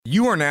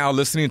You are now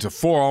listening to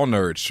For All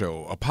Nerds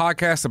Show, a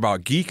podcast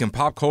about geek and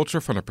pop culture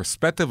from the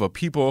perspective of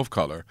people of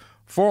color.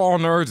 For All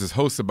Nerds is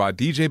hosted by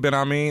DJ Ben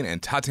Amin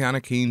and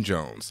Tatiana Keene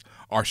Jones.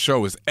 Our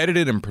show is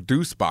edited and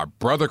produced by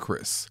Brother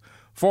Chris.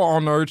 For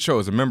All Nerds Show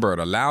is a member of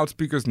the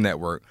Loudspeakers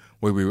Network,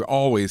 where we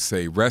always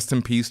say rest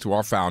in peace to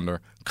our founder,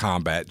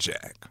 Combat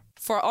Jack.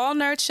 For All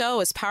Nerds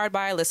Show is powered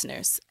by our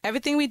listeners.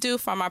 Everything we do,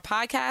 from our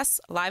podcasts,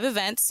 live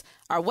events,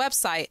 our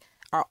website,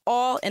 are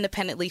all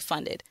independently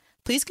funded.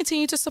 Please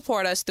continue to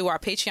support us through our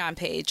Patreon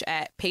page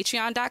at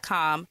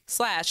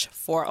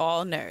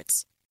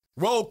patreon.com/forallnerds.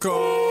 Welcome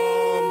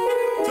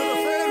to the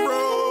Fan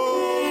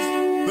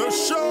Bros, the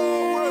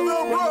show where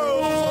the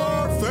bros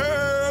are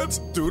fans.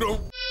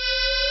 Doodle.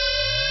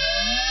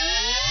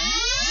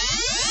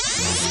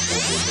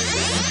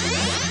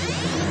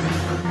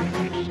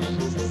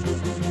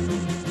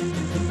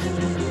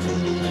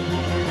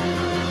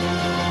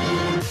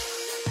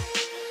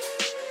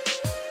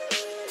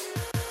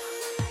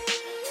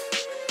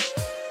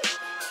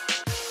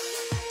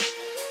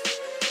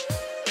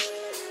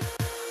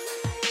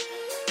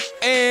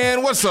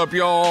 And what's up,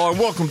 y'all? And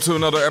welcome to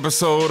another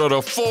episode of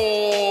the For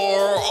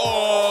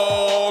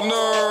All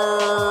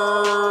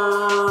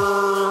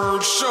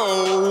Nerds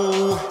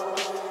Show.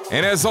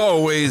 And as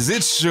always,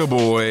 it's your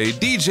boy,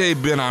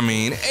 DJ Ben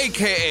Amin,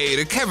 a.k.a.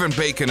 the Kevin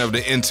Bacon of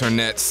the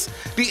internets,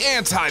 the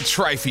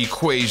anti-trife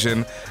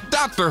equation,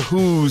 Doctor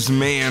Who's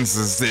mans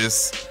is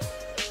this?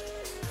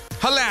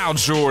 Halal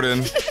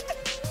Jordan,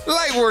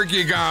 Lightwork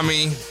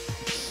Yagami,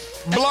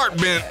 Blart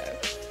Bent.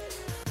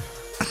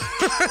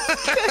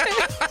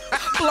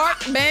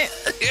 Blark Bent.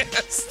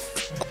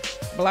 Yes.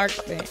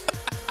 Blark Bent.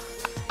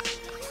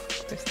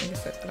 This nigga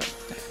said Blark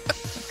Bent.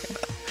 Okay.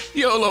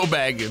 YOLO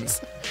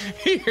Baggins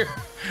here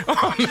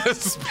on the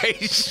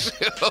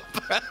spaceship.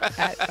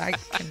 I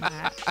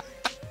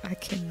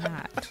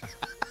cannot.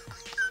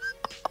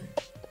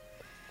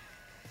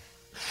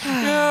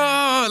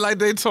 Yeah, like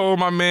they told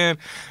my man,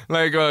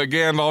 like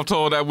Gandalf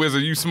told that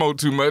wizard, you smoke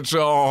too much.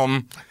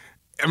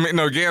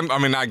 Not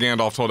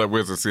Gandalf told that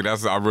wizard. See,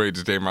 that's I really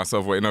just gave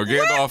myself away. No,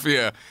 Gandalf,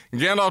 yeah.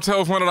 Gandalf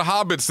tells one of the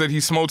hobbits that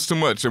he smokes too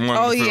much in one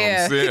of the films.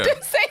 Yeah. He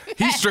did say that.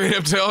 He straight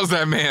up tells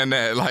that man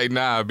that, like,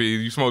 nah, B,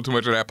 you smoke too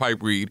much of that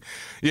pipe weed.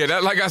 Yeah,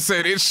 that, like I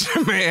said, it's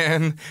your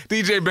man,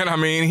 DJ Ben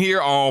Amin,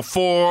 here on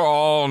For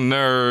All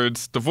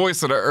Nerds, the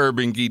voice of the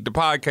urban geek, the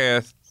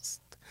podcast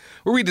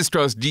where we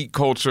discuss geek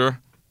culture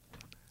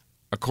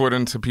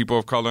according to people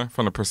of color,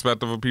 from the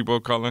perspective of people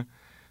of color.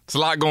 It's a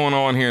lot going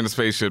on here in the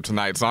spaceship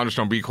tonight, so I'm just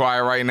going to be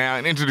quiet right now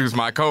and introduce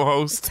my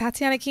co-host.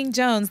 Tatiana King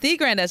Jones, the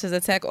Grand Duchess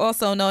of Tech,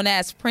 also known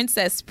as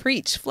Princess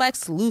Preach,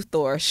 Flex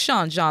Luthor,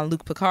 Sean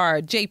Jean-Luc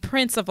Picard, Jay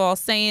Prince of All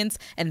Saiyans,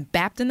 and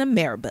Baptin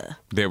Ameriba.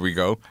 There we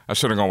go. I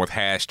should have gone with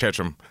Hash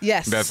Ketchum.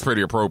 Yes. That's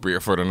pretty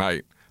appropriate for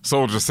tonight.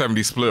 Soldier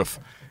 70 spliff,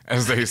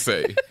 as they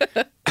say.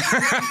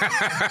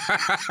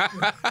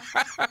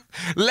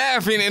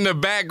 Laughing in the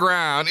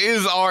background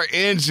is our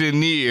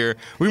engineer.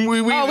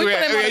 You got to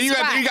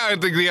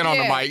get on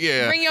the mic.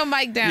 Yeah, bring your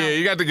mic down. Yeah,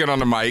 you got to get on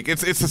the mic.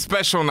 It's a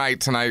special night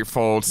tonight,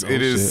 folks.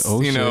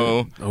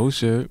 Oh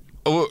shit.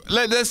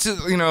 Let's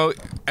just He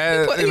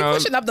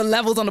pushing up the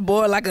levels on the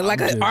board like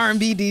an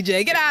R&B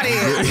DJ. Get out of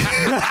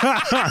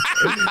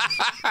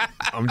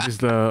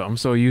here. I'm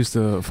so used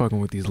to fucking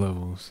with these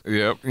levels.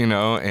 Yep,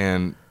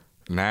 and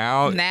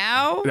now?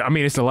 I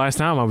mean, it's the last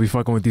time I'll be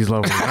fucking with these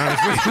levels,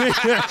 honestly.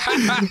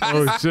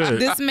 Oh, shit.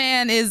 This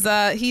man is,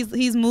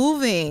 he's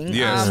moving.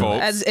 Yes,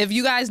 folks. As if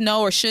you guys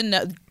know or should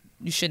know,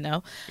 you should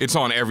know. It's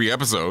on every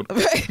episode.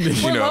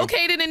 We're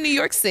located in New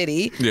York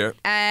City. Yeah.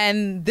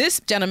 And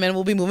this gentleman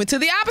will be moving to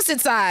the opposite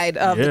side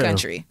of the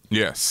country.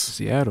 Yes.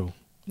 Seattle.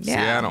 Yeah.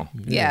 Seattle.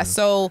 Yeah.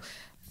 So,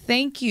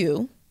 thank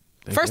you.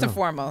 First and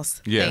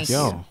foremost. Yes.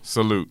 Thank you.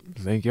 Salute.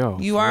 Thank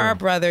y'all. You are our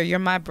brother. You're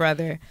my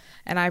brother.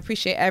 And I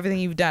appreciate everything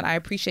you've done. I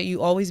appreciate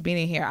you always being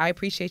in here. I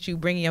appreciate you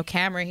bringing your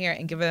camera here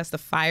and giving us the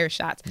fire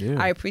shots.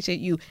 Yeah. I appreciate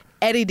you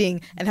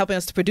editing and helping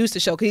us to produce the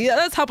show. Because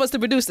let's help us to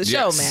produce the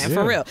show, man. Yeah.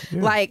 For real.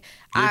 Yeah. Like,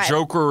 Your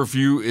Joker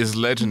review is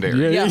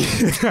legendary. Yeah.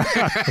 Legendary.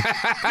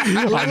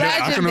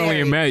 I can only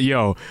imagine.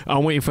 Yo,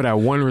 I'm waiting for that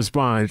one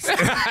response.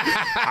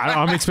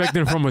 I'm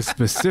expecting from a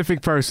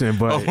specific person,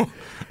 but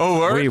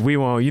we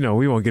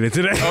won't get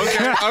into that.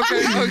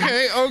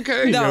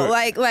 Okay. No,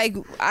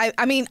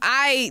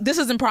 this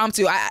is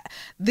impromptu.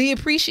 The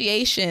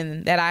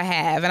appreciation that I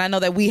have, and I know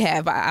that we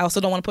have, I also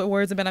don't want to put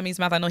words in Ben Amin's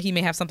mouth. I know he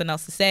may have something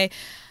else to say.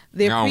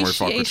 The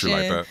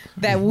appreciation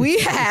that we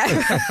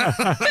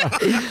have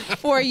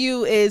for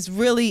you is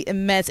really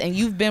immense, and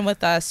you've been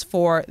with us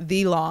for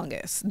the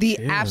longest,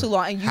 absolute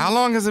long. And how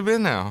long has it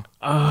been now?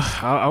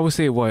 I would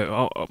say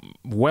well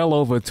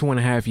over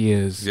 2.5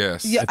 years.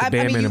 Yes. Yeah, at the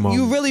bare minimum.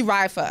 You really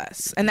ride for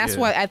us, and that's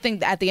what I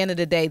think. At the end of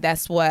the day,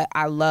 that's what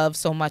I love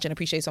so much and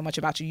appreciate so much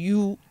about you.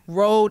 You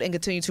rode and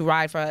continue to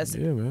ride for us.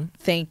 Yeah, man.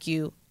 Thank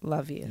you.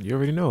 Love you. You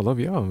already know. Love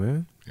y'all,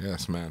 man.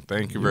 Yes, man.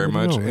 Thank you very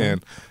much.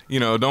 And,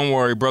 don't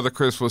worry, Brother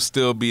Chris will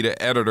still be the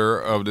editor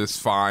of this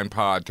fine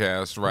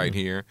podcast right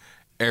here.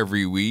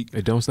 every week.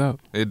 It don't stop.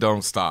 It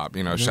don't stop.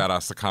 You know, shout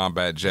outs to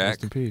Combat Jack.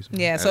 Rest in peace.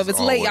 Yeah, so if it's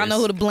late, y'all know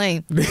who to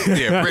blame.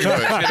 Yeah, pretty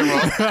much. Hit him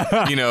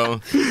up. You know,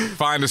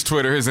 find his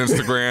Twitter, his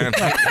Instagram.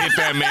 Hit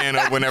that man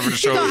up whenever the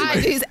show is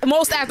late. IG's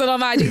most active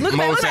on IG. Look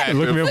most at active.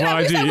 Look me up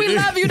on IG. We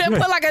love you. Then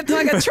put like a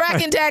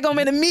tracking tag on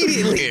it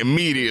immediately.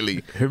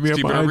 Immediately. Hit me up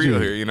Keeping on it real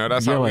IG. here. You know,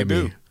 that's Yell how we at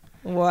do. me.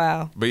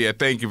 Wow. But yeah,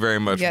 thank you very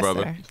much, Yes,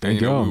 brother. sir. And Thank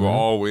you know, y'all, we will man.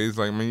 always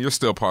you're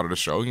still part of the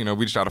show. You know,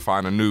 we just try to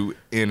find a new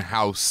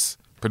in-house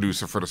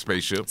producer for the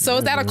spaceship. So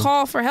is that a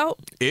call for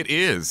help? It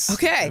is.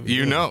 Okay.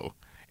 You know,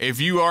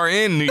 if you are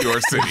in New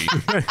York City,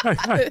 Here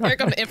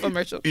comes the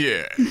infomercial.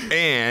 yeah,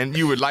 and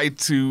you would like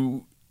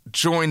to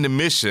join the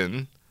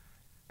mission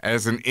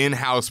as an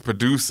in-house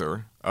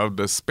producer of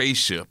the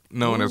spaceship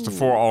known as the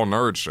For All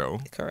Nerds Show,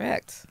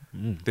 Correct.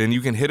 then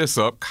you can hit us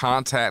up,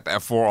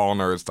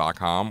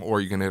 contact@forallnerds.com, or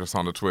you can hit us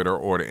on the Twitter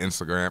or the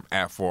Instagram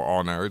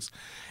 @forallnerds.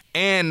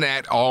 And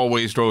that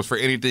always goes for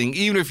anything,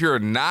 even if you're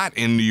not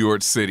in New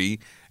York City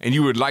and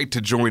you would like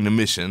to join the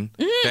mission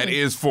that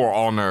is For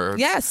All Nerds.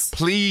 Yes.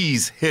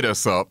 Please hit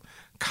us up,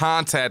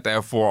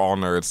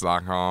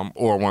 contact@forallnerds.com,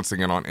 or once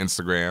again on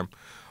Instagram,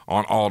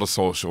 on all the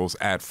socials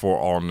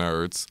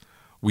 @forallnerds.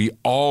 We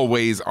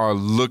always are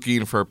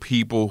looking for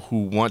people who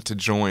want to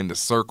join the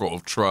circle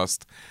of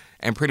trust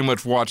and pretty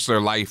much watch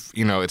their life,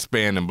 you know,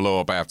 expand and blow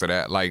up after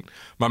that. Like,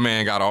 my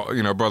man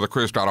Brother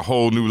Chris got a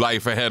whole new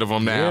life ahead of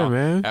him now. Yeah,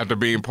 man. After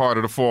being part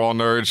of the For All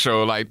Nerds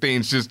Show. Like,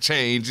 things just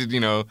changed, you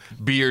know,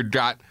 beard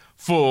got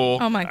full.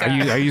 Oh my God.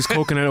 I use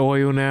coconut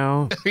oil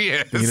now.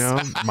 Yes. You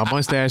know, my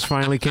mustache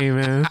finally came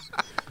in.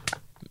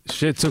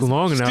 Shit took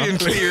long enough. Getting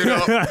cleared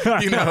up,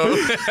 you know.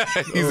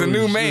 He's a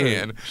new shit.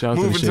 man. Shout out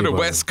to Moving to the Shea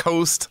West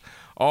Coast,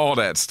 all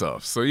that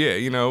stuff. So, yeah,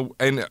 you know,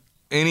 and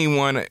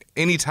anyone,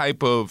 any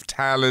type of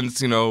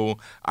talents, you know,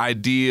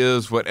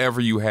 ideas,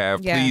 whatever you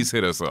have, Yeah. please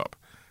hit us up.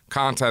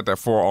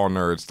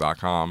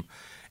 Contact@forallnerds.com.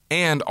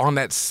 And on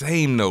that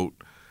same note,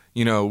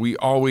 you know, we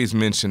always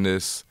mention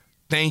this.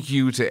 Thank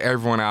you to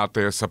everyone out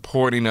there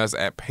supporting us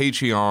at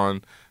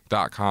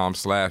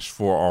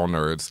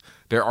patreon.com/forallnerds.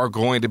 There are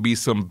going to be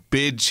some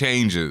big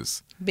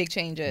changes. Big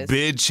changes.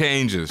 Big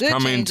changes Good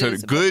coming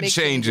changes, to but good big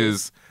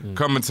changes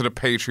coming to the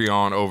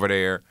Patreon over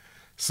there.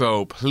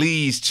 So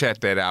please check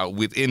that out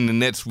within the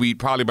next week.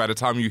 Probably by the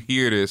time you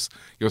hear this,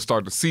 you'll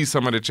start to see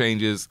some of the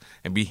changes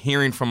and be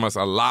hearing from us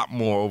a lot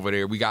more over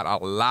there. We got a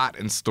lot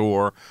in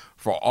store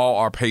for all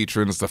our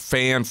patrons, the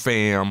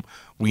fam.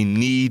 We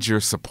need your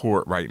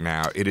support right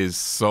now. It is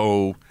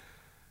so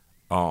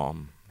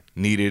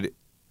needed,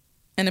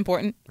 And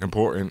important.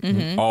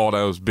 All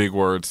those big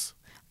words.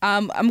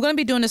 I'm going to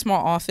be doing this more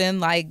often,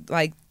 like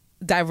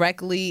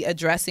directly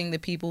addressing the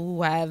people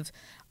who have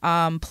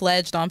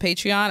pledged on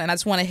Patreon. And I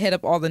just want to hit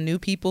up all the new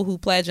people who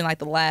pledged in like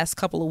the last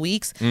couple of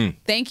weeks.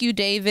 Thank you,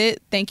 David.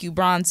 Thank you,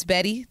 Bronze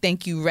Betty.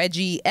 Thank you,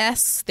 Reggie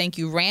S. Thank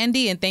you,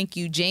 Randy. And thank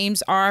you,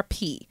 James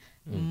R.P.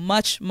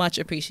 Much, much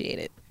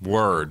appreciated.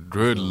 Word.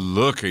 Good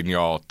looking,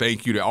 y'all.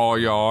 Thank you to all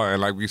y'all. And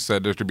like we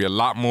said, there should be a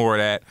lot more of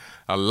that,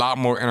 a lot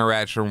more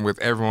interaction with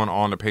everyone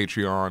on the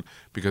Patreon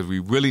because we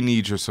really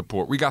need your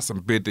support. We got some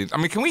big things. I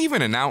mean, can we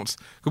even announce?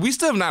 Because we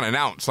still have not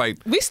announced. Like,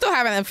 We still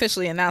haven't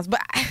officially announced, but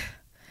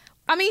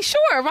I mean,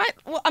 sure, right?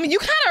 Well, I mean, you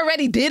kind of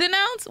already did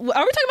announce. Are we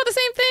talking about the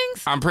same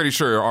things? I'm pretty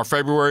sure our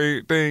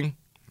February thing.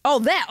 Oh,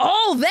 that.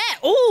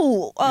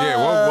 Ooh.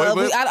 Yeah,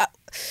 what?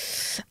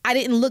 I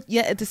didn't look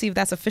yet to see if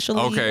that's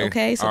officially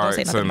okay. So all don't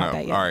say right, nothing no. about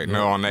that yet. All right,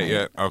 no on that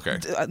yet. Okay.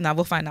 No,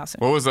 we'll find out soon.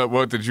 What was that?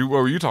 What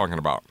were you talking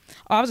about?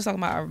 Oh, I was just talking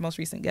about our most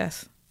recent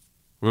guest.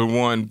 The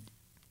one.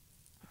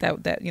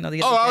 That you know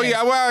the. Oh other day.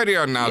 yeah, we already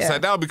announced Yeah.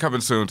 that. That'll be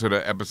coming soon to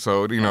the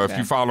episode. You know, if Okay.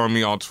 you follow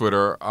me on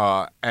Twitter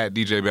at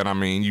DJ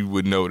Ben, you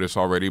would know this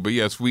already. But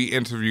yes, we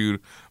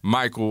interviewed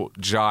Michael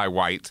Jai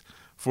White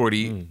for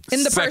the In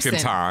the second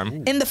person.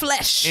 time In the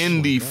flesh.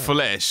 in the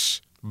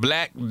flesh.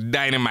 Black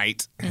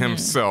Dynamite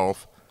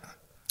himself,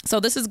 So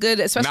this is good,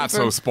 especially not for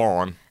so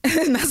Spawn.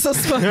 not so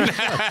fun.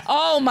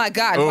 Oh my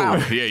God! Oh Wow.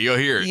 yeah, you'll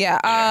hear it. Yeah.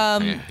 He I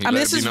mean, let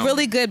this me is know.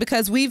 really good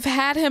because we've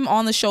had him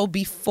on the show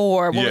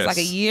before. What was Yes. it, like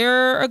a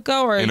year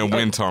ago or in a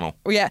wind tunnel.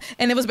 Yeah,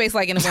 and it was based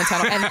like in a wind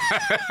tunnel. And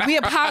we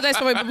apologize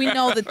for it, but we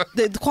know that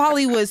the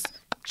quality was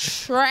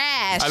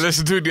trash. I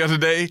listened to it the other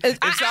day. It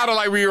sounded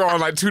like we were on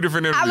like two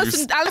different I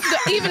interviews. listened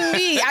to even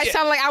me. I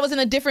sounded like I was in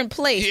a different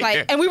place. Yeah.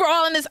 Like, and we were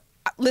all in this.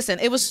 Listen,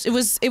 it was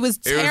terrible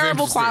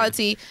interesting.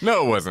 quality.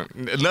 No, it wasn't.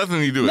 Nothing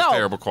to do with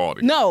terrible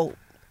quality. No,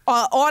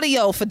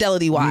 audio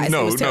fidelity wise,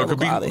 it was terrible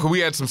quality. Cause we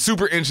had some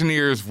super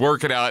engineers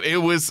work it out. It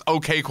was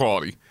okay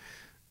quality.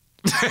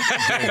 Did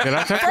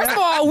I touch First of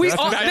all,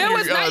 there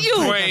was not you.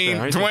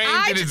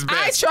 Dwayne did his I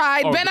best.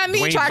 tried. Oh, Ben Ami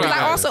Dwayne tried because I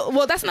tried. also.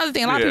 Well, that's another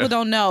thing. A lot of Yeah. people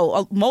don't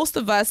know. Most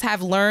of us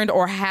have learned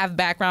or have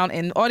background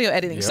in audio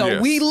editing, so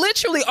Yes. we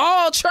literally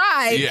all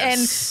tried.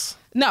 Yes.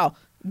 And no,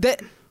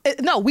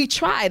 No, we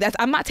tried.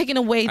 I'm not taking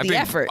away the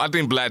effort. I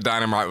think Black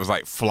Dynamite was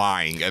like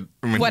flying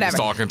when he was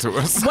talking to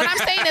us. What I'm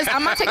saying is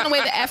I'm not taking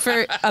away the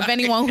effort of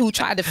anyone who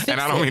tried to fix it.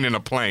 And I don't mean in a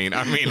plane.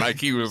 I mean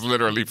like he was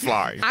literally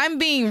flying. I'm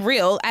being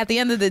real. At the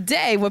end of the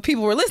day, when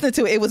people were listening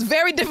to it, it was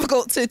very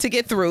difficult to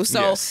get through.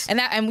 So, yes.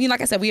 and we, like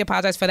I said, we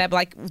apologize for that. But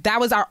like that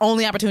was our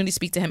only opportunity to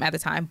speak to him at the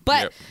time.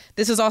 But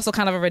this is also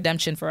kind of a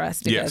redemption for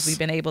us because we've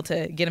been able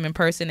to get him in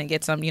person and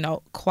get some,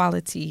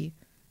 quality,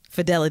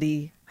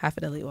 high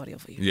fidelity audio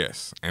for you.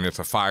 Yes, and it's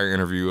a fire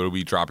interview. It'll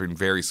be dropping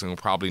very soon,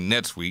 probably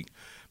next week,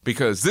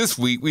 because this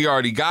week we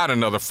already got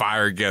another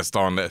fire guest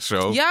on that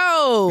show.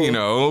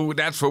 Yo!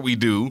 That's what we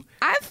do.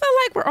 I feel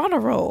like we're on a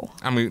roll.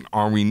 I mean,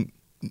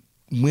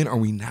 when are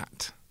we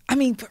not? I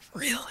mean, but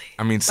really.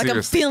 I mean, seriously. Like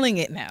I'm feeling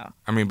it now.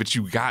 I mean, but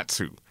you got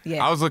to.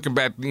 Yeah. I was looking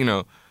back,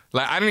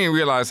 like I didn't even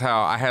realize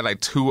how I had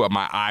like two of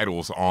my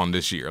idols on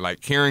this year,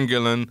 like Karen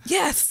Gillan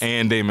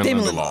and Damon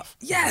Lindelof.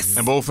 Yes.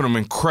 And both of them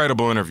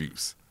incredible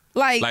interviews.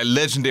 Like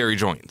legendary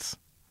joints.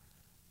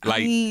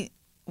 Like I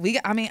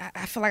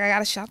feel like I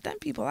gotta shout them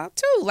people out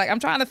too. Like I'm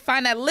trying to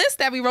find that list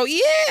that we wrote.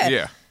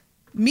 Yeah.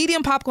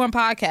 Medium Popcorn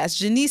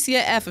Podcast,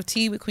 Janicia F of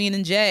Tea with Queen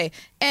and Jay,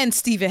 and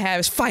Stephen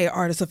Harris, Fire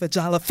Artist of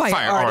Ajala,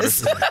 Fire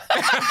Artist.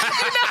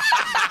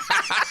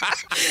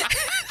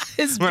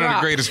 One of the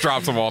greatest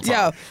drops of all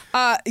time.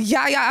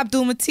 Yahya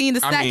Abdul-Mateen II.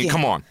 I mean,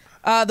 come on.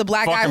 The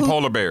black guy who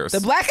polar bears.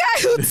 The black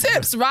guy who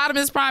tips.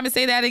 Rodimus Prime and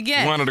say that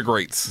again. One of the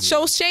greats.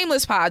 Show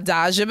Shameless Pod,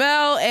 Daja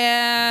Bell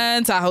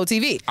and Tahoe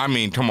TV. I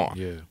mean, come on.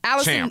 Yeah.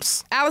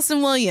 Champs.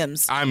 Allison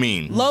Williams. I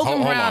mean, Logan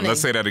hold Browning. On. Let's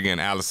say that again.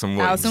 Allison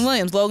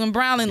Williams. Logan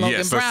Browning.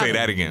 Let's say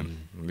that again.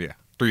 Yeah.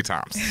 3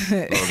 times.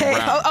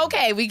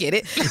 Okay, we get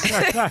it.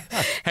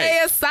 Hey,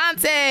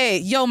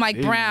 Asante. Yo,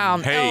 Mike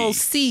Brown.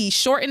 LC.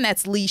 Shorten,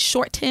 that's Lee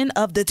Shorten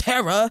of the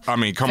Terror. I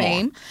mean, come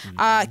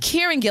on.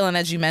 Kieran Gillen,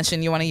 as you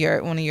mentioned, you're one of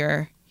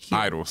your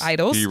idols,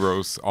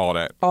 heroes, all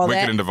that.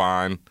 Wicked and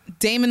Divine.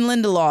 Damon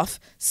Lindelof,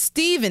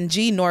 Stephen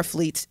G.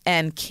 Norfleet,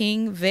 and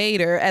King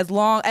Vader, as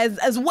well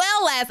as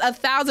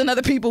 1,000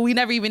 other people we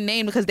never even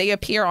named because they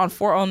appear on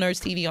For All Nerds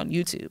TV on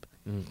YouTube.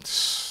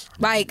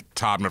 Like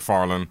Todd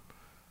McFarlane.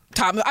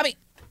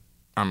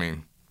 I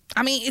mean,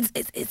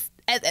 it's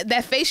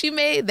that face you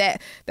made,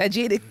 that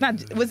Jada, not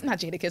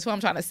Jada Kiss. What I'm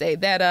trying to say,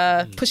 that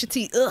Pusha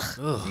T.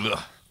 Ugh.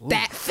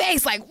 That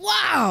face, like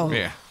wow.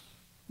 Yeah.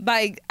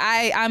 Like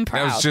I'm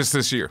proud. That was just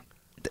this year.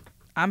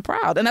 I'm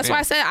proud, and that's why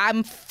I said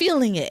I'm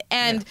feeling it,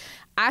 and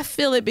I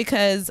feel it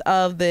because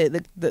of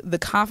the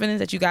confidence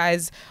that you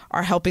guys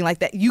are helping. Like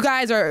that, you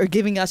guys are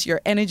giving us your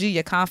energy,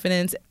 your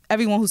confidence.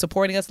 Everyone who's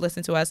supporting us,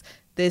 listen to us.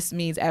 This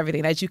means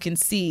everything. As you can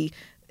see,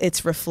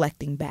 it's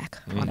reflecting back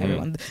on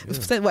everyone. Yeah.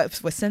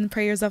 Send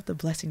prayers up, the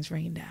blessings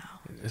rain down.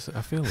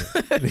 I feel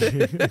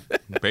it.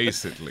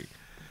 Basically.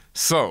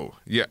 So,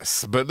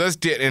 yes, but let's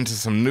get into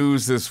some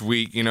news this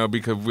week,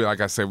 because like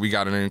I said, we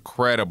got an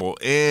incredible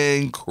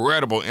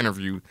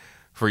interview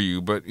for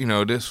you. But,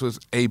 this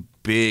was a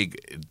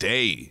big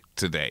day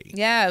today.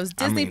 Yeah, it was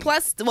Disney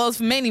Plus. Well, it's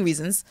for many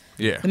reasons.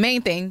 Yeah. The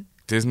main thing.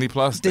 Disney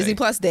Plus Day. Disney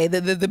Plus Day.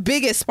 The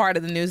biggest part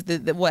of the news,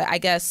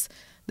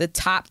 the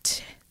top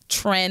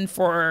trend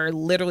for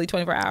literally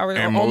 24 hours.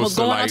 And almost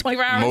going on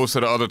 24 hours. Most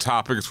of the other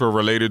topics were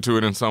related to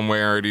it in some way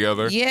or the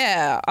other.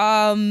 Yeah.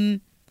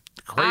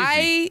 Crazy.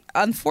 I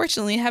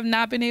unfortunately have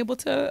not been able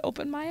to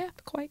open my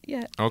app quite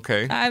yet.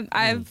 Okay.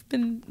 I've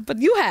been, but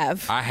you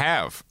have. I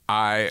have.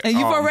 And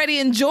you've already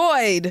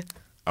enjoyed.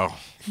 Oh.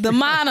 The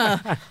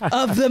mana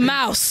of the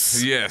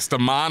mouse. Yes, the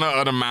mana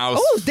of the mouse.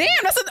 Oh, damn.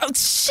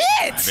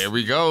 Shit. There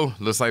we go.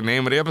 Looks like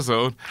name of the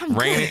episode.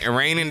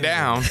 Raining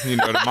down.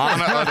 The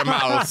mana of the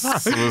mouse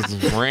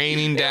was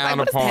raining down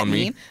upon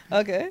me.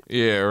 Okay.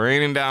 Yeah,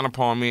 raining down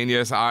upon me. And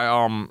yes, I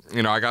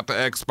got the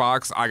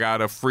Xbox. I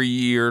got a free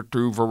year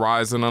through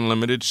Verizon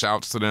Unlimited.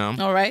 Shouts to them.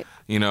 All right.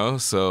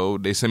 So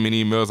they sent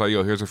me emails like,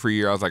 yo, here's a free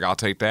year. I was like, I'll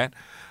take that.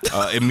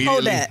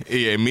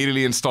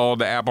 Immediately installed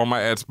the app on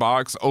my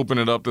Xbox, opened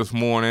it up this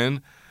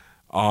morning.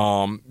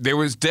 There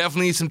was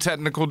definitely some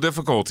technical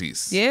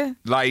difficulties. Yeah.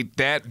 Like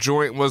that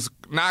joint was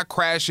not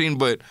crashing,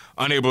 but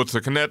unable to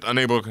connect.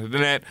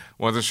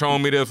 Wasn't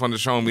showing me this,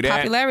 wasn't showing me that.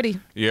 Popularity.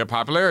 Yeah,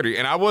 popularity.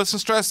 And I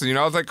wasn't stressing.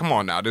 I was like, come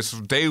on now. This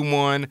is day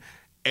one.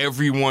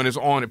 Everyone is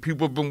on it.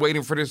 People have been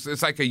waiting for this.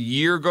 It's like a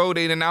year ago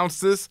they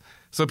announced this.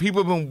 So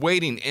people have been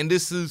waiting. And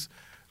this is,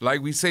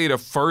 like we say, the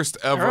first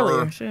ever.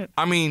 Earlier, shit.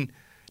 I mean,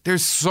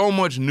 there's so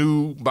much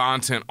new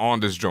content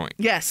on this joint.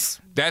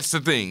 Yes. That's the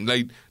thing.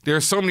 Like,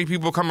 there's so many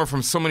people coming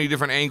from so many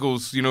different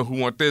angles, who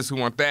want this, who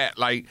want that.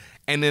 Like,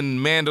 and then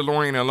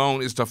Mandalorian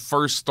alone is the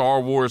first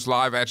Star Wars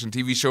live action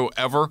TV show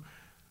ever.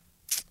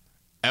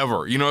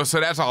 So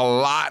that's a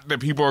lot that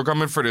people are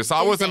coming for this.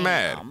 I wasn't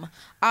mad.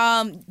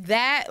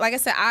 That, like I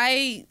said,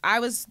 I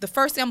was, the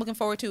first thing I'm looking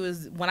forward to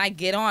is when I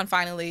get on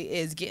finally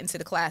is getting to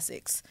the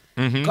classics.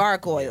 Mm-hmm.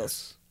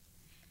 Gargoyles.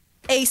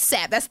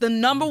 ASAP. That's the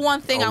number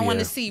one thing I want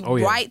to see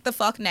right the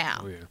fuck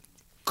now. Oh, yeah.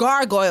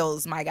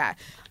 Gargoyles, my guy.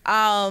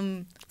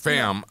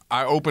 Fam,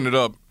 I opened it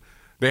up.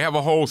 They have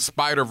a whole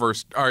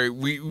Spider-Verse. All right,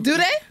 do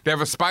they? They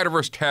have a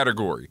Spider-Verse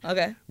category.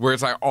 Okay. Where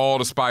it's like all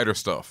the spider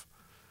stuff.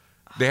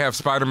 They have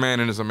Spider-Man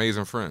and his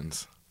amazing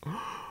friends.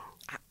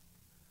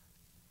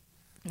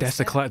 That's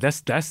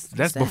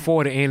that's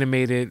before the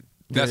animated.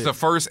 That's the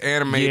first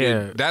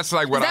animated. Yeah. That's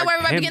like what. Is that where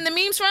everybody getting the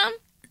memes from?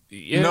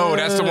 Yeah. No,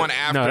 that's the one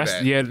after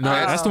that. Yeah, no,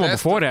 that's the one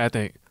before that. I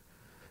think.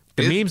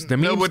 The memes.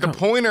 No, with the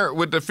pointer,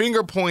 with the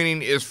finger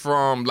pointing is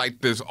from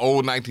like this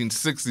old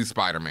 1960s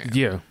Spider-Man.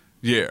 Yeah.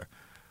 Yeah.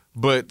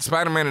 But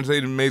Spider-Man and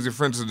his amazing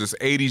friends is this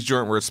 80s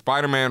joint where it's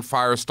Spider-Man,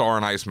 Firestar,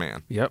 and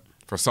Iceman. Yep.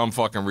 For some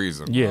fucking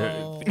reason.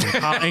 Yeah.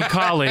 In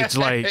college,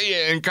 like.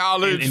 Yeah, in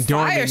college.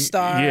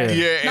 Firestar.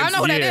 Yeah. Now I know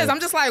who that is. I'm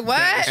just like,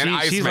 what?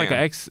 She's like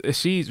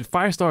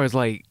Firestar is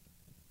like,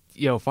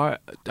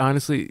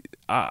 honestly,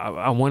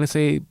 I want to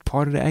say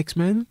part of the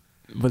X-Men.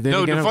 But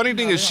then the funny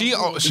thing is she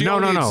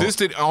only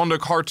existed on the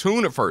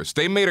cartoon at first.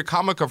 They made a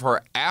comic of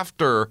her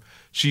after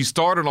she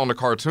started on the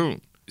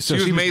cartoon. So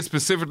she was made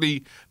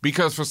specifically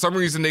because for some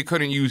reason they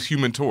couldn't use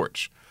Human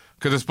Torch.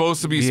 Because it's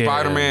supposed to be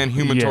Spider-Man,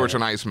 Human Torch,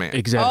 and Iceman.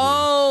 Exactly.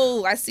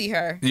 Oh, I see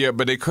her. Yeah,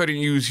 but they couldn't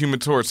use Human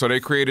Torch, so they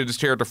created this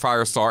character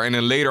Firestar, and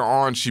then later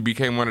on she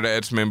became one of the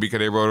X-Men because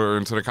they wrote her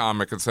into the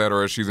comic,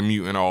 etc. She's a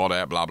mutant, all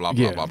that, blah, blah,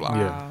 blah, blah, blah.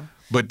 Yeah.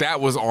 But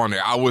that was on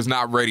there. I was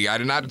not ready. I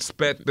did not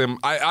expect them.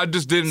 I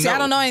just didn't know. I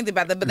don't know anything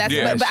about that, but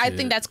but I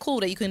think that's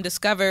cool that you can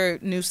discover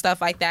new stuff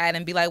like that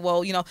and be like,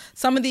 well,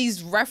 some of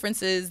these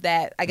references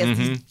that I guess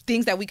these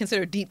things that we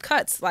consider deep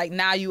cuts, like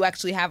now you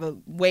actually have a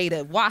way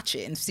to watch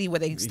it and see where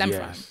they stem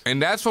from.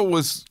 And that's what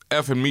was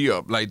effing me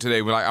up like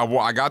today. Like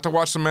I got to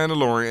watch The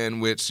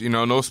Mandalorian, which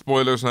no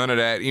spoilers, none of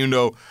that.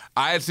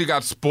 I actually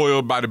got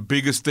spoiled by the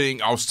biggest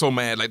thing. I was so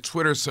mad. Like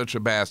Twitter's such a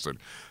bastard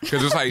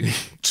because it's like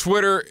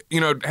Twitter,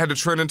 had the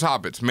trending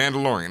topics,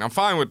 Mandalorian. I'm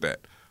fine with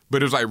that,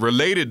 but it was like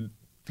related,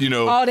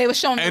 Oh, they were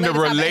showing, and the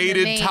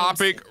related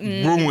topic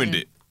ruined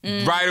it.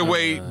 Right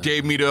away,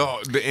 gave me the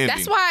ending.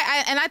 That's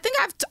why, I think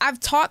I've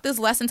taught this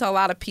lesson to a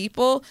lot of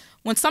people.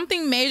 When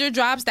something major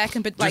drops, that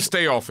can be like just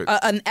stay off it.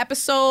 An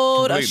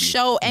episode, completely. A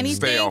show, anything.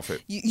 Stay off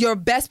it. Your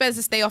best bet is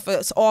to stay off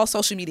of all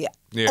social media.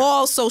 Yeah.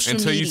 All social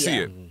until media. You see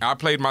it. I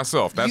played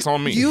myself. That's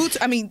on me.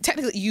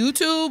 Technically,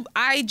 YouTube,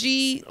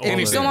 IG, if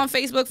you're still on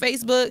Facebook,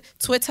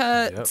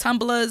 Twitter,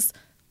 Tumblrs.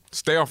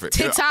 Stay off it.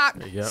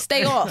 TikTok,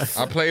 stay off.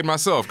 I played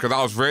myself because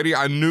I was ready.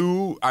 I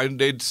knew.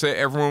 They'd say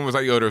everyone was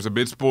like, "Yo, there's a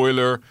big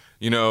spoiler,"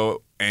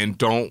 and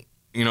don't,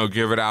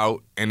 give it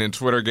out. And then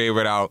Twitter gave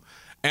it out,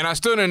 and I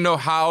still didn't know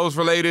how it was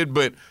related,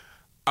 but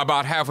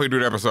about halfway through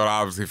the episode, I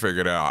obviously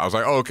figured it out. I was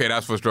like, oh, okay,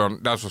 that's what's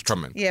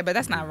coming. Yeah, but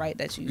that's not right.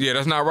 Yeah,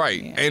 that's not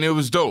right. Yeah. And it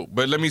was dope.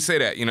 But let me say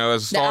that,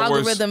 as Star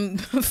Wars... The algorithm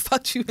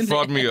fucked you in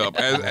fucked me up.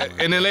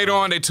 And then later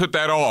on, they took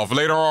that off.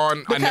 Later on,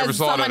 because I never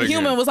saw that again.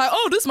 Someone human was like,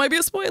 oh, this might be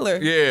a spoiler.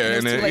 Yeah,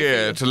 and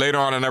then, to later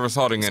on, I never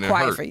saw it again. It's it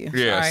quiet hurt. for you.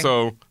 Yeah,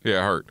 sorry. it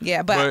hurt.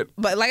 Yeah, but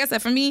like I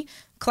said, for me...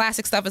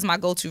 Classic stuff is my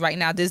go-to right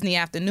now. Disney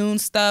afternoon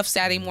stuff,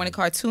 Saturday morning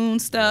cartoon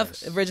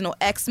stuff, original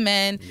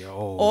X-Men,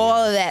 all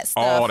of that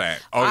stuff. All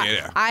that. Oh,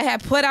 yeah. I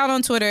had put out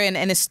on Twitter, and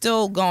it's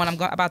still going. I'm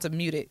about to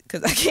mute it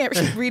because I can't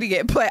keep reading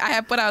it. But I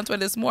had put out on Twitter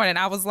this morning.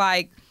 I was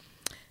like,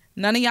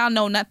 none of y'all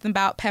know nothing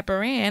about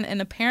Pepper Ann,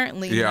 and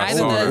apparently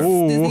neither does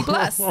Disney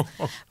Plus.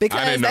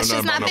 Because that's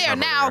just not there.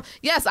 Now,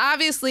 yes,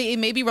 obviously, it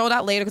may be rolled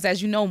out later because,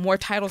 as you know, more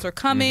titles are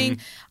coming.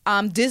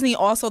 Disney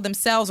also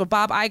themselves, or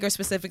Bob Iger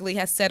specifically,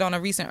 has said on a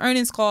recent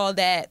earnings call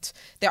that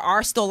there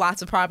are still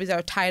lots of properties that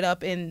are tied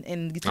up in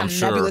kind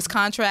of nebulous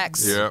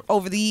contracts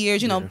over the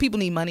years. People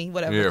need money,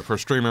 whatever. Yeah, for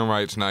streaming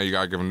rights, now you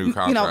got to give a new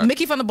contract.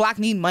 Mickey from the Block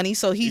need money,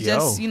 so he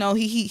just,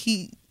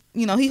 he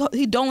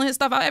doling his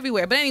stuff out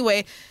everywhere. But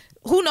anyway...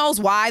 Who knows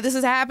why this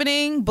is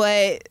happening,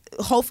 but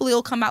hopefully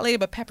it'll come out later.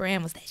 But Pepper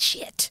Ann was that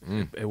shit.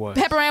 It was.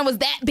 Pepper Ann was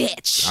that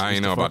bitch. I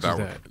ain't know about that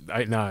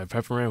one.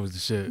 Pepper Ann was the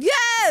shit.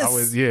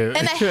 Yes.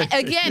 And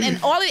again,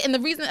 and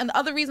the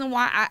other reason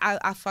why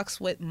I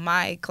fucks with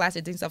my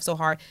classic Disney stuff so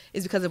hard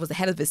is because it was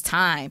ahead of its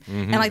time.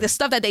 And like the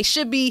stuff that they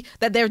should be,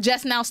 that they're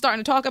just now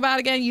starting to talk about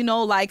again,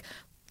 like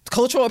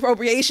cultural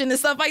appropriation and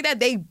stuff like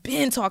that, they've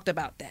been talked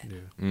about that.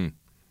 Yeah.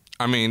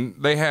 I mean,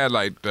 they had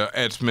like the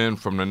X-Men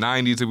from the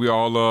 90s that we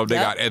all love. They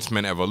got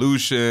X-Men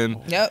Evolution.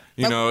 Yep.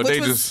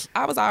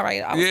 I was all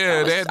right.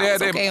 It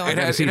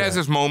has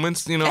its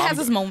moments. It has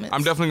its moments.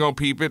 I'm definitely going to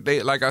peep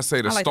it. Like I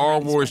say, the Star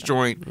Wars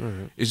joint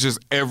is just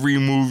every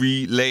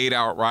movie laid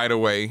out right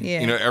away.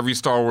 Yeah. Every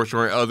Star Wars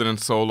joint other than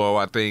Solo,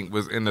 I think,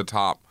 was in the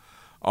top.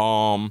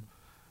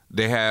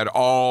 They had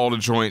all the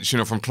joints,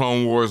 from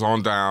Clone Wars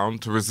on down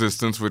to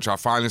Resistance, which I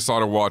finally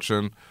started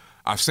watching.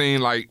 I've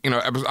seen I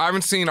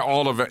haven't seen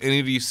all of any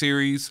of these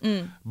series,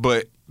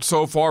 but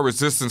so far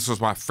Resistance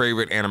was my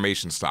favorite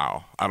animation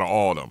style out of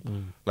all of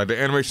them. Like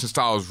the animation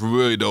style is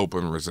really dope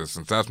in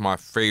Resistance. That's my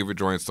favorite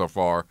joint so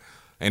far.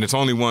 And it's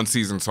only one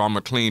season, so I'm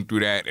going to clean through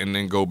that and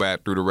then go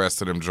back through the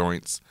rest of them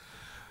joints.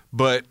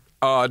 But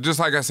just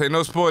like I say,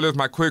 no spoilers,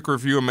 my quick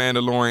review of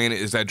Mandalorian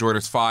is that joint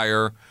is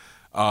fire.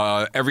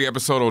 Every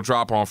episode will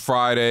drop on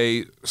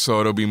Friday, so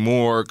there'll be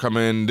more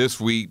coming this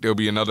week. There'll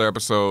be another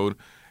episode.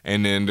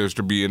 And then there's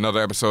to be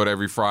another episode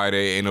every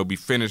Friday, and it'll be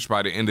finished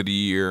by the end of the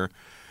year.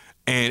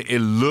 And it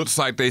looks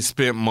like they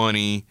spent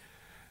money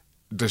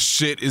The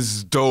shit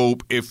is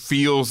dope. It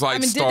feels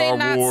like Star Wars. Did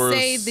they not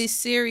say the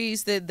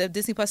series, the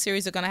Disney Plus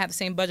series, are going to have the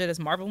same budget as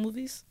Marvel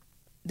movies?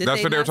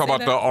 That's what they were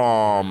talking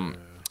about.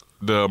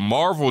 The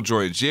Marvel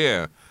joints,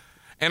 yeah.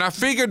 And I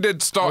figured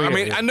that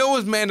I know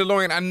it's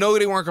Mandalorian. I know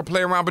they weren't going to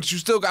play around, but you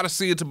still got to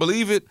see it to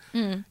believe it.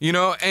 You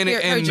know? And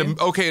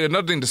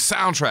another thing, the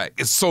soundtrack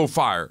is so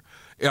fire.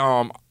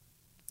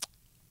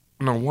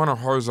 Werner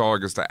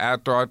Herzog is the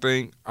actor, I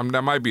think.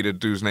 That might be the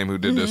dude's name who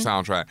did the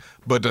soundtrack.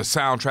 But the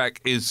soundtrack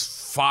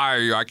is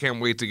fire. I can't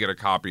wait to get a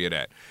copy of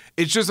that.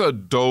 It's just a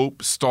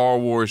dope Star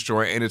Wars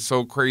joint, and it's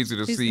so crazy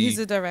to see. He's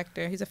a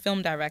director. He's a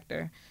film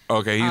director.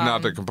 Okay, he's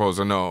not the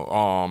composer,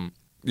 no.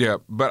 Yeah,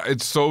 but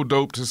it's so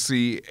dope to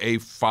see a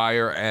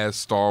fire-ass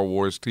Star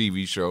Wars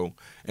TV show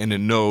and to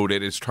know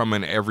that it's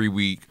coming every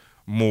week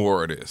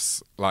more of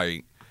this.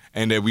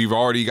 And that we've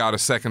already got a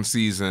second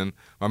season.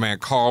 My man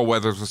Carl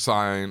Weathers was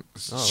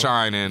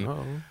shining.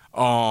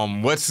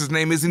 What's his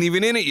name isn't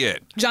even in it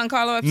yet.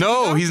 Giancarlo Esposito?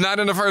 No, he's not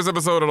in the first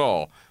episode at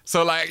all.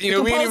 So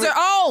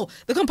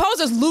the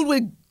composer's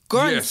Ludwig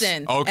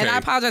Göransson. Yes, okay. And I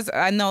apologize.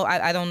 I know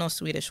I don't know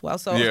Swedish well,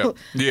 so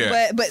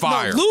yeah. But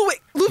fire. No,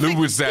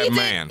 Ludwig's that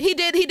man. He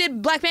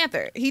did Black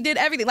Panther. He did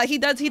everything. He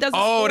does.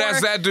 Oh,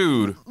 that's that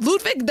dude.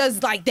 Ludwig does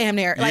damn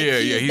near.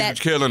 He's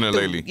killing it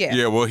lately.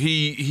 Yeah. Well,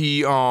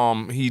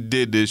 he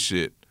did this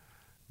shit.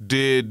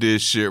 Did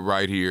this shit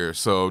right here.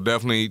 So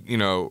definitely,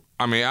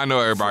 I know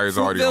everybody's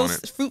already on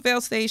it.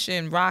 Fruitvale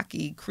Station,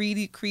 Rocky,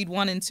 Creed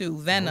 1 and 2,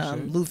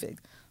 Venom,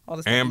 Ludwig. All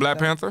this and Black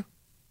Panther?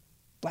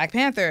 Black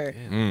Panther.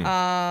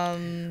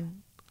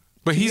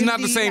 But he's not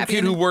the same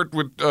kid who worked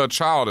with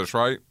Childish,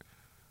 right?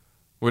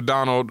 With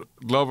Donald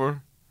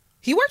Glover?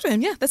 He worked with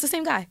him, yeah. That's the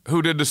same guy.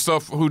 Who did the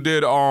stuff, who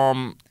did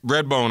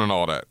Redbone and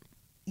all that?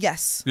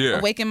 Yes. Yeah.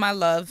 Awaken My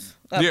Love.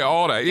 Yeah,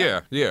 all that.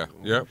 Yeah.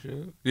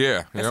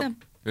 That's him.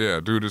 Yeah,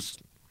 dude is...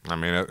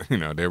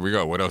 there we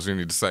go. What else do you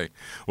need to say?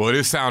 Well,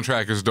 this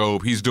soundtrack is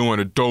dope. He's doing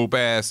a dope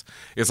ass.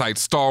 It's like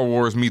Star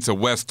Wars meets a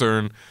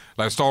Western.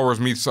 Like Star Wars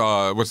meets,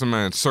 what's the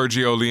man?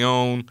 Sergio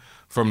Leone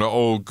from the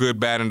old Good,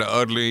 Bad, and the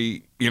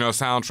Ugly,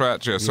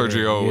 soundtrack. Yeah,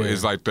 Sergio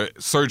is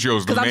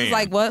Sergio's the man. Because I was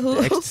like, what?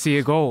 Who? Ecstasy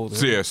of Gold.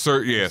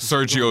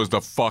 Sergio's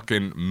the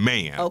fucking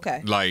man.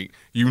 Okay.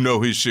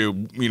 His shit,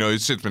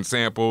 his shit's been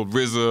sampled.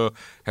 RZA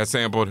has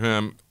sampled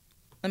him.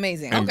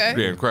 Amazing. Okay.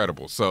 Yeah,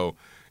 incredible. So...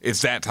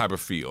 it's that type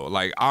of feel.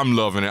 I'm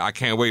loving it. I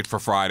can't wait for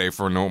Friday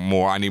for no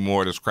more. I need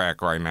more of this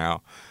crack right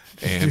now.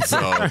 And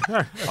so...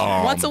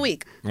 once a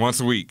week. Once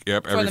a week.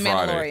 Yep, every the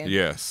Friday.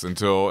 Yes, and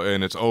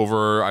it's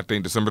over, I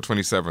think, December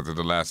 27th is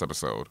the last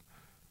episode.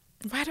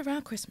 Right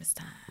around Christmas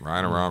time. Right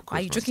around Christmas time.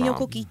 Are you drinking your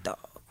coquito?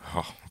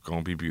 Oh,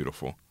 gonna be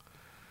beautiful.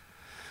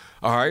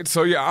 All right,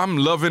 so I'm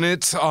loving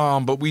it,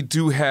 but we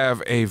do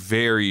have a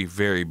very,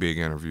 very big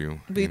interview.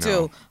 We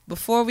do.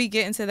 Before we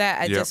get into that,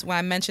 I just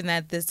want to mention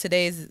that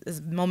today is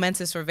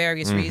momentous for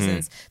various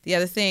reasons. The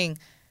other thing,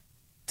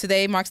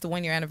 today marks the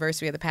 1-year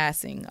anniversary of the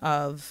passing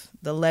of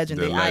the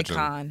legend, the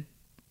icon,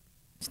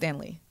 Stan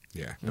Lee.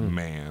 Yeah, the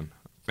man.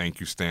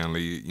 Thank you, Stan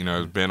Lee.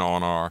 Has been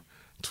on our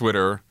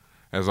Twitter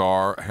as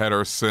our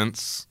header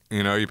since,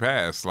 he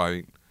passed.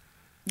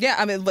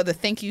 Yeah, but the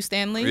thank you,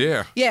 Stan Lee.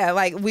 Yeah,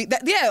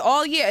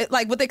 all year.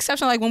 With the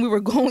exception, when we were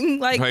going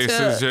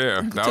places, to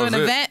an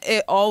event,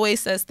 it always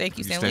says thank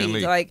you, Stan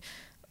Lee.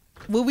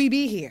 Will we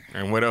be here?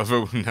 And what else?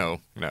 No.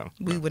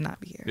 We would not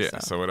be here. Yeah.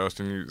 So what else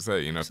can you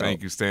say?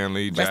 Thank you, Stan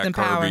Lee, Jack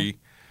Kirby.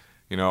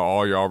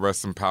 All y'all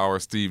rest in power.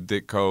 Steve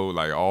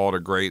Ditko, all the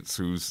greats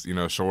whose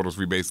shoulders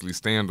we basically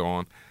stand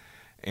on.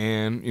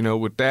 And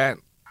with that,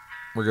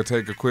 we're gonna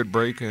take a quick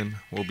break, and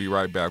we'll be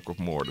right back with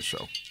more of the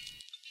show.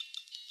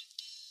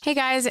 Hey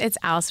guys, it's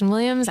Allison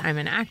Williams. I'm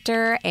an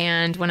actor,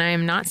 and when I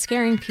am not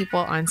scaring people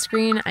on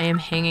screen, I am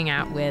hanging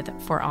out with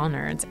For All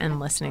Nerds and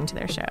listening to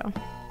their show.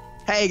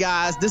 Hey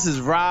guys, this is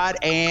Rod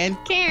and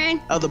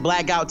Karen of the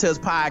Blackout Tales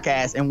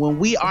podcast, and when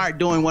we aren't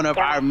doing one of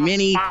our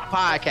mini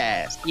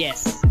podcasts,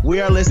 yes,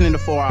 we are listening to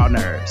For All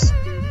Nerds.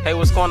 Hey,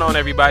 what's going on,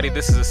 everybody?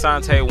 This is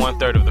Asante,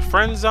 1/3 of the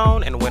Friend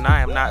Zone, and when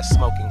I am not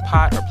smoking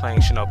pot or playing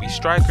Shinobi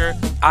Striker,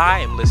 I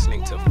am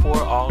listening to For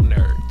All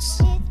Nerds.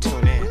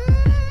 Tune in.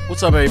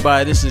 What's up,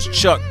 everybody? This is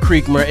Chuck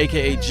Creekmer,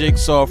 a.k.a.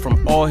 Jigsaw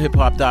from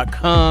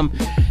allhiphop.com.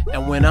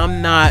 And when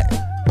I'm not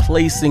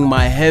placing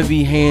my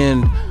heavy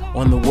hand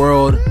on the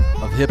world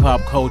of hip-hop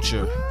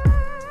culture,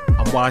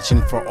 I'm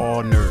watching For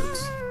All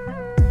Nerds.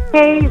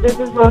 Hey, this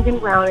is Logan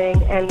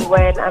Browning, and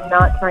when I'm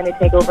not trying to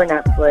take over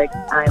Netflix,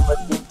 I'm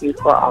listening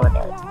to For All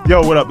Nerds.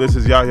 Yo, what up? This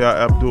is Yahya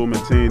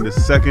Abdul-Mateen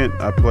II.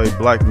 I play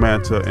Black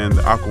Manta in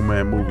the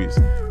Aquaman movies.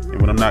 And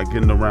when I'm not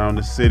getting around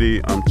the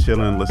city, I'm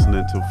chilling,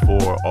 listening to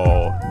For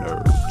All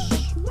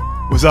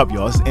Nerds. What's up,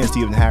 y'all? This is N.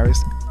 Stephen Harris,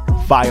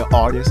 fire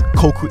artist,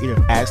 co-creator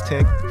of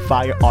Aztec,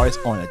 fire artist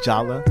on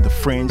Ajala, The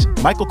Fringe,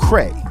 Michael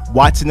Cray,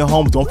 Watson and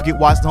Holmes. Don't forget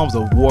Watson Holmes,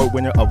 award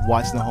winner of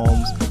Watson and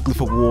Holmes, Glyph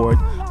Award.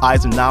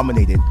 Eisner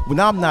nominated. When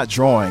I'm not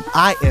drawing,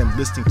 I am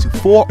listening to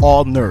For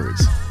All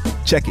Nerds.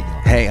 Check it,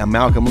 y'all. Hey, I'm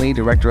Malcolm Lee,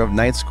 director of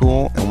Night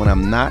School, and when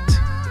I'm not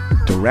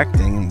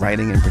directing,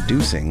 writing, and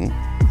producing,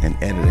 and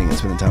editing and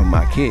spending time with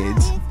my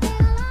kids,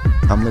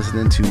 I'm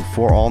listening to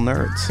For All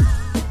Nerds.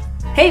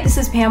 Hey, this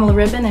is Pamela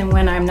Ribbon, and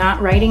when I'm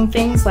not writing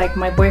things like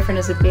My Boyfriend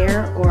is a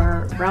Bear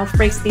or Ralph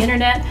Breaks the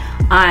Internet,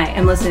 I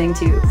am listening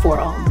to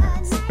For All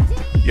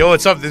Nerds. Yo,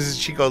 what's up? This is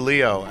Chico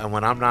Leo, and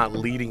when I'm not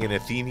leading an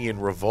Athenian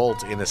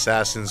revolt in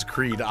Assassin's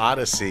Creed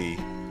Odyssey,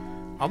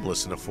 I'm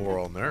listening to For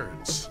All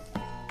Nerds.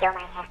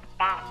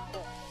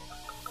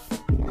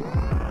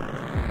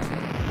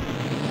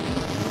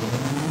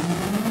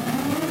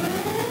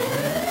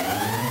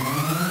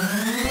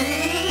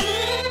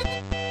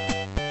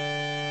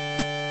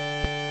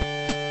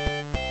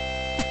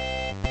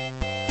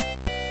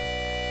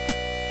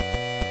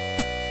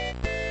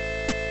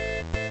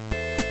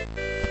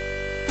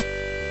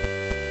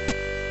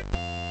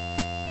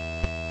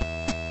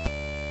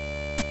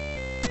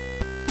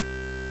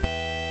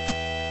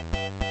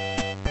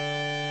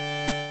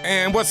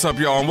 And what's up,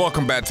 y'all, and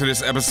welcome back to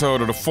this episode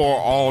of the For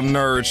All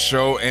Nerds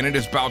Show, and it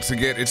is about to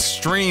get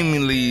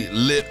extremely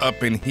lit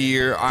up in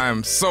here. I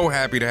am so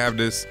happy to have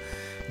this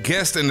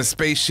guest in the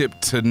spaceship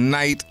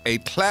tonight, a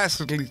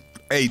classically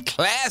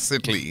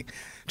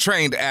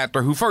trained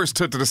actor who first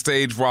took to the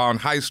stage while in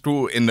high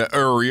school in the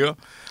area.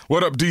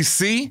 What up,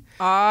 DC?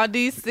 Aw,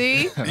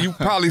 DC. You've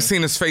probably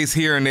seen his face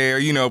here and there,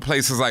 you know,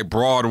 places like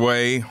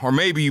Broadway, or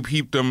maybe you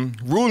peeped him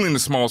ruling the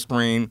small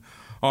screen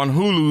on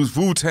Hulu's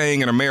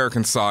Wu-Tang: An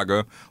American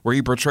Saga, where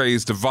he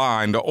portrays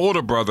Divine, the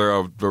older brother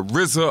of the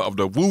RZA of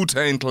the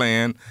Wu-Tang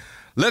Clan.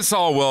 Let's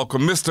all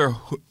welcome Mr.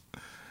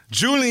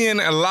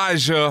 Julian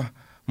Elijah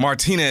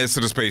Martinez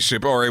to the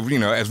spaceship, or, you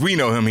know, as we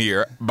know him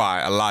here,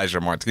 by Elijah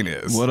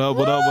Martinez. What up,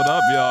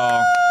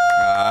 y'all?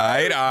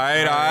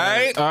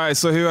 All right,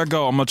 so here I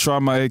go. I'm going to try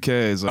my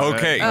AKAs.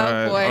 Okay. Oh, All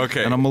right. boy.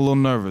 Okay. And I'm a little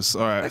nervous.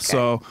 All right. Okay.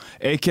 So,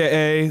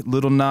 AKA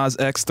Little Nas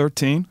X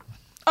 13.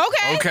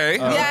 Okay.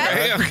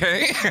 Yes.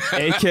 Okay.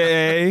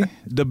 AKA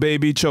The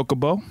Baby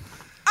Chocobo.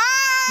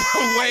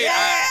 Wait,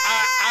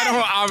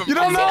 I You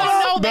don't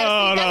know?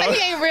 No. He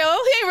ain't real.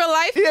 He ain't real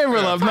life. He ain't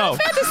real life, no.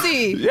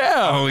 Fantasy.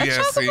 Yeah. Oh,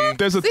 yeah, see?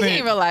 There's a See, he theme.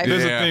 ain't real life.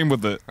 There's Yeah. a theme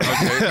with it.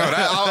 Okay. No,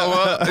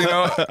 well, you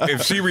know,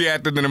 if she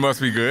reacted, then it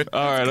must be good.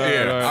 All right.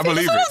 I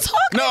believe it.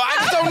 No, I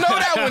just don't know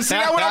that one. See,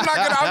 that one I'm not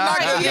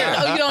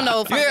gonna. You don't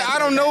know. I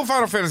don't know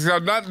Final Fantasy.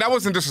 That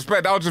wasn't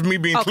disrespect. That was just me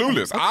being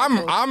clueless.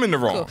 I'm in the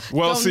wrong.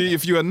 Well, see,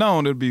 if you had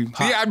known, it'd be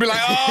hot. Yeah, I'd be like,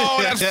 oh,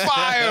 that's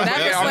fire.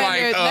 Never Yeah,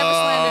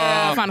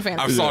 I'm slander Final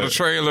Fantasy. I saw the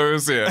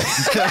trailers. Yeah.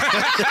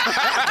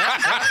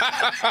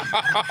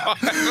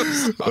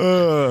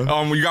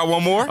 You got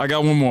one more? I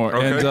got one more.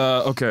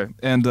 Okay.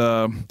 And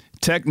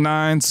Tech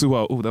 9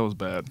 Suo. Ooh, that was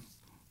bad.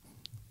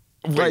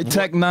 Right,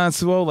 Tech 9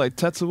 Suo, like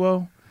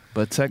Tetsuo,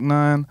 but Tech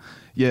 9.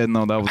 Yeah,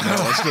 no, that was bad.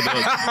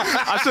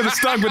 I should have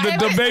stuck with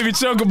the Baby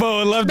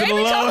Chocobo and left it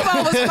alone. Baby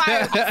Chocobo was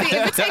fire. See,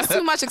 if it takes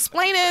too much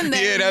explaining,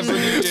 then Yeah, that's what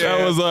you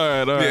That was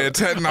all right. Yeah,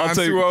 Tech 9 I'll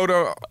take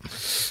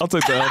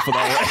the L for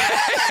that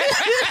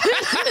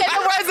the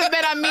words of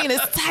Ben, I mean,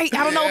 it's tight.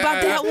 I don't know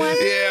about that one.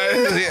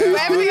 Yeah.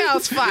 But everything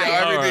else, fire.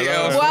 Yeah, everything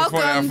else was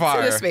Welcome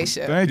fire. to the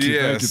spaceship. one. Thank you.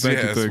 Yes,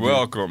 Thank you.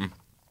 welcome.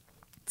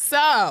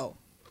 So,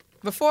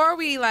 before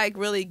we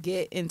really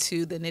get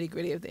into the nitty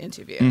gritty of the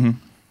interview, Mm-hmm.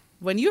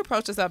 when you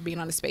approached us about being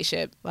on the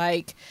spaceship,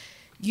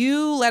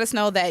 you let us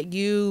know that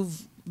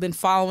you've been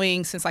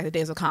following since the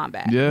days of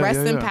combat.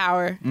 Rest in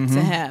power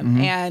to him.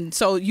 And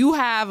so you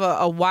have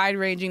a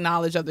wide-ranging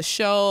knowledge of the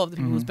show, of the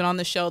people who's been on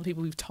the show, the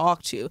people we've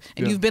talked to,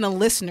 and you've been a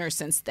listener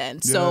since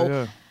then.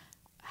 So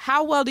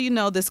how well do you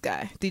know this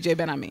guy, DJ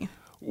Ben Amin?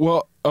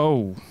 Well,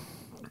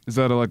 is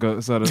that a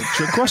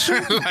trick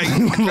question?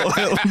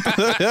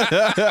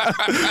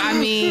 I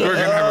mean, We're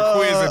gonna have a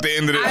quiz at the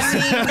end of this.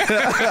 you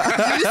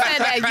said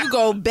that you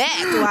go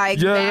back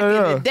in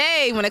the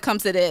day when it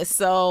comes to this.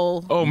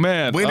 So, oh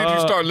man, when did you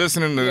start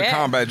listening to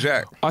Combat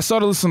Jack? I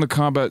started listening to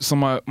Combat. So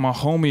my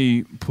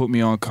homie put me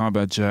on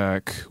Combat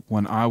Jack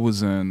when I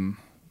was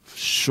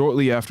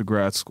shortly after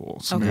grad school.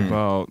 So maybe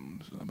about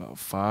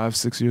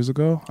 5-6 years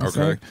ago. I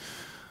think.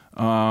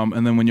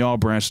 And then when y'all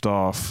branched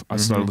off, I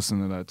started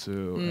listening to that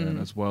too, and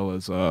as well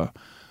as the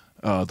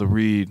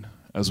Read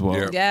as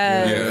well.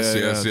 Yes.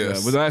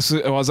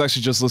 I was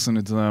actually just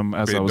listening to them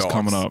as I was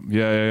coming up.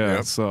 Yeah.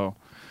 Yep. So,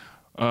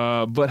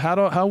 but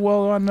how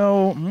well do I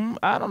know?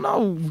 I don't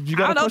know. You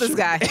got I know this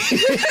guy.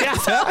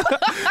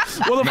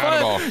 Well,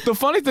 the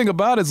funny thing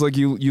about it is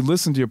you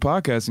listen to your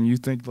podcast and you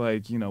think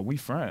we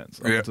friends.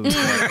 Up to this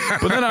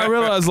point. But then I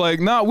realized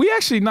nah, we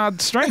actually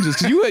not strangers.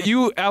 Cause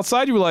you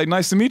outside you were like,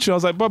 nice to meet you. I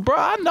was like, but bro,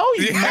 I know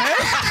you, man.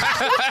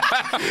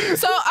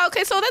 So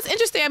that's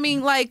interesting. I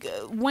mean,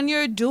 when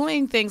you're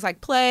doing things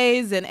like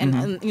plays and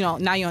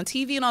now you're on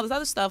TV and all this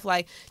other stuff,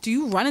 do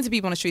you run into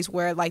people on the streets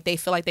where they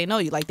feel like they know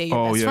you, they're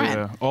your best friend?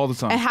 Yeah, all the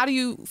time. And how do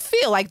you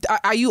feel?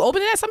 Are you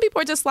open to that? Some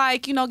people are just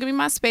give me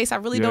my space. I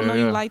really don't know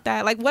you like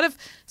that. What if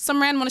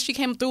some random on the street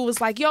came through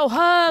was like, yo,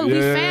 hug, we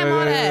fam,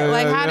 all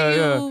that. How do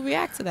you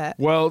react to that?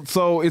 Well,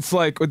 so it's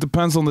it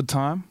depends on the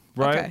time,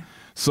 right? Okay.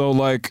 So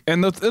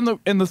and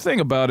the thing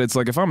about it's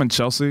if I'm in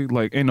Chelsea,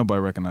 ain't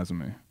nobody recognizing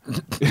me.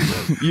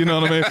 You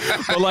know what I mean?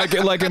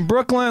 But in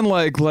Brooklyn,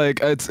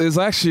 it's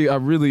actually I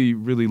really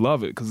really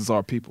love it because it's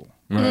our people.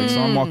 Right,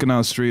 so I'm walking down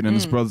the street and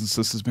his brothers and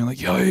sisters being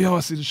like, yo, I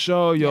see the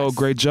show,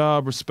 great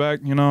job,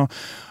 respect,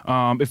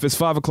 if it's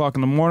 5 o'clock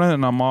in the morning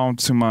and I'm on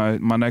to my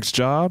next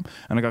job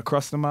and I got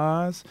crust in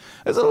my eyes,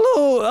 I'm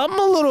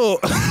a little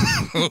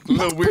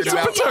weird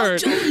about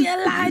Julia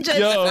Elijah.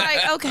 It's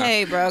like,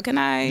 okay, bro, can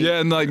I? Yeah,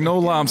 and like no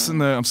lie, I'm sitting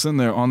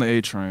there on the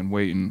A train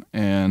waiting,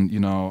 and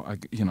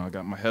I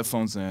got my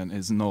headphones in.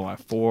 It's no lie,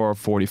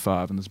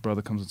 4:45, and this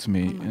brother comes up to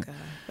me. Oh my God,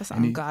 that's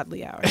an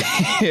ungodly hour.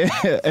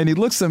 And he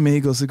looks at me. He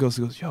goes,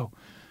 yo,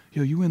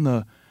 you in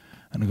the?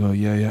 And I go,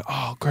 yeah.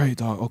 Oh, great,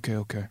 dog. Okay.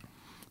 And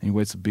he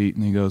waits a beat,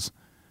 and he goes,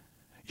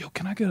 yo,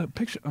 can I get a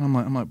picture? And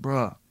I'm like,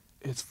 bruh,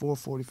 it's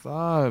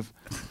 4:45.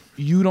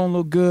 You don't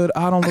look good.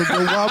 I don't look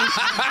good.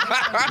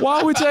 Why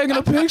are we taking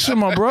a picture,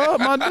 my bro?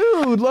 My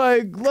dude,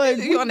 like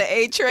you on the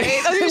A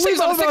train? Oh, you was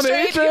on the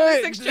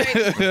 6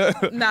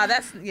 train? Nah,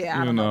 that's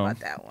I don't know about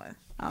that one.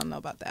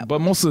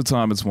 But most of the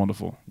time, it's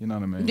wonderful. You know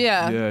what I mean?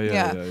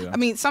 Yeah. I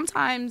mean,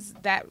 sometimes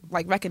that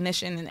like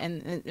recognition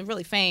and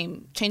really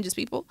fame changes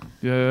people.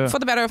 Yeah. For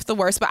the better or for the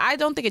worse. But I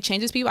don't think it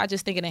changes people. I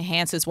just think it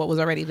enhances what was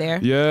already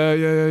there. Yeah.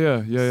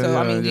 So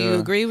I mean, do you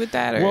agree with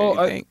that? Or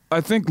well,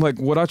 I think like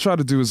what I try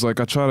to do is like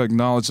I try to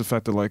acknowledge the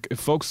fact that like if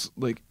folks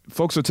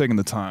are taking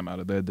the time out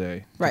of their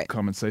day to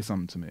come and say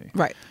something to me.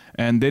 Right.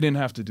 And they didn't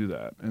have to do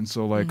that. And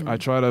so like I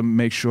try to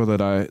make sure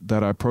that I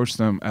approach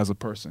them as a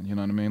person, you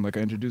know what I mean? Like I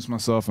introduce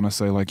myself and I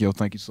say like, yo,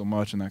 thank you so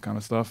much and that kind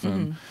of stuff.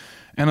 And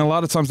a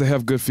lot of times they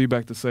have good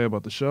feedback to say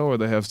about the show, or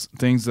they have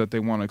things that they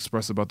want to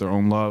express about their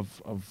own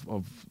love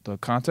of the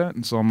content.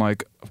 And so I'm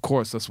like, of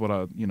course, that's what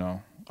I'll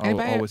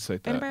always say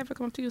that. Anybody ever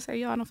come up to you and say,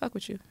 yo, I don't fuck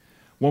with you?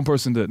 One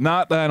person did.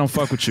 Not that I don't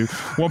fuck with you.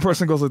 One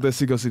person goes like this.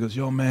 He goes,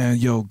 yo, man,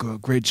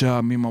 great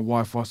job. Me and my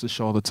wife watch the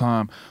show all the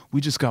time.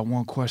 We just got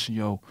one question,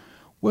 yo.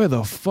 Where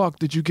the fuck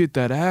did you get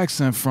that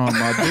accent from,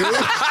 my dude?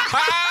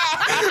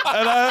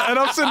 and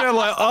I'm sitting there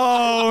like,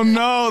 oh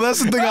no,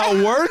 that's the thing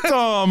I worked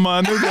on,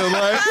 my nigga.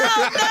 Like,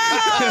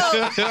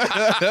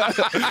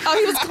 oh,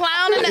 he was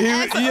clowning the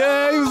accent.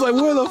 Yeah, he was like,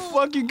 where the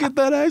fuck you get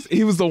that accent?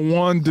 He was the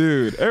one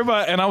dude.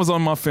 Everybody, and I was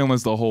on my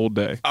feelings the whole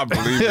day. I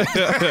believe it.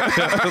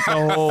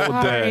 The whole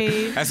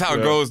day. That's how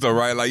it goes, though,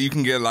 right? Like you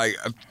can get like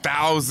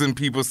 1,000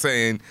 people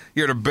saying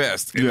you're the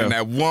best, and then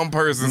that one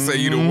person say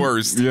you're the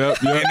worst.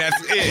 Yep. And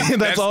that's it.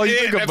 That's all you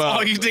think about. That's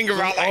all you think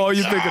about. Like, all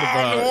you thinking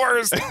about. The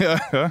worst.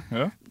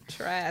 Yeah.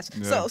 Trash.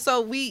 Yeah.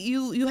 So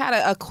you had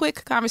a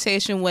quick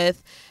conversation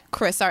with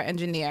Chris, our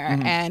engineer,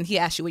 and he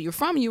asked you where you're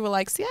from, and you were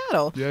like,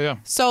 Seattle. Yeah.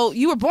 So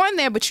you were born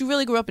there, but you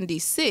really grew up in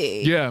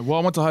D.C. Yeah. Well,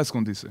 I went to high school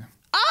in D.C.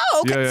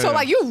 Oh, okay. Yeah. So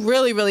like you're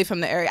really, really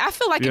from the area. I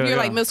feel like if you're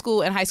like yeah. middle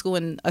school and high school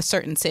in a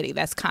certain city,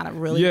 that's kind of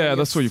really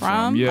that's where you're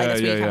from. Yeah, like,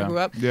 that's where you kind of grew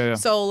up. Yeah.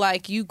 So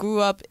like you grew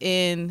up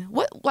in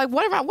what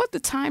the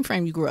time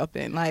frame you grew up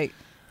in? Like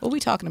what are we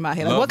talking about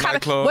here? Like, what kind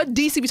of what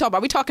DC we talking about?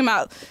 Are we talking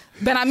about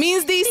Ben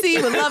Amin's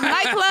DC with Love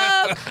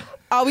Nightclub?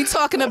 Are we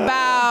talking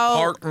about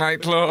Park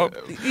Nightclub?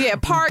 Yeah,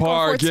 Park.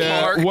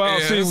 Yeah. Park, well,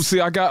 yes.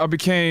 see, I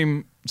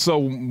became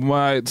so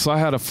I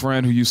had a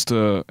friend who used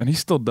to, and he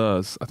still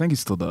does. I think he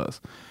still does.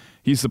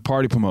 He used to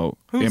party promote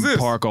in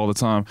Park all the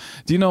time.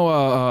 Do you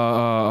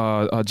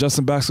know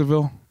Justin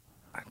Baskerville?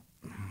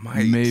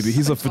 Maybe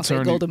he's a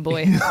fraternity Golden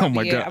Boy. Oh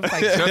my God,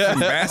 Justin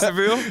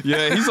Baskerville?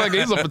 Yeah, he's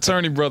a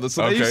fraternity brother.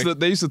 So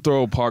they used to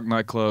throw Park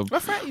Nightclub.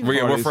 What frat you?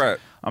 What frat?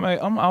 I'm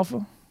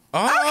Alpha.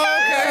 Oh,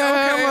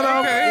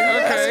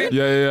 okay.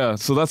 Yeah.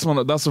 So that's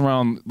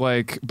around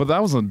like, but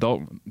that was an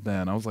adult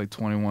then. I was like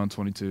 21,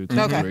 22,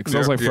 23. Because I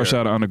was like fresh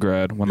out of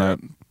undergrad when that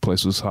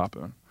place was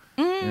hopping.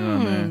 You know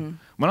what I mean?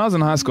 When I was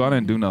in high school, I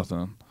didn't do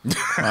nothing.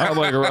 I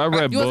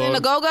read You books. was in the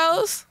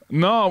Go-Go's?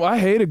 No, I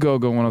hated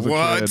go-go when I was a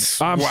kid.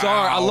 I'm Wow.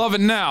 sorry. I love it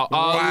now.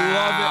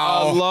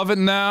 I love it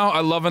now.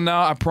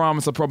 I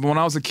promise. But when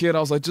I was a kid, I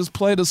was like, just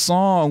play the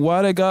song.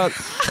 Why they got...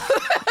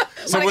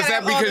 So was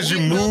that because you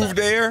moved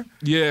there?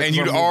 Yeah. And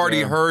you'd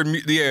already heard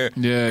me? Yeah.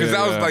 Yeah. Because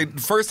that was like,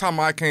 the first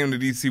time I came to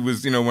DC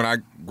was, when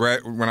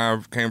I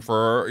came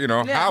for,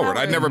 Howard.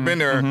 I'd never been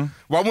there.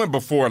 Well, I went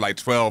before like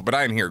 12, but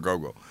I didn't hear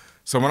go-go.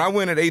 So when I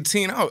went at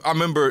 18, I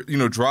remember,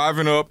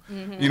 driving up,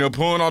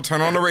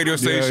 turn on the radio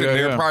station.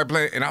 They were probably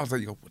playing. And I was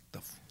like, yo, what the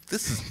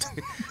this is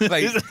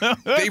like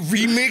they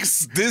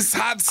remix this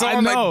hot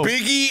song like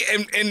Biggie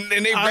and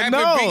they rapping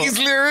Biggie's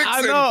lyrics.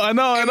 I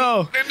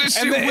know.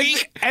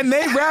 And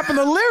they rapping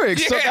the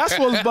lyrics. So that's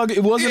what's bugging.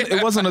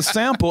 It wasn't a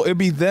sample. It'd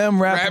be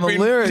them rapping the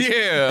lyrics.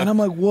 Yeah. And I'm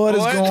like, what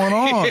is going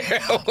on?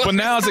 Yeah, but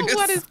now as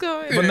what is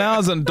going on? But now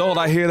as an adult,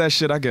 I hear that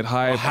shit. I get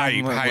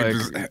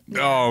hyped.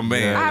 Oh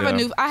man.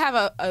 I have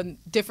a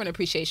different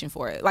appreciation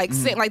for it. Like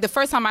like the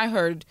first time I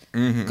heard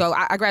Go,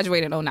 I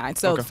graduated in 09.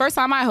 So the first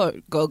time I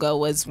heard Go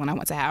was when I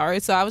went to Howard.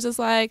 So I was just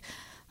like,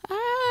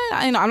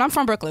 I'm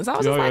from Brooklyn. So I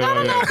was just like, I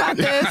don't know about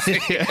this.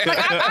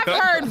 Like,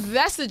 I've heard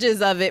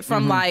vestiges of it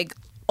from like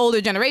older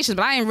generations,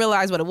 but I didn't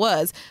realize what it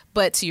was.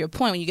 But to your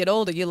point, when you get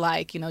older, you're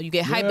like, you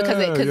get hyped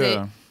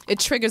because it it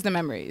triggers the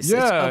memories.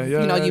 Yeah,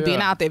 you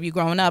being out there, you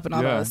growing up, and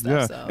all that stuff.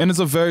 Yeah, so. and it's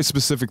a very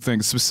specific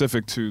thing,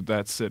 specific to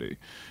that city.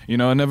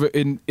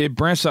 It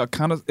branched out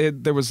kind of.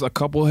 There was a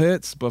couple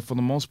hits, but for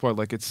the most part,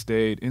 like it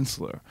stayed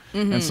insular,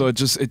 and so it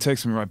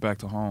takes me right back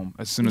to home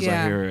as soon as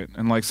I hear it.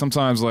 And like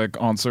sometimes, like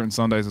on certain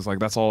Sundays, it's like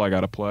that's all I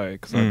gotta play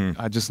because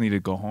I just need to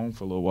go home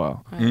for a little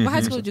while. Right. What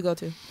high school did you go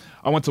to?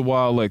 I went to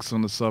Wild Lake, so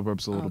in the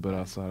suburbs a little bit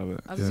outside of it.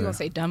 I was just gonna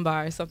say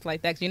Dunbar or something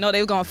like that. 'Cause they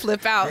were gonna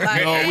flip out.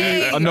 Like,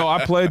 no,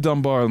 I played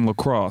Dunbar in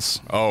lacrosse.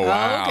 Oh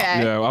wow!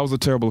 Okay. Yeah, I was a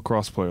terrible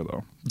lacrosse player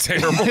though.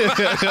 Terrible.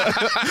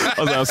 I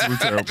was absolutely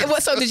terrible.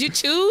 So did you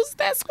choose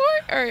that sport?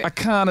 Or? I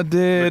kind of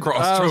did.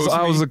 I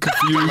was a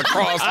confused.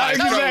 Lacrosse.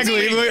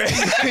 Exactly.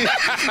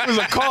 It was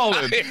a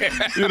calling.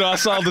 I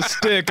saw the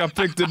stick. I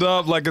picked it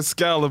up like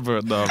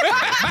Excalibur. No,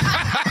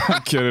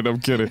 I'm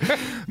kidding.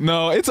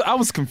 No, I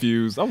was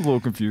confused. I was a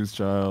little confused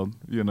child.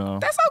 That's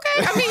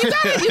okay. I mean,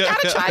 you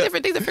gotta try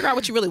different things to figure out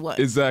what you really want.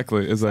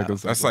 Exactly.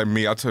 That's like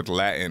me. I took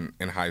Latin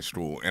in high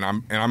school, and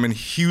I'm in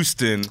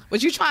Houston.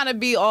 But you trying to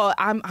be all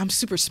I'm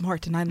super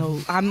smart, and I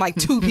know I'm like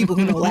 2 people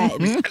who know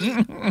Latin.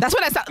 That's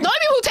what I saw. The only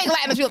people who take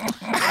Latin is people.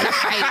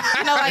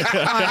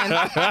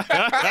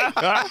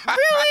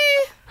 Really?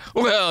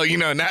 Well,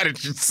 now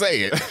that you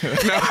say it.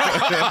 No.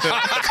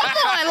 Come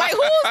on, like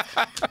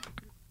who's?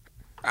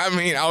 I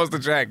mean, I was the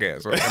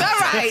jackass. Right? All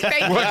right,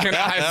 thank you. What can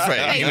I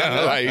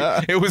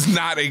say? It was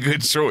not a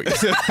good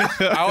choice.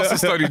 I also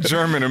studied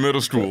German in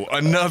middle school.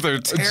 Another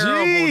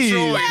terrible choice.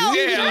 Well,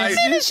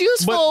 German is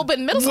useful, but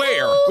middle school?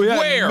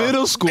 Where?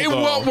 Middle school, in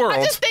what world?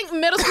 I just think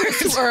middle school is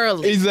too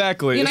early.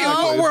 Exactly. In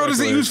what world is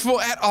it useful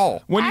at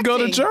all? When you go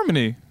to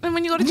Germany. And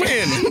when you go to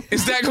Germany. When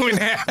is that going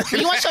to happen?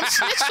 You want some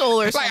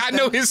schnitzel or something? Like, I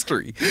know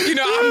history. I'm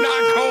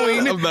not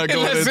going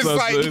unless it's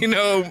like,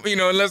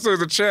 unless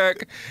there's a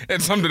check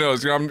and something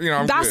else. I'm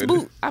Das good.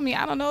 Boot. I mean,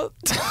 I don't know.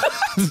 When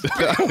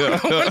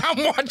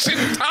I'm watching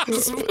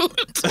Das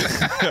Boot.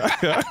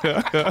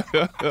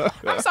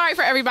 I'm sorry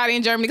for everybody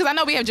in Germany because I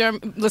know we have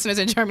listeners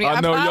in Germany.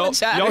 I know y'all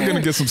apologize.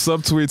 gonna get some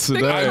subtweets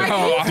today.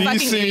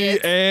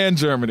 DC and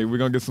Germany. We're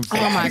gonna get some.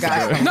 Oh my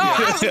God! No,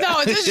 it's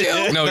just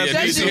you. No,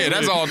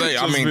 that's all day.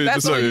 I mean,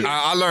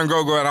 I learned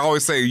go. And I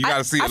always say you got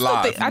to see it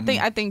live.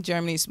 I think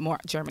German is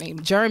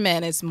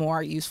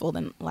more useful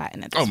than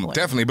Latin at this point.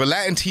 Definitely. But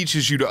Latin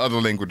teaches you the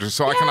other languages,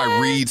 so I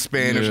can read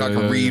Spanish, I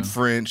can read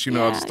French,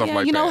 other stuff like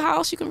that. You know how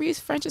else you can read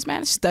French and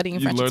Spanish? Studying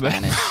French and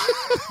Spanish.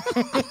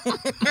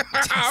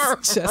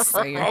 just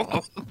say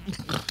it.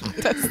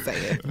 Just say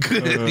it.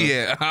 Good.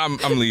 Yeah, I'm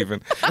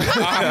leaving. All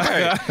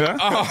right.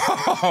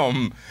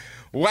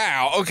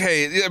 Wow.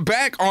 Okay.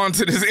 Back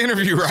onto this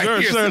interview right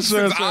here. Since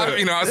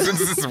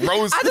this is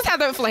roast. I just had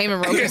that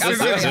flaming roast. Since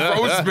it's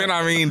roast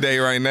Ben Day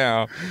right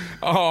now.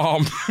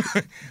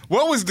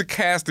 What was the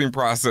casting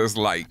process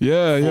like?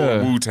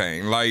 For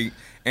Wu-Tang? Like,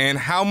 and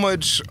how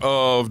much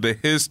of the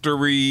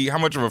history? How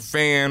much of a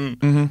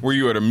fan were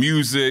you of the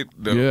music,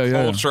 the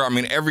culture? I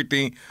mean,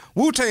 everything.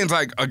 Wu-Tang's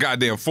like a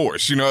goddamn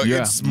force.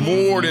 It's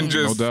more than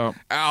just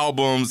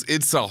albums.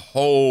 It's a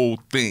whole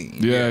thing.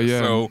 Yeah.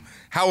 So,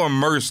 how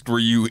immersed were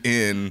you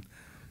in,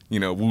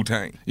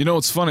 Wu-Tang?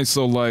 It's funny.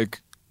 So,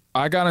 like,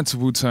 I got into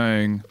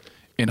Wu-Tang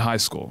in high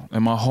school,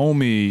 and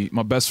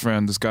my best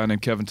friend, this guy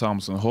named Kevin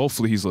Thompson,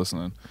 hopefully he's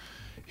listening.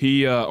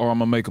 He, or I'm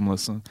gonna make him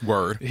listen.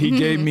 Word. He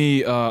gave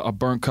me a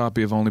burnt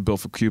copy of Only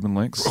Built for Cuban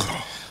Links.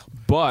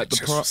 But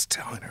I was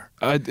telling her.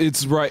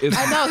 It's right.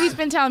 I know he's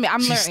been telling me. I'm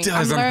learning. She still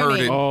hasn't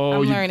heard it.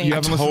 Oh, I'm learning. You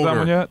haven't listened to that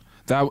one yet?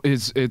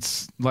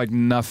 It's like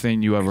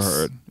nothing you ever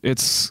heard.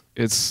 It's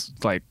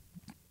like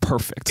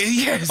perfect.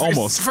 Yes,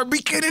 almost from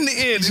beginning to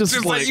end. It's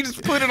just like you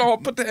just put it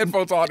on, put the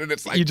headphones on, and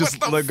it's like you just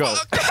let go.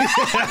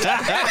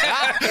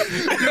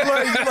 You're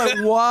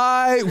like,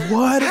 why?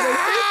 What?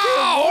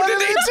 How did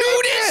they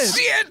do this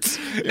shit?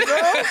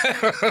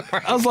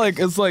 I was like,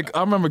 it's like I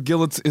remember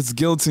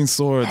Guillotine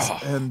Swords.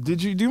 And do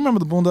you remember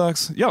the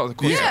Boondocks? Yeah, of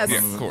course. Yes. Yeah,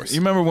 of course. You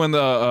remember when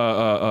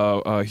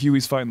the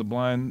Huey's fighting the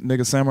blind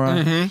nigga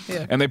samurai,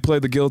 and they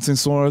played the Guillotine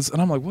Swords,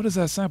 and I'm like, what is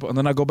that sample? And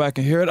then I go back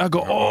and hear it. I go,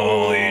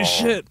 holy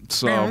shit!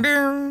 So.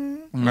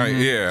 Right,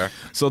 yeah.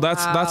 So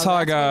that's how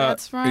I got.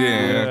 That's right.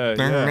 Yeah.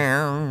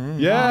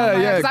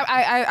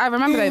 I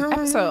remember that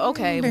episode.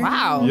 Okay,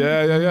 wow.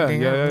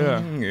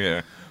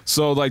 Yeah.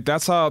 So like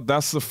that's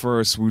the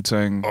first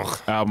Wu-Tang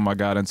album I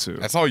got into.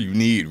 That's all you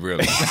need,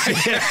 really.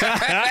 That's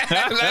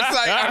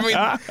like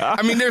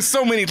I mean, there's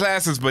so many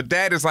classes, but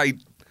that is like.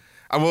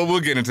 Well, we'll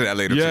get into that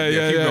later.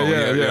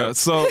 Yeah.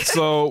 So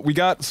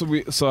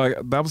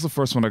that was the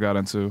first one I got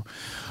into,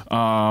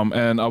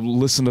 and I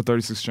listened to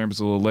 36 Chambers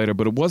a little later,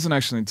 but it wasn't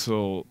actually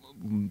until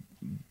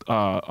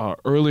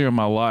earlier in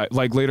my life,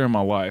 like later in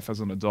my life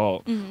as an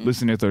adult,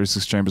 listening to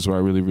 36 Chambers where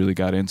I really, really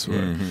got into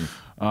it,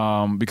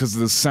 because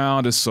the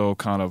sound is so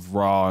kind of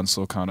raw and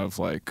so kind of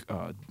like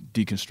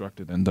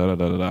deconstructed and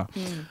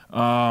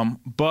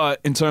but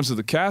in terms of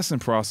the casting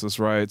process,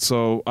 right?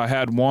 So I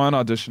had one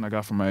audition I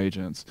got from my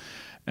agents.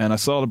 And I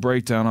saw the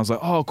breakdown. I was like,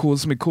 oh, cool,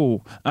 this is me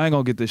cool. I ain't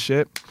gonna get this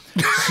shit.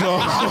 So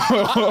talk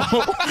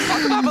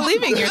about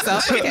believing in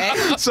yourself.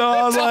 Okay. So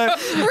I was like,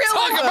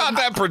 talk about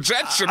that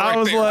projection. I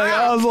was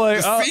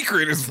like, the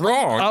secret is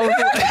wrong.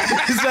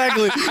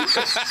 Exactly.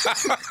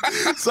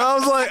 So I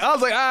was like, all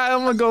right, I'm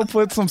gonna go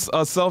put some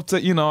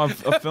self-tape. You know, I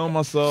filmed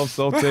myself,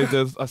 self-tape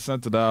this. I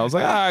sent it out. I was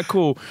like, all right,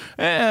 cool.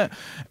 And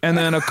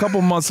then a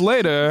couple months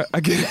later, I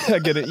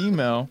get an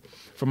email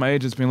from my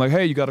agents being like,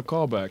 hey, you got a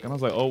call back. And I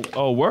was like,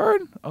 oh,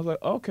 word? I was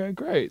like, okay,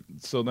 great.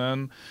 So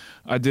then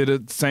I did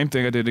it, same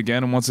thing I did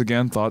again, and once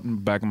again thought in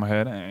the back of my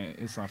head, hey,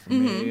 it's not for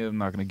me, I'm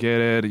not gonna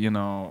get it, you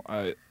know,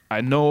 I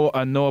know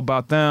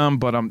about them,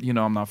 but I'm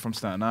not from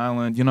Staten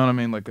Island, you know what I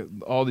mean? Like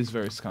all these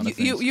various kind of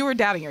things. You were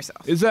doubting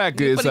yourself.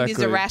 Exactly, you were putting these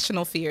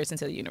irrational fears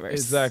into the universe.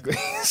 Exactly.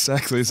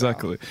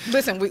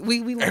 Listen,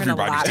 we learn a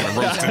lot. Everybody's getting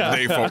roasted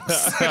today,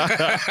 folks.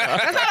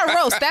 That's not a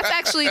roast. That's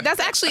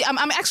actually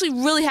I'm actually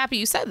really happy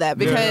you said that,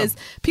 because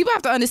people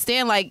have to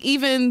understand, like,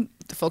 even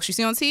the folks you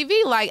see on TV,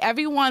 like,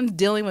 everyone's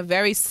dealing with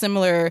very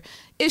similar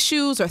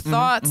issues or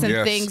thoughts and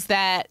things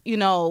that, you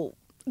know,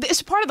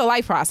 it's part of the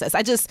life process.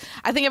 I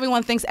think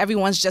everyone thinks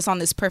everyone's just on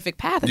this perfect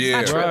path. It's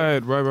not true.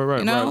 Right.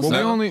 You know?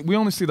 Well, we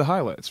only see the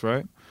highlights,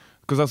 right?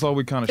 Because that's all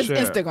we kind of share.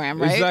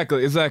 Instagram, right?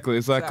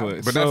 Exactly. So.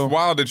 So, But that's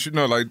wild that you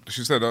know, like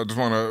she said, I just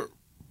want to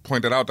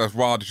point that out. That's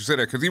wild that you say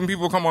that, because even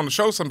people come on the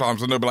show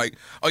sometimes and they'll be like,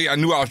 oh yeah, I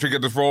knew I was going to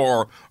get this role,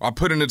 or I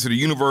put it into the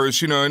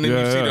universe, you know, and then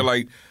you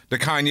see the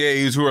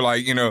Kanyes who are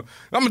like, you know,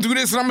 I'm going to do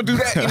this and I'm going to do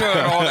that, you know,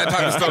 and all that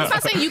type of stuff. I'm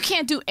not saying you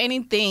can't do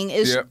anything.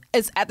 It's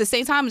at the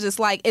same time, it's just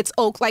like,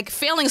 like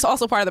failing is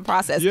also part of the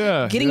process.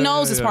 Getting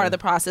no's is part of the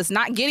process.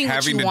 Not getting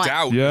what you want.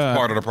 Having the doubt is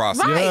part of the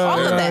process. Right, all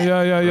of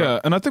that. Yeah.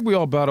 And I think we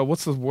all battle,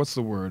 what's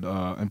the word?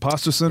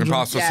 Imposter syndrome?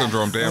 Imposter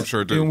syndrome, damn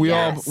sure do. And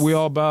we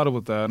all battle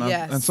with that. And,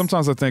 and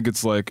sometimes I think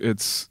it's like,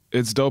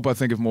 it's dope, I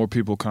think, if more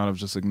people kind of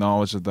just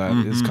acknowledge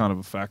that is kind of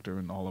a factor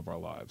in all of our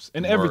lives.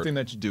 In everything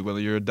that you do, whether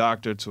you're a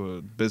doctor to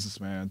a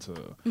businessman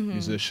to a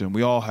musician,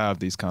 we all have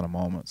these kind of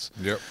moments.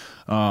 Yep.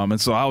 And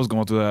so I was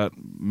going through that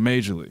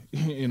majorly,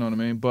 you know what I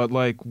mean? But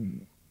like,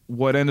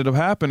 what ended up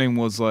happening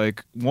was,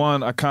 like,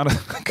 one, I kind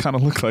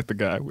of look like the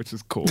guy, which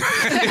is cool.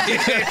 That's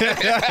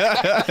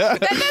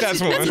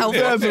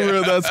helpful.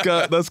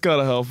 That's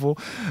kind of helpful.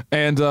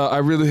 And I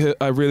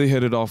really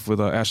hit it off with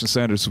Ashton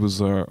Sanders, who was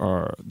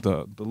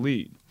the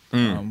lead.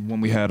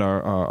 When we had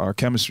our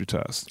chemistry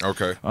test.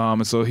 Okay.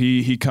 And so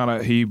he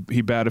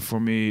batted for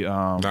me.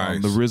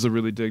 Nice. The RZA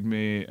really digged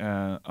me,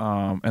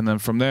 and then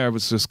from there it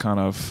was just kind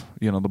of,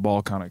 you know, the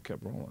ball kind of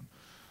kept rolling.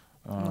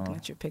 I'm looking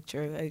at your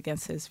picture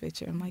against his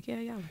picture. I'm like,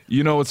 yeah.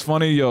 You know, it's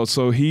funny, yo.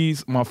 So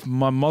he's my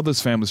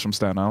mother's family's from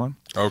Staten Island.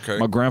 Okay.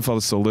 My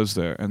grandfather still lives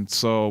there, and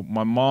so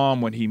my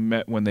mom,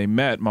 when they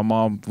met, my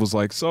mom was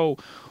like, so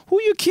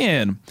who you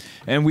kin?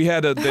 And we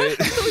had and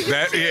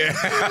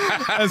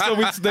so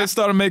they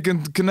started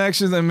making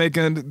connections and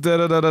making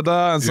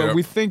da-da-da-da-da. And so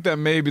we think that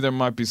maybe there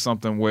might be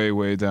something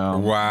way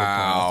down.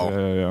 Wow.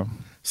 Yeah.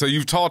 So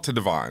you've talked to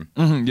Divine.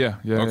 Yeah.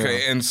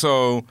 Okay, and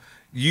so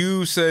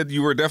you said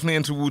you were definitely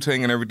into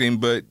Wu-Tang and everything,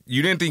 but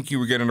you didn't think you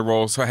were getting the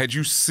role. So had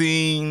you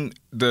seen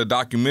the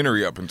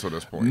documentary up until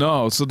this point?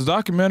 No. So the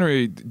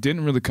documentary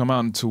didn't really come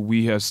out until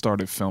we had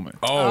started filming.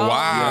 Oh,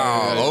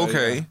 wow. Yeah.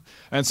 Okay.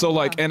 And so,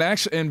 like,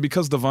 and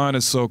because Divine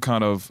is so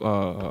kind of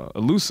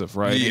elusive,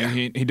 right? Yeah.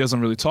 He doesn't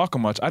really talk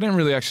much. I didn't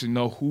really actually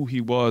know who he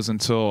was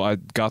until I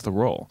got the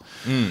role.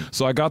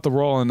 So I got the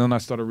role, and then I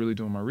started really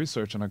doing my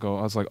research, and I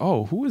was like,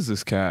 oh, who is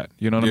this cat?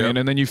 You know what I mean?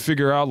 And then you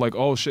figure out, like,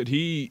 oh shit,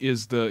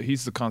 he's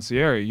the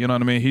concierge. You know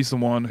what I mean? He's the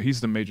one.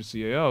 He's the major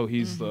CAO.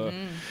 He's the,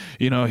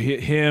 you know,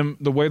 him.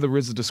 The way the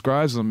RZA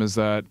describes him is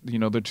that, you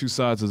know, they're two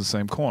sides of the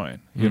same coin.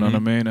 You know what I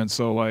mean? And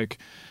so, like.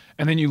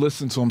 And then you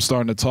listen to him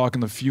starting to talk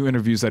in the few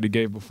interviews that he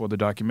gave before the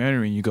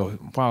documentary, and you go,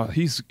 wow,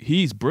 he's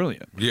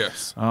brilliant.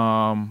 Yes.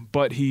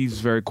 But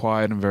he's very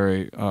quiet and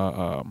very,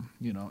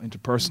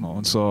 interpersonal.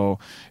 And so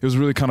it was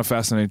really kind of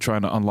fascinating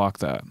trying to unlock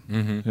that.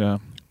 Yeah.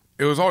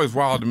 It was always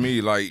wild to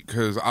me, like,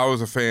 because I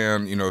was a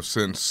fan, you know,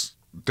 since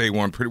day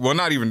one.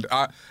 Not even,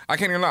 I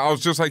can't even lie. I was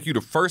just like you.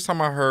 The first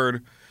time I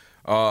heard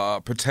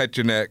Protect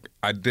Your Neck,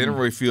 I didn't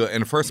really feel it.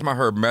 And the first time I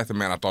heard Method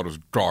Man, I thought it was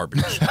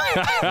garbage.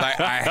 Like,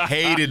 I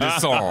hated the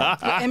song.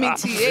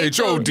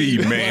 H-O-D,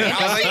 man.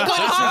 I was like,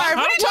 hard.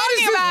 What are you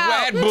talking about?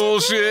 Rat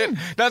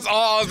bullshit. That's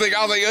all I was thinking.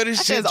 I was like, yo,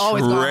 this shit's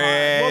always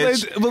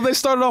trash. Well, they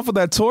started off with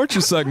that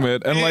torture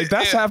segment, and like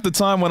that's half the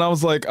time when I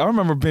was like, I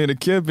remember being a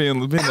kid being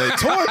like,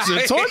 torture.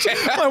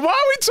 I'm like, why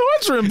are we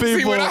torturing people?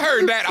 See, when I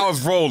heard that, I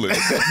was rolling.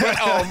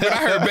 But when I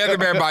heard Method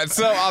Man by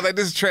itself, I was like,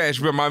 this is trash.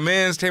 But my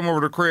mans came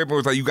over to the crib and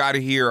was like, you got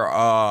to hear.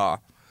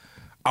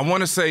 I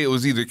want to say it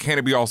was either Can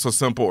It Be All So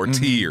Simple or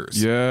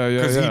Tears. Yeah.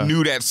 Because he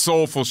knew that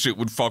soulful shit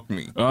would fuck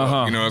me.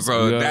 You know,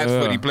 so that's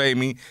what he played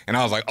me. And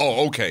I was like,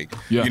 oh, okay.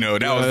 You know,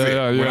 that was it.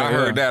 When I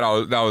heard that,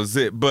 that was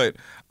it. But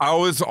I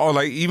was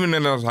like, even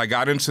then as I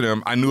got into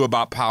them, I knew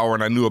about Power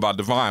and I knew about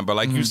Divine. But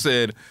like you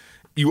said,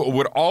 you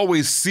would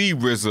always see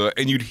RZA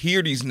and you'd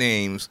hear these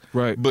names,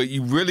 but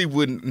you really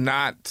would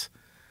not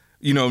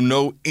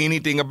know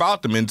anything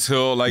about them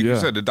until, like you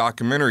said, the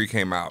documentary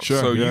came out. Sure,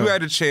 so you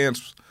had a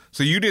chance.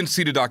 So you didn't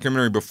see the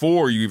documentary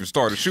before you even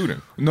started shooting?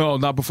 No,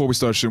 not before we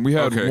started shooting. We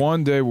had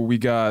one day where we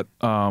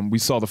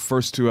saw the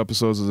first 2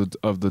 episodes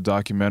of the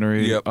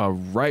documentary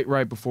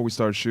right before we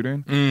started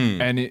shooting.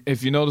 And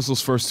if you notice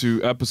those first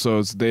 2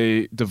 episodes,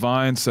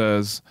 Divine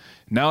says,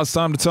 "Now it's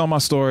time to tell my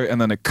story," and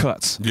then it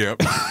cuts.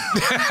 Yep.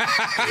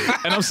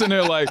 And I'm sitting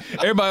there like,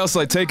 everybody else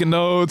like taking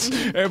notes,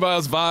 everybody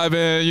else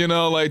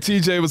vibing, like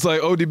TJ was like,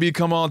 "ODB,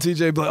 come on."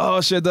 TJ be like,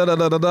 "Oh shit, da da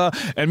da da da,"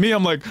 and me,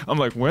 I'm like,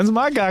 "When's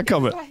my guy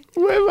coming?"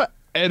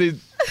 And it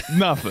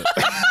nothing.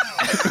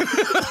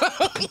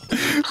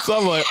 So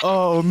I'm like,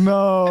 "Oh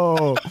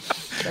no!"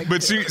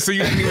 But so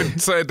you didn't even.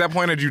 So at that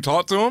point, had you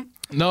talked to him?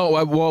 No.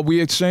 Well,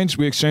 we exchanged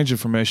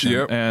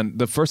information, and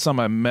the first time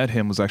I met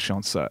him was actually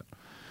on set.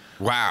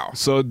 Wow.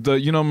 So do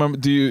you remember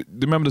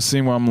the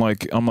scene where I'm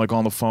like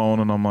on the phone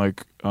and I'm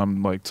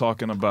like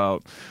talking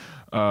about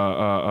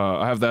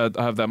I have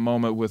that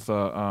moment with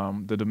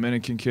the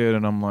Dominican kid,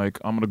 and I'm like,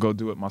 I'm gonna go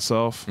do it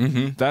myself.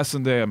 That's the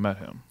day I met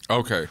him.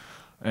 Okay.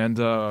 And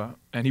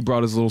he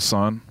brought his little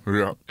son.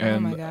 Yeah.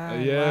 And oh my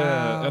God.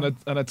 Yeah. Wow.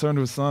 And I turned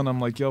to his son. I'm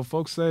like, "Yo,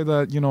 folks say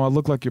that I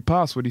look like your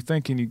pops. What do you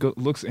think?" And he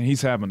looks, and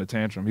he's having a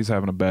tantrum. He's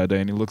having a bad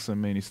day, and he looks at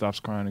me and he stops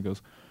crying and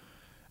goes,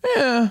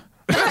 "Yeah."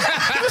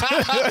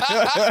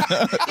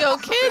 Yo,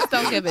 kids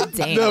don't give a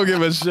damn. They don't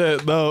give a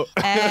shit, no.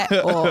 At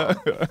all.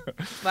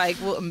 Like,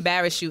 we'll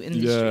embarrass you in the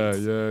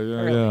streets.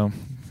 Yeah.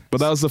 But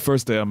that was the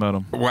first day I met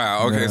him.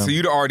 Wow. Okay. So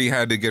you'd already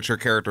had to get your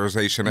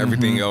characterization,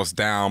 everything else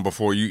down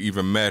before you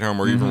even met him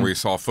or even really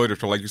saw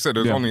footage. So like you said,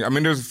 there's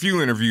there's a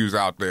few interviews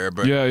out there,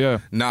 but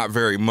not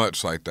very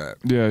much like that.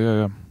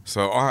 Yeah.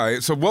 So all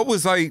right. So what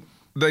was like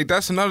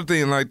that's another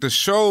thing. Like the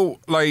show,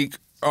 like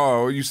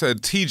you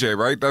said TJ,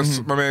 right?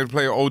 That's my man who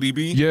played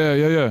ODB.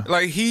 Yeah.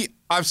 Like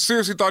I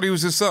seriously thought he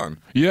was his son.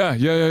 Yeah.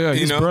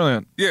 He's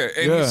brilliant. Yeah,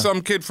 and he's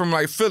some kid from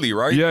like Philly,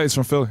 right? Yeah, he's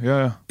from Philly.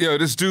 Yeah. Yeah,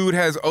 this dude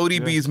has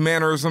ODB's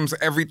mannerisms,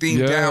 everything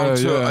down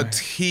to a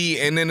T,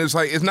 and then it's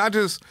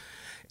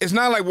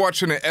not like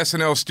watching an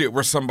SNL skit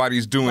where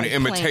somebody's doing an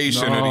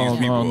imitation of these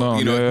people. No.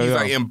 He's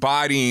like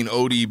embodying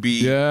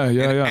ODB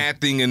and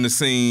acting in the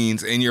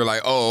scenes, and you're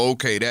like, oh,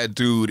 okay, that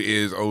dude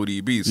is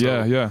ODB.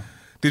 So, yeah.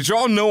 Did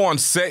y'all know on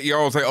set,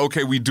 y'all was like,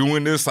 okay, we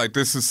doing this? Like,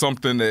 this is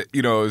something that,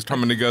 is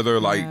coming together,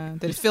 like...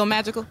 Did it feel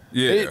magical?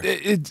 Yeah.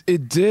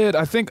 It did.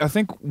 I think I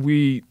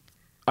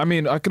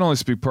can only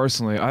speak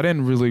personally. I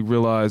didn't really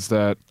realize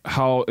that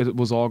how it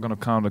was all going to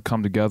kind of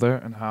come together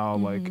and how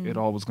like it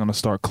all was going to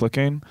start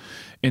clicking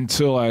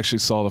until I actually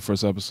saw the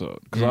first episode.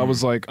 Because I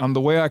was like,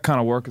 the way I kind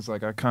of work is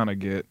like I kind of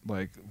get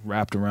like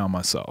wrapped around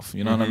myself.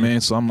 You know what I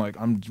mean? So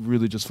I'm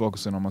really just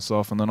focusing on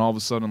myself. And then all of a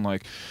sudden,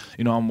 like,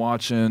 I'm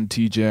watching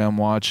TJ, I'm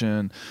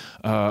watching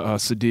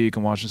Sadiq,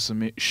 I'm watching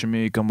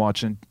Shamik, I'm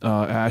watching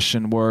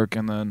Ashton work,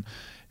 and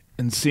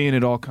seeing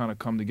it all kind of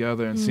come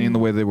together and seeing the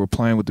way they were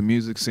playing with the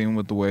music, seeing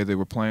with the way they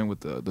were playing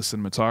with the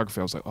cinematography,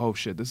 I was like, oh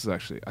shit, this is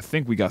actually, I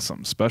think we got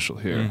something special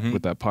here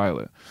with that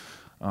pilot.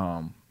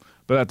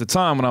 But at the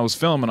time when I was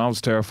filming, I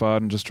was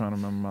terrified and just trying to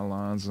remember my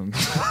lines. And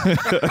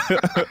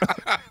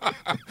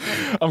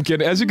I'm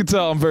kidding. As you can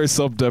tell, I'm very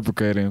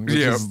self-deprecating,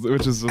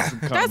 which is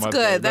kind that's of my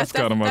good. thing. That's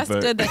kind of my thing.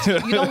 Good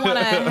that you don't want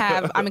to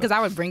have. Because I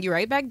would bring you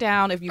right back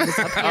down if you was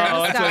up here in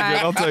the sky.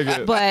 I'll take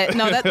it. But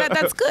no,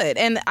 that's good.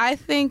 And I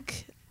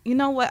think. You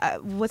know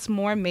what's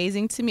more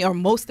amazing to me, or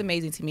most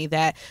amazing to me,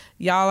 that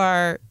y'all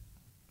are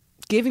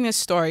giving a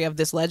story of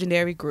this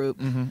legendary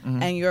group,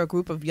 and you're a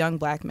group of young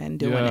black men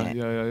doing it.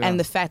 Yeah. And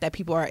the fact that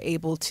people are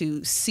able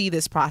to see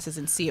this process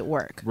and see it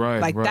work.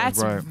 Right.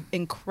 That's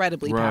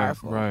incredibly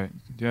powerful. Right.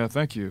 Yeah,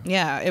 thank you.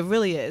 Yeah, it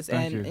really is.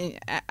 Thank and you.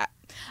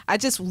 I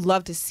just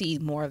love to see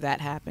more of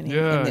that happening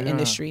in the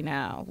industry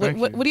now.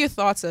 What are your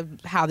thoughts of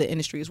how the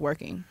industry is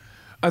working?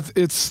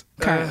 It's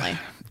currently.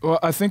 Well,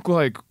 I think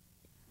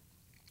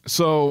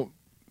so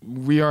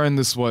we are in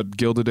this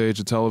gilded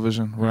age of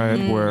television, right?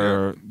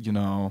 Where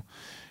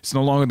it's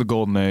no longer the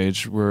golden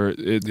age, where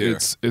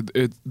there's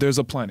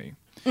a plenty.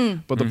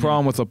 But the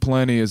problem with a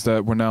plenty is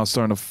that we're now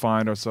starting to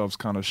find ourselves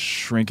kind of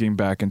shrinking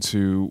back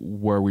into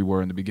where we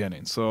were in the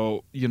beginning.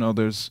 So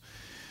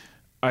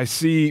I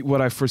see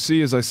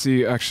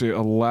actually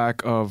a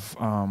lack of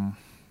our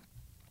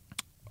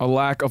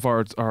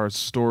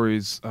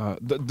stories,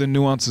 the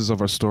nuances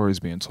of our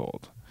stories being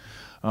told.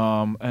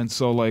 And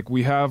so like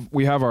we have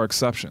our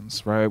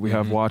exceptions, right? We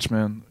have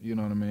Watchmen, you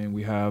know what I mean?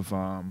 We have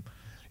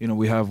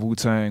we have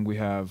Wu-Tang, we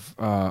have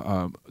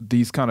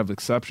these kind of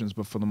exceptions,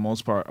 but for the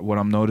most part what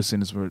I'm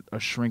noticing is we're a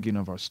shrinking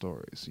of our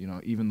stories,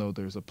 even though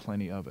there's a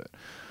plenty of it.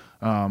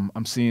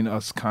 I'm seeing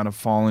us kind of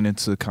falling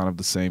into kind of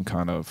the same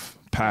kind of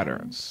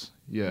patterns.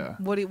 Yeah.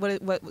 What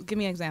give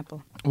me an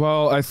example.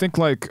 Well, I think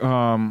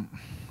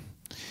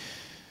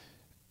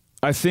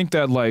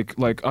that like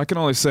I can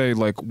only say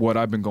like what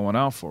I've been going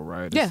out for,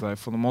 right? Yeah. It's like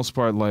for the most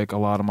part, like a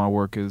lot of my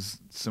work is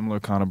similar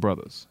kind of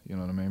brothers. You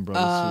know what I mean?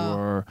 Brothers who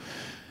are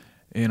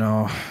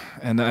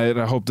and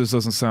I hope this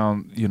doesn't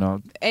sound,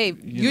 Hey,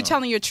 you're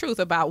telling your truth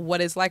about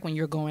what it's like when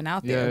you're going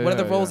out there. What are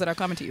the roles that are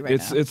coming to you right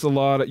now? It's a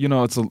lot of,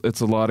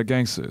 it's a lot of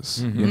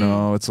gangsters.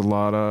 It's a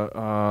lot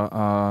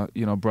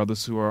of,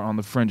 brothers who are on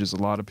the fringes. A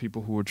lot of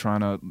people who are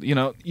trying to,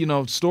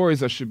 stories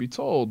that should be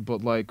told,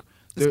 but like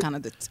it's kind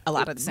of a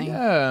lot of the same.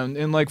 Yeah,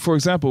 and like for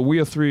example, we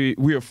are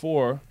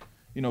four,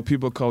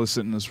 people of color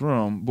sit in this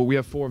room, but we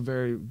have four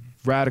very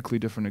radically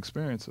different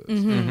experiences.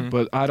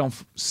 But I don't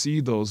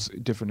see those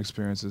different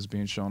experiences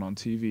being shown on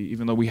TV,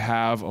 even though we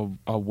have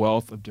a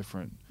wealth of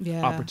different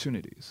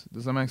opportunities.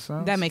 Does that make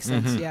sense? That makes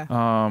sense,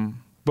 yeah.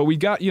 But we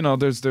got,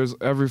 there's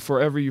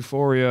for every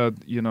euphoria,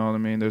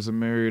 there's a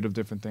myriad of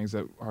different things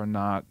that are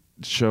not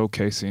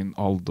showcasing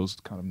all of those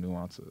kind of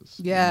nuances.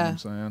 Yeah. You know what I'm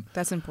saying?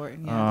 That's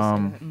important.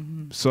 Yeah,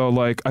 So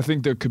like I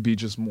think there could be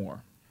just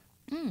more,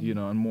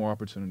 and more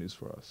opportunities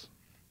for us.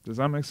 Does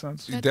that make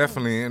sense?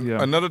 Definitely. And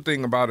another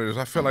thing about it is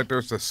I feel like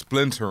there's a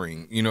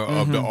splintering,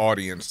 of the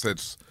audience.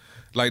 That's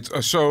like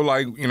a show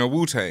like,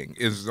 Wu-Tang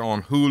is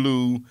on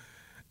Hulu.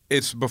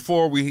 It's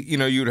before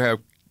you'd have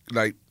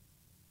like,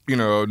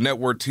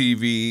 network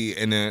TV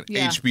and then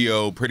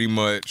HBO pretty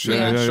much. And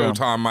then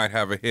Showtime might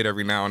have a hit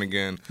every now and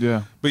again.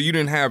 Yeah. But you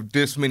didn't have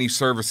this many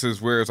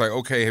services where it's like,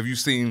 okay, have you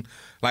seen,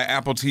 like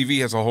Apple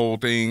TV has a whole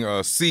thing,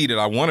 C that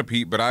I want to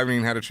peep, but I haven't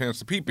even had a chance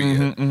to peep it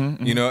yet.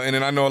 And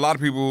then I know a lot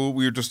of people,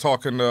 we were just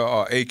talking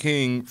to A.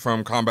 King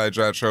from Combat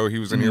Jack Show. He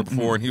was in here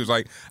before and he was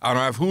like, I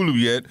don't have Hulu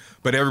yet,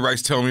 but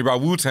everybody's telling me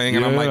about Wu-Tang.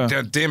 And I'm like,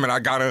 damn it,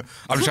 I'm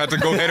just have to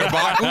go ahead and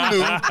buy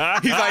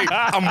Hulu.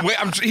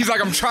 He's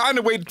like, I'm trying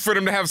to wait for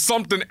them to have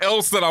something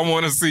else that I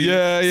want to see.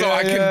 So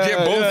I can get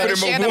both of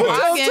them at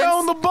once. Tell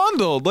them the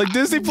bundle. Like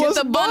Disney Plus.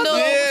 Get the bundle,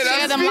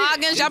 share the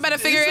logins. Y'all better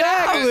figure it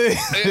out.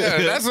 Yeah,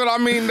 that's what I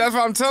mean. That's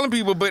what I'm telling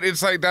people. But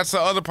it's like, that's the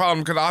other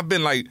problem because I've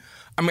been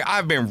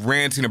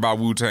ranting about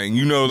Wu-Tang.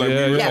 We were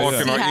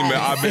talking on email.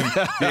 I've been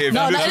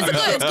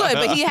it's good,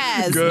 but he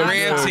has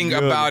ranting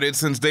about it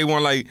since day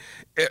one. Like,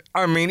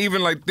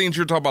 even like things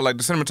you're talking about, like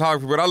the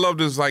cinematography. But I love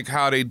this, like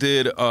how they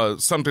did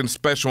something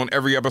special in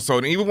every episode.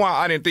 And even while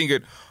I didn't think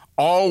it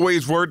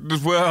always worked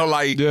as well.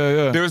 Like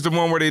there's the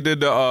one where they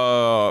did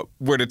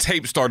where the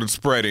tape started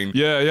spreading.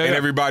 And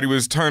everybody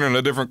was turning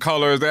to different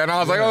colors. And I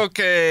was like,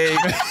 okay.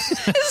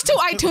 This is too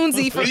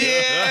iTunesy for you.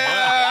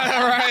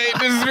 Yeah, right.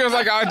 This feels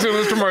like an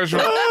iTunes commercial.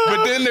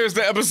 But then there's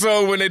the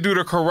episode when they do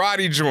the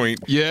karate joint.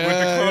 With the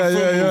Kung Fu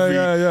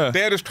movie.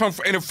 They had this Kung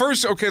Fu. And at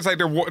first, it's like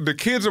the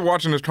kids are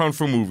watching this Kung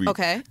Fu movie.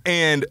 Okay.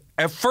 And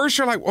at first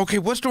you're like, okay,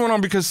 what's going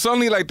on? Because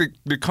suddenly like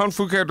the Kung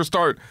Fu characters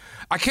start,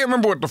 I can't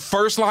remember what the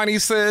first line he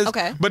says.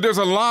 Okay. But there's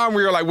a line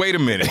where you're like, wait a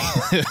minute.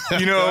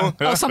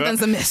 Oh,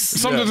 something's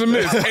amiss. Something's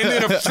amiss. And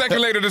then a second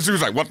later, this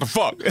dude's like, what the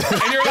fuck?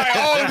 And you're like,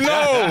 oh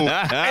no.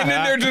 And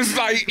then they're just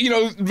like,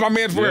 my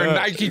man's wearing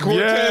Nike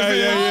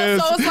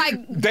Cortez. So it's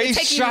like they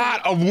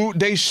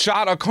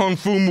shot a Kung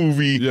Fu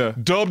movie,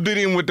 dubbed it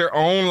in with their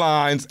own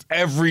lines,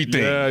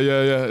 everything.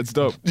 Yeah. It's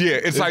dope. Yeah,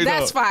 it's like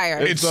that's fire.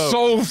 It's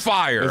so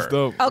fire. It's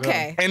dope.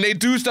 Okay. And they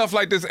do stuff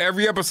like this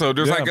every episode.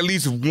 There's like at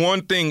least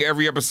one thing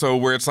every episode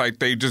where it's like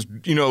they just,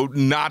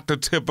 not the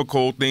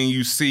typical thing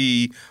you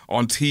see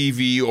on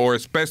TV or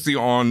especially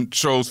on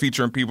shows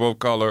featuring people of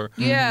color.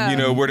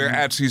 Yeah. Where they're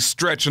actually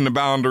stretching the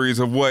boundaries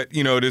of what,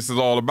 this is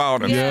all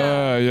about. And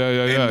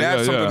And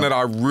that's something that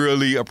I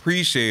really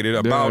appreciated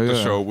about the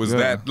show was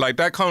that, like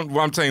that,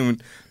 what I'm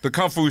saying, the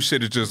Kung Fu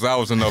shit is just, that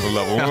was another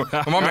level.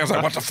 My man's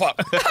like, what the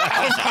fuck?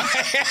 I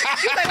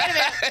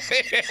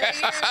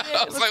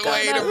was like,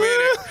 wait a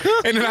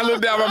minute. And then I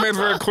looked down, my man's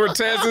wearing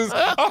Cortezes.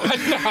 I'm like,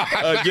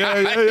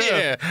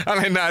 nah. I'm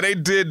like, nah, they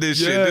did this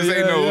shit. This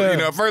ain't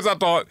no, at first I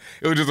thought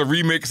it was just a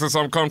remix of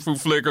some Kung Fu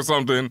flick or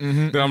something.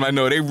 Then I'm like,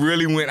 no, they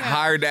really went,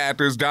 hired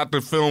actors, got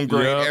the film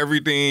great,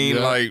 everything.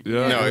 No,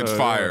 it's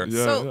fire.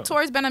 So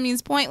towards Ben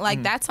Amin's point,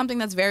 like that's something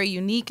that's very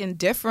unique and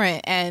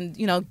different. And,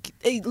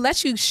 it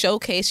lets you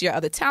showcase your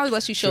other talent,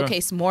 lets you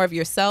showcase more of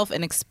yourself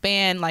and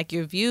expand like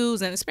your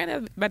views and expand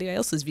everybody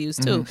else's views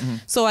too.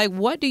 So like,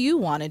 what do you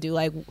want to do?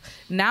 Like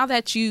now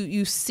that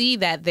you see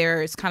that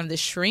there's kind of the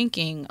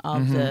shrinking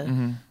of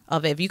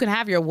of it, if you can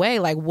have your way,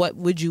 like what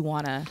would you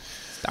want to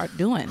start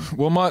doing?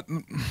 Well,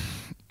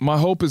 my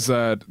hope is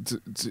that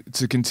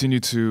to continue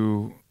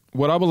to,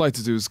 what I would like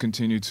to do is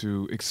continue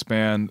to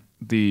expand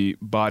the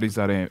bodies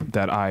that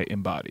I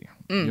embody.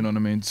 You know what I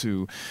mean?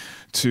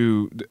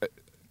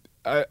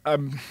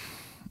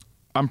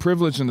 I'm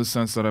privileged in the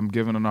sense that I'm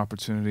given an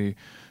opportunity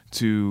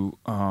to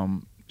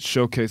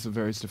showcase the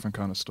various different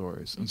kind of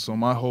stories. And so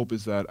my hope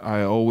is that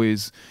I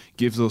always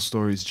give those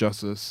stories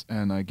justice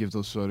and I give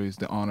those stories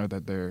the honor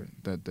that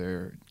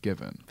they're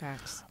given.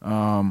 Facts.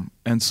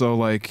 And so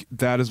like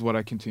that is what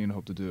I continue to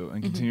hope to do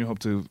and continue to hope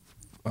to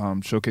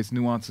showcase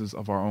nuances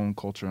of our own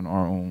culture and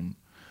our own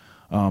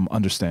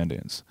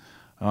understandings.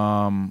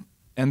 And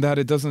that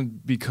it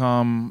doesn't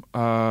become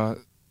a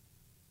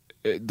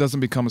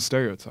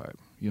stereotype.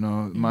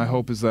 My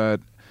hope is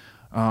that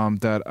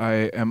that I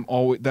am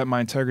always, that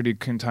my integrity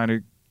can kind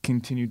of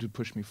continue to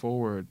push me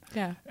forward.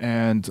 Yeah.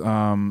 And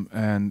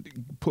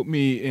put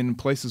me in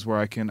places where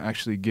I can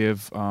actually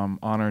give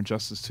honor and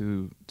justice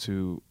to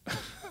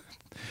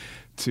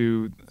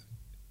to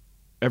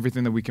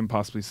everything that we can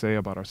possibly say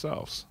about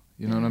ourselves.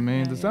 You know what I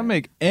mean? Does that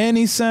make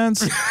any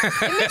sense? It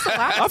makes a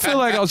lot of I feel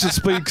like I was just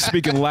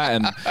speaking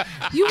Latin.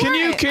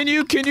 Can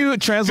you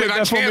translate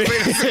that for me?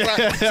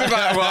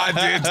 Well, I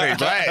did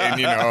take Latin,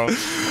 you know.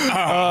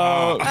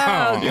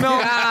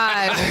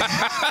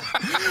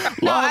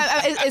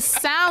 God. It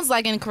sounds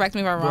like, and correct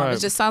me if I'm wrong, Right.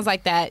 it just sounds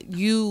like that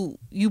you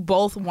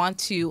both want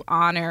to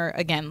honor,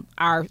 again,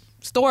 our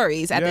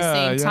stories. At the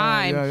same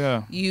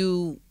time,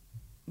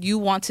 you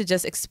want to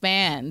just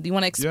expand. You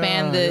want to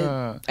expand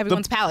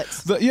everyone's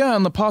palettes.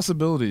 And the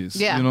possibilities.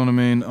 Yeah. You know what I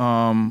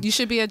mean? You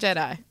should be a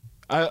Jedi.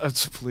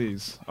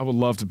 Please, I would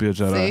love to be a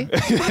Jedi.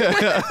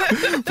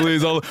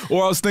 Please, or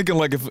I was thinking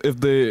like if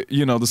the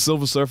the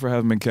Silver Surfer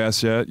haven't been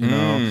cast yet,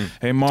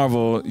 hey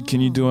Marvel,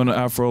 can you do an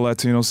Afro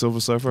Latino Silver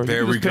Surfer?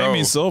 There we go. Pay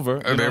me silver.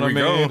 There we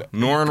go.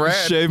 Norrin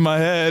Rad. Shave my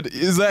head.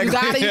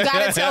 Exactly. You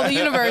gotta tell the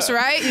universe,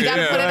 right? You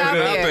gotta put it out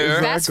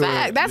there. That's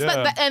fact. That's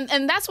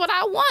and that's what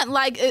I want.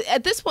 Like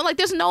at this point, like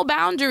there's no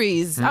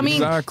boundaries. I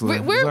mean,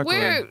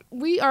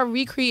 we are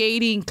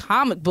recreating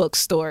comic book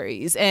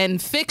stories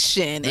and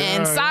fiction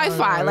and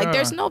sci-fi.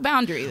 Like there's no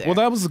boundary there.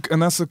 Well,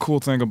 that's the cool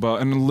thing about,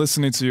 and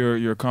listening to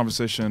your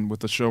conversation with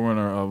the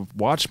showrunner of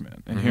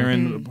Watchmen and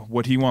hearing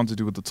what he wanted to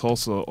do with the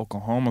Tulsa,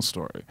 Oklahoma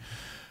story,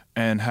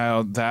 and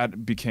how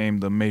that became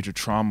the major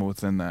trauma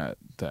within that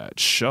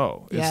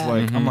show. It's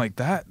like I'm like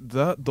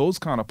those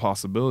kind of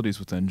possibilities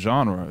within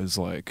genre is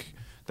like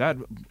that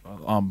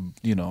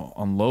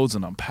unloads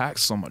and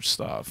unpacks so much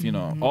stuff.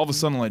 All of a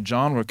sudden, like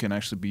genre can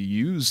actually be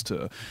used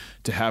to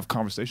have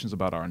conversations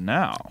about our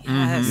now.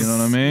 Yes. You know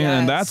what I mean? Yes.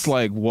 And that's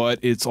like what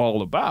it's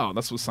all about.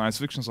 That's what science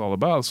fiction's all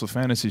about. That's what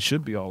fantasy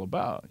should be all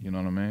about. You know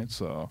what I mean?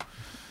 So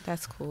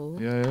that's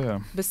cool. Yeah.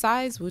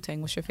 Besides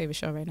Wu-Tang, what's your favorite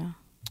show right now?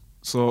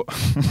 So,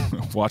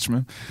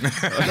 Watchmen. It's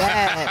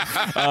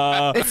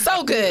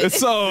so good. It's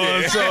so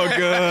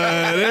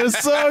good. It's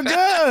so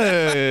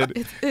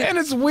good. And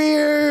it's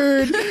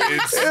weird.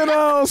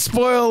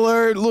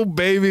 Spoiler alert, little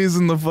babies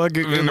in the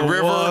fucking in the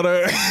river.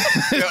 Water.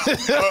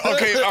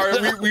 Okay, all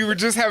right. We were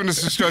just having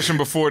this discussion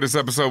before this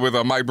episode with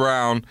Mike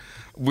Brown.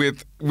 We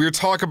were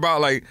talking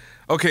about like,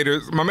 okay,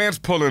 my man's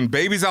pulling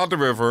babies out the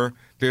river.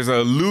 There's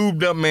a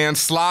lubed up man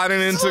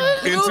sliding into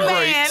grates. What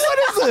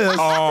is this?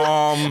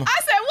 I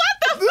said, what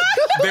the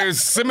fuck?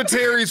 There's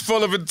cemeteries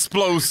full of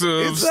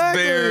explosives.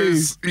 Exactly.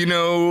 There's,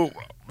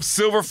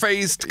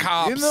 silver-faced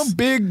cops.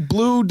 Big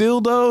blue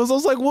dildos. I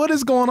was like, what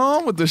is going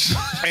on with this?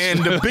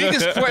 And the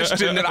biggest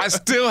question that I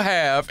still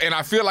have, and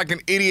I feel like an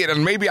idiot,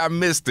 and maybe I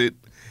missed it,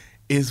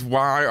 is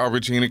why are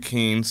Regina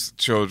King's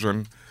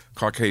children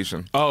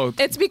Caucasian? Oh,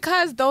 it's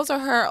because those are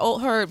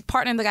her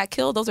partner that got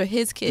killed. Those are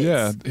his kids.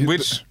 Yeah,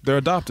 they're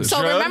adopted.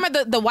 So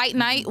remember the White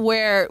Knight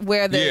where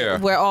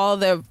all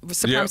the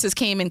supremacists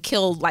came and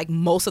killed like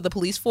most of the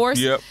police force.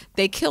 Yep.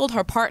 They killed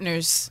her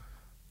partners.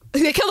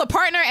 They killed her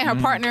partner and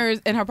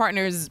her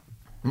partner's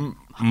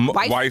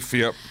wife.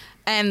 Yep.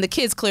 And the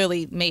kids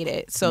clearly made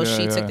it, so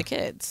she took the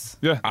kids.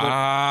 Yeah.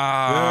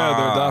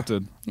 They're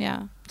adopted.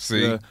 Yeah.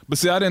 See,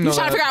 but I didn't know. You're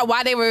trying to figure out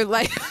why they were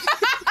like.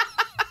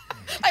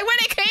 Like where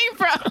they came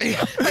from.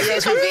 Like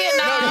they're from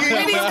Vietnam.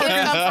 Where these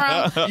kids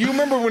come from. You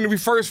remember when we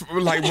first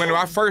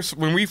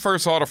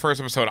saw the first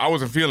episode, I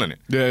wasn't feeling it.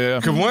 Yeah.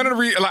 Because one of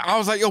the I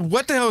was like, yo,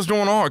 what the hell is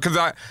going on? Because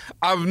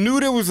I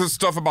knew there was this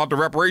stuff about the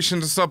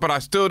reparations and stuff, but I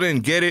still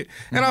didn't get it.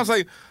 And I was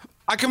like,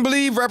 I can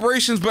believe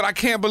reparations, but I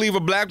can't believe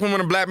a black woman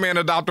and black man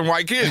adopting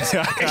white kids.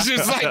 It's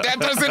just like, that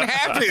doesn't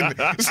happen.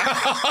 So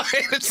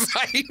it's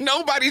like,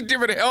 nobody's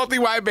giving a healthy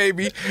white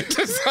baby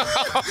to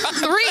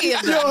 3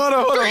 of them. Hold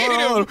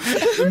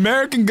on.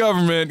 American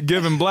government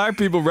giving black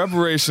people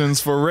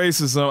reparations for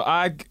racism.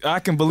 I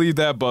can believe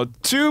that,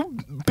 but 2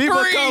 people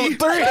come.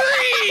 3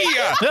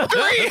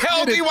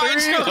 healthy white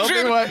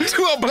children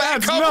to a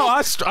black couple. No,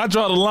 I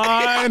draw the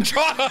line.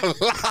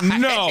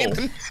 No,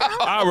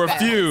 I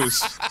refuse.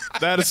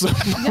 That is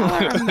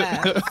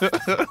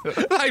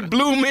like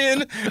blue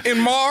men in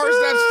Mars,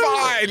 that's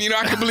fine.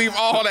 I can believe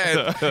all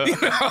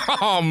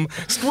that.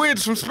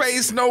 Squids from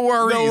space, no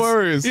worries. No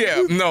worries.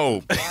 Yeah,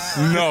 no.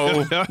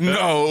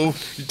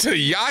 To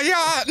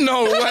Yaya,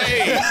 no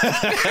way.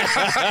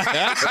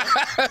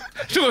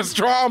 To a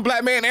strong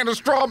black man and a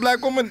strong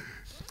black woman.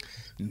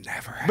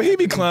 Never. But he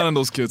be clowning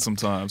those kids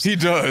sometimes. He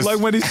does. Like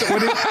when he said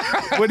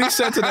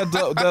to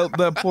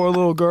that poor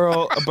little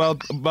girl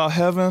about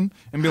heaven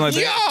and be like,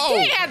 he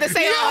didn't have to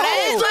say all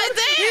that.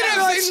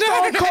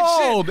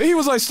 Cold. He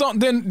was like,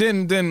 then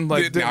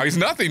now he's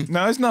nothing.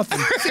 Now he's nothing.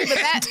 See, but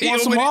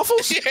Want some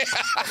waffles? Yeah.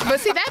 But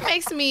see, that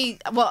makes me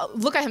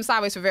look at him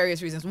sideways for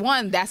various reasons.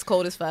 1, that's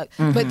cold as fuck.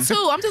 Mm-hmm. But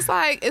 2, I'm just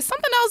like, is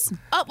something else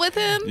up with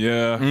him?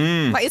 Yeah.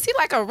 Like, is he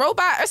like a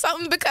robot or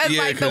something? Because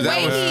like the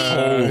way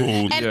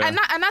he and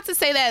not to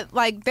say that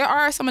like there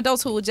are some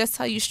adults who will just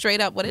tell you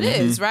straight up what it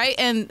is, right?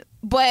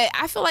 But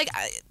I feel like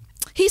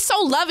he's so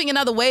loving in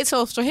other ways.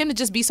 So for him to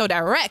just be so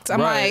direct, I'm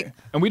like,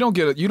 and you don't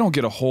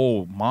get a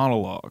whole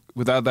monologue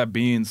without that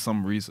being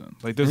some reason.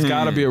 Like there's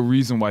got to be a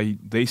reason why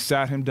they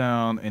sat him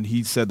down and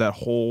he said that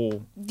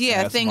whole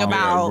thing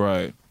monologue.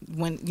 about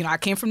when I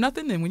came from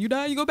nothing, and when you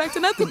die, you go back to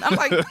nothing. I'm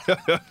like, okay,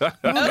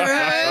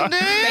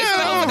 thanks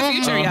for the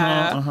future,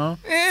 y'all.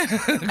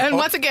 And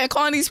once again,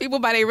 calling these people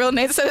by their real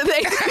names instead of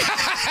their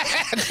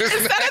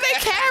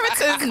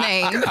character's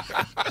name.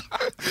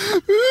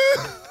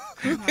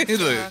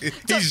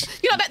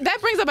 That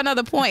brings up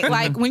another point.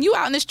 Like when you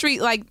out in the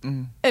street, like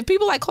if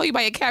people like call you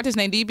by your character's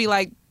name, do you be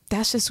like,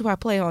 that's just who I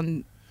play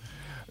on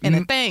in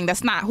a thing?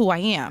 That's not who I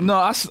am. No,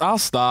 I'll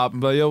stop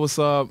and be like, yo, what's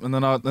up? And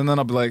then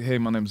I'll be like, hey,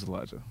 my name's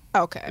Elijah.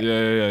 Okay.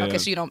 Yeah. Okay,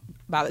 so you don't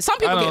bother. Some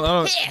people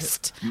get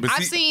pissed.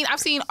 I've seen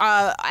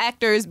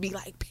actors be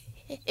like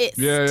pissed.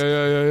 Yeah. So,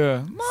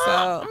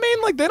 I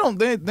mean, like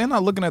they're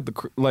not looking at the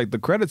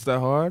credits that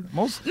hard.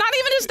 Not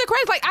even just the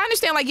credits. Like I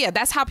understand, like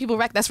that's how people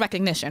that's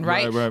recognition,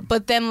 right? Right.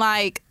 But then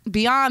like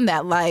beyond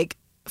that, like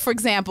for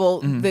example,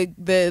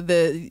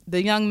 the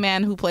young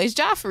man who plays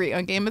Joffrey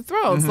on Game of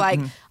Thrones, like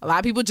a lot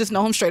of people just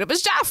know him straight up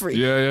as Joffrey,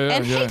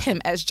 and hate him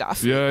as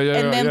Joffrey,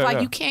 and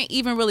then you can't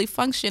even really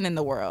function in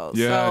the world.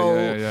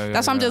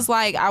 That's why I'm just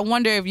like, I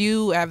wonder if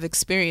you have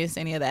experienced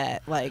any of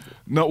that. Like,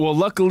 no, well,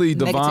 luckily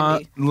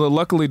Devon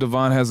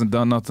hasn't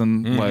done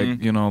nothing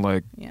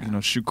like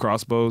shoot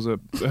crossbows at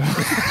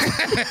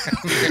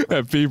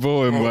at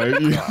people and like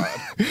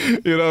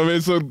you know what I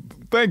mean. So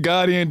thank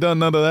God he ain't done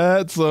none of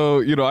that.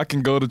 So, I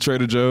can go to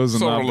Trader Joe's and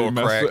sold not a little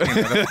crack.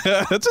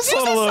 Just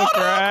sold a little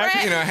crack.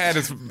 Had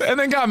his... And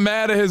then got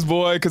mad at his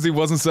boy because he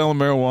wasn't selling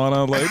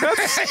marijuana. Like,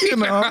 that's,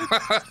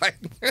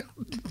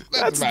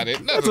 that's about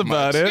it. That's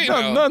about it.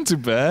 Nothing too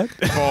bad.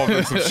 Involved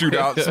in some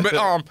shootouts.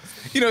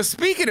 But,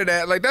 speaking of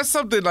that, like, that's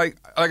something, like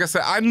I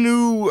said, I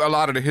knew a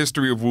lot of the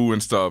history of Wu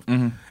and stuff.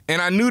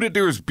 And I knew that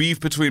there was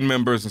beef between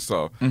members and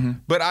stuff.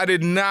 But I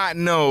did not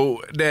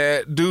know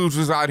that dudes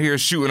was out here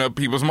shooting up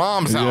people's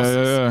moms'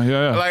 houses.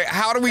 Yeah. Like,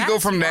 how do we go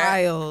from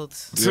wild.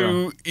 that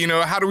to,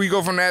 how do we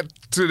go from that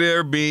to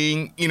there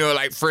being,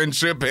 like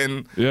friendship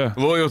and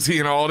loyalty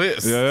and all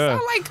this? Yeah.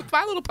 Sound like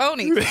My Little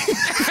Pony.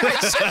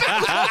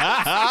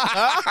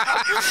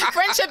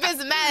 Friendship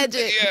is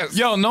magic. Yes.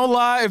 Yo, no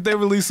lie, if they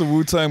release a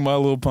Wu-Tang My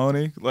Little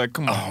Pony, like,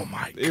 come on. Oh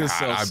my God.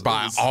 I'd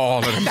buy all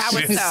of them. That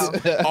was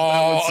so.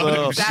 All of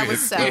them. That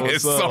was so.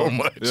 It's so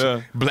much.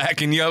 Yeah. Black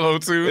and yellow,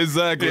 too.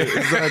 Exactly.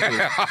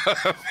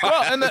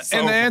 Well, and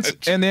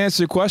to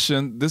answer your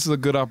question, this is a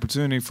good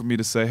opportunity for me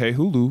to say, hey,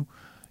 Hulu,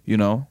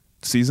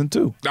 season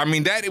 2. I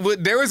mean,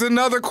 there is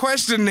another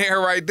question there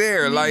right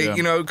there. Like,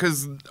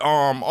 because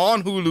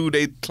on Hulu,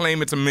 they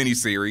claim it's a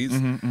miniseries.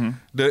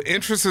 The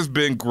interest has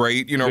been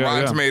great.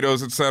 Rotten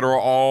Tomatoes, et cetera,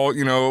 all,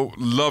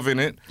 loving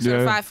it.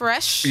 Certified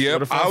fresh. Yep.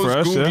 Certified I was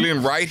fresh,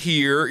 Googling right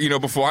here,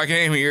 before I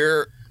came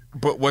here,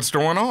 but what's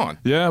going on?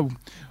 Yeah,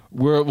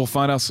 we'll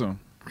find out soon.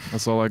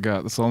 That's all I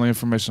got. That's all the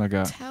information I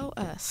got. Tell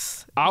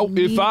us.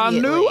 If I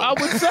knew, I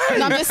would say.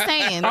 No, I'm just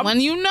saying. When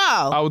you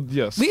know, I would.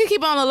 Yes. We can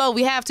keep it on the low.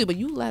 We have to, but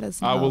you let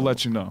us know. I will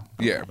let you know.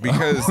 Yeah,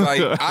 because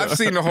I've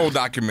seen the whole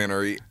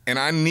documentary, and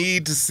I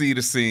need to see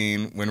the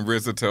scene when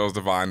RZA tells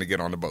Divine to get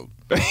on the boat.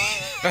 That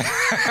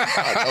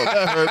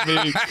hurt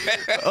me.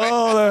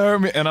 Oh, that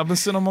hurt me. And I've been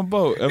sitting on my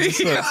boat ever since.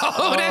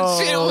 That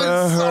shit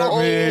was so...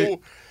 me.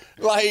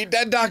 Like,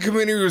 that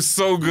documentary was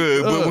so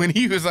good, but when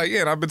he was like,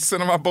 and I've been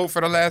sitting on my boat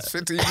for the last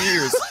 15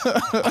 years,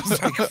 I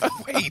was like,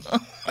 wait a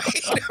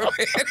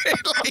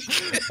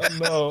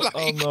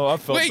minute. No, I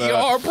felt that. Wait, y'all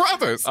are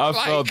brothers. I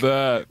felt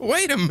that.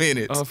 Wait a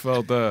minute. I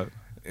felt that.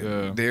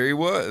 Yeah. There he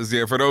was.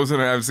 Yeah, for those who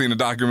haven't seen the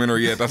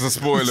documentary yet, that's a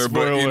spoiler.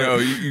 But,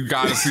 you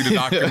got to see the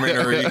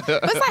documentary.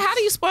 But it's like, how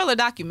do you spoil a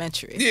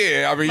documentary?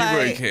 Yeah, I mean, you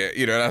really can't.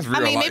 That's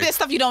real life. Maybe there's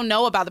stuff you don't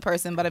know about the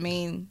person, but I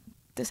mean...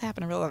 This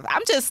happened in real life.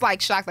 I'm just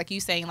like shocked, like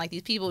you saying, like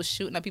these people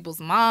shooting up people's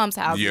moms'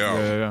 houses.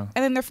 Yeah.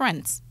 And then they're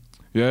friends.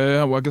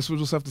 Yeah. Well, I guess we'll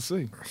just have to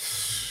see.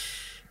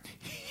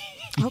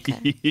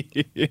 Okay.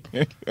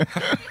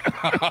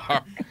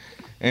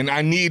 And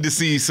I need to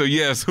see, so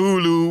yes,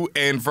 Hulu,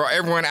 and for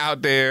everyone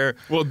out there.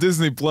 Well,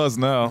 Disney Plus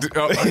now. Do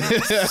you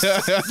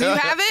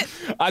have it?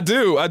 I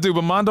do,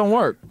 but mine don't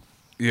work.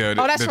 Yeah,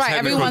 that's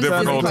right. Technical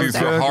difficulties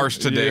were harsh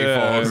today,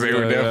 folks. They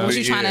were definitely.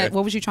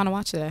 What was you trying to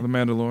watch today? The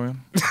Mandalorian.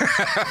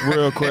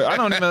 Real quick. I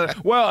don't even.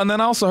 Well, and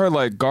then I also heard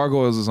like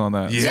Gargoyles is on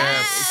that.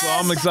 Yes. So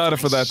I'm excited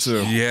for that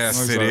too.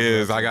 Yes, it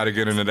is. I got to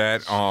get into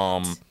that.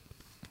 I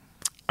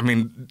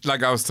mean,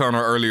 like I was telling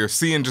her earlier,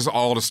 seeing just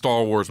all the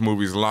Star Wars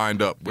movies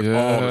lined up with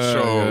all the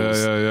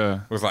shows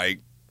was like.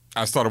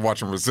 I started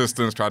watching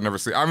Resistance. I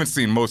haven't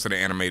seen most of the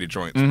animated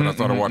joints, but I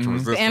started watching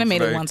Resistance. The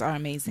animated today. ones are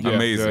amazing.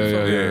 Amazing.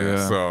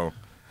 Yeah. So.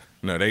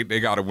 No, they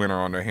got a winner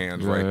on their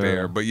hands right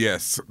there. But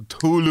yes,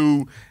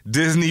 Hulu,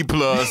 Disney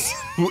Plus,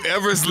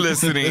 whoever's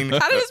listening.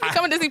 How did this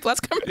become a Disney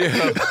Plus commercial?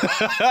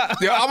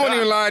 Yeah, I won't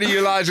even lie to you,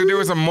 Elijah. There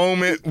was a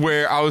moment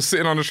where I was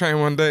sitting on the train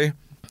one day,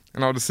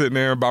 and I was just sitting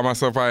there by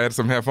myself. I had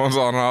some headphones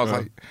on, and I was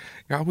like,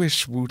 I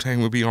wish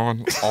Wu-Tang would be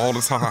on all the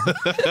time.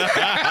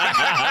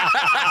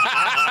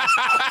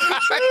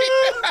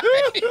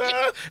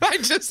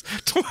 like just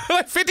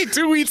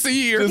 52 weeks a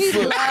year.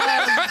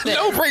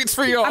 No breaks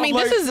for y'all. I mean,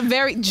 this is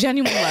very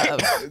genuine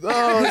love.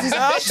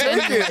 I'll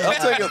take it.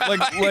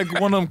 Like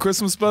one of them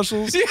Christmas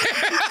specials. Yeah.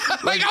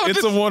 Like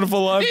It's a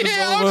Wonderful Life.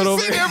 Yeah, I'm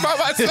just sitting there by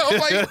myself.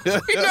 Like,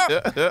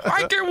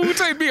 I get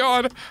Wu-Tang me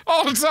on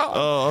all the time.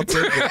 Oh, I'll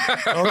take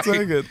it. I'll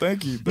take it.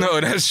 Thank you. No,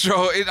 that's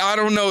true. I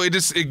don't know.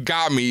 It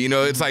got me.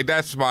 It's like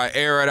that's my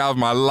era. That was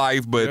my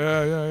life. But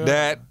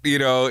that,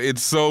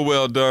 it's so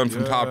well done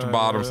from top to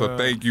bottom. So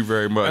thank you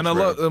very much. And I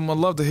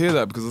love to hear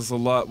that because it's a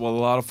lot. What a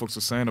lot of folks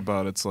are saying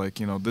about it. It's like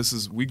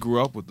we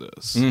grew up with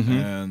this,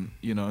 and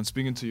and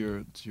speaking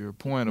to your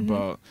point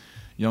about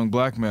young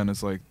black men,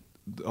 it's like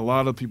a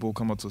lot of people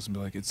come up to us and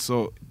be like, it's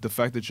so the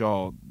fact that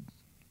y'all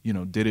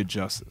did it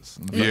justice.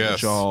 And the fact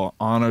that y'all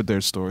honored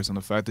their stories, and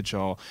the fact that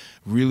y'all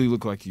really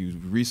look like you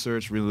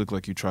research, really look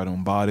like you try to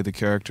embody the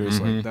characters.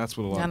 Like that's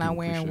what a lot of people not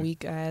wearing appreciate.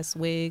 weak ass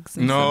wigs.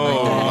 And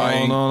stuff like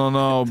that.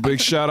 No. Big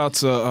shout out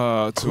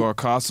to our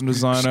costume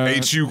designer,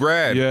 HU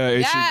grad. Yeah,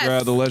 HU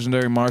grad, the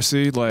legendary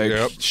Marcy. Like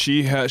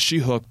she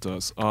hooked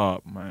us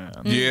up, man.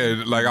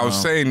 Yeah, like I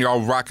was saying,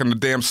 y'all rocking the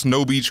damn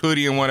Snow Beach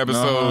hoodie in one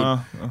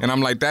episode, and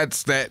I'm like,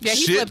 that's that. Yeah,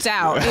 shit. he flipped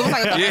out. It was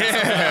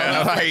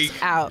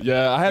like out.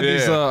 Yeah, I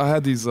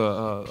had these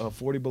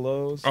 40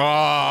 belows.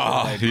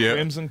 Oh,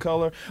 crimson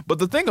color. But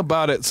the thing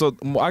about it, so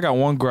I got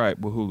one gripe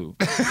with Hulu.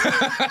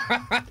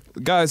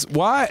 Guys,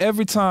 why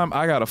every time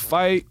I gotta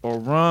fight or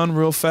run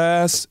real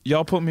fast,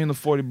 y'all put me in the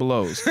 40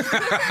 belows?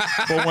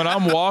 But when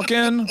I'm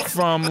walking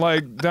from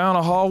like down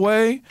a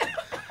hallway,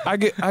 I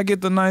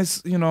get the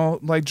nice,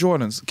 like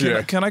Jordans.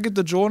 Can I get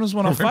the Jordans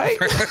when I fight?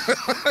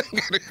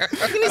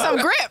 You need some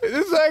grip.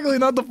 Exactly,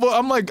 not the foot.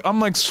 I'm like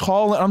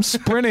hauling. I'm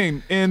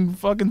sprinting in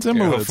fucking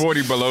Timberwoods. The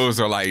 40 belows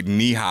are like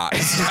knee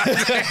highs.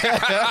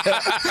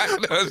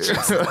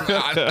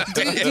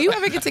 Do you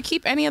ever get to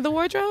keep any of the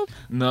wardrobe?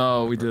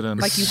 No, we didn't.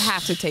 Like you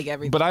have to take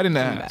everything. But I didn't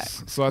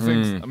ask, so I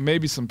think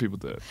maybe some people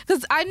did.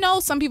 Because I know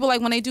some people,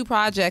 like when they do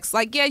projects,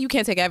 like you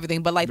can't take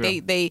everything, but like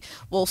they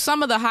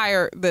some of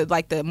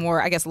the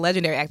more I guess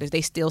legendary actors,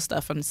 they steal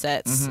stuff from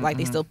sets, like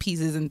they steal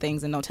pieces and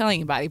things and don't tell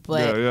anybody.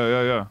 But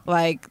yeah.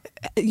 Like,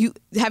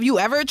 have you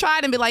ever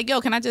tried and be like,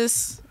 yo, can I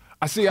just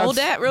hold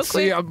that real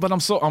quick? But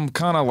I'm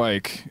kind of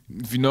like,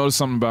 if you notice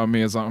something about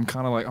me, is I'm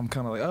kind of like,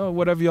 oh,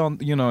 whatever y'all, Oh,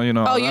 you're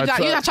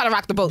not trying to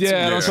rock the boat.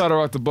 Yeah, I don't try to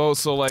rock the boat.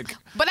 So like,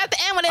 but at the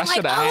end when they're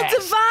like,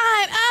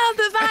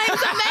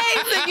 Divine's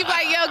amazing, you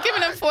like, yo,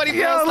 giving them 40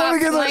 girls, let me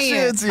get those playing.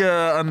 shits.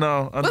 Yeah, I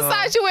know.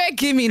 Besides, you wear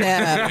gimme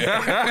now.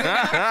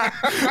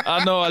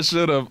 I know I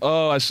should have.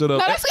 Oh, I should have.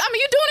 No, you're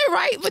doing it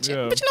right, but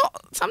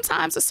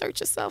sometimes to search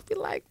yourself, be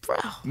like, bro,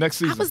 next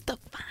season I was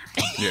Divine.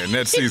 Yeah,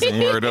 next season,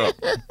 word up.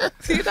 Like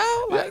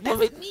that's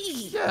what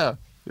me. Yeah.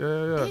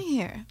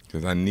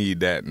 Because I need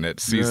that in that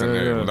season.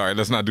 Yeah. All right,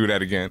 let's not do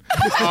that again.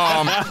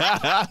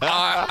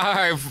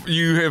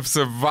 You have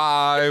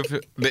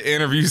survived the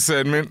interview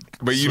segment,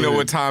 but you know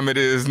what time it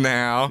is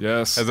now.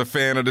 Yes. As a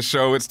fan of the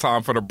show, it's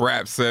time for the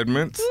BRAP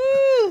segment.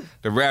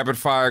 The rapid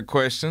fire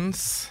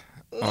questions.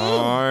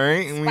 All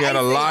right, we got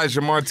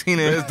Elijah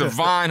Martinez,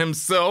 Divine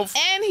himself,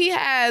 and he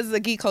has a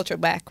geek culture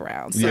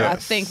background, so I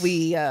think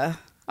we.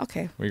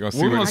 Okay. We're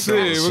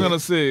gonna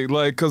see.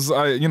 Like, cause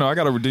I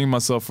gotta redeem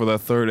myself for that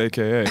third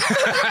AKA. See,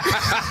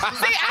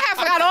 I have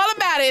forgot all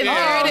about it.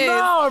 There it is.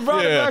 No, I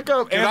brought it back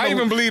up. And I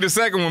even believe the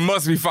second one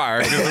must be fire.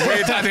 Because the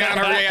way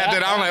Tatiana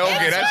reacted, I'm like,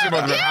 okay, that shit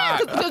must have been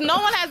hot. Because no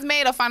one has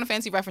made a Final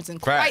Fantasy reference in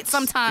quite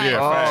some time.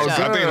 Yeah,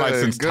 I think like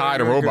since Ty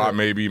the Robot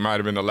maybe might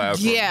have been the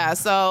last one. Yeah,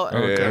 so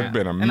it's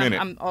been a minute.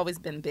 I'm always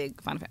been a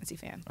big Final Fantasy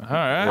fan. All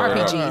right.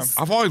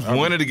 RPGs. I've always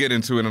wanted to get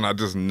into it, and I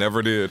just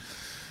never did.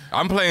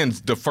 I'm playing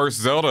the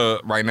first Zelda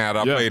right now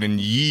that I played in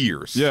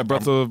years. Yeah,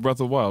 Breath of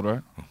the Wild,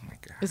 right? Oh my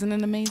god! Isn't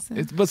it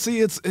amazing? But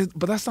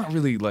that's not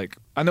really like.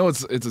 I know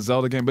it's a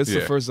Zelda game, but it's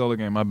the first Zelda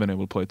game I've been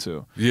able to play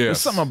too. Yeah,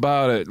 there's something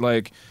about it,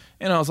 like.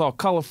 It's all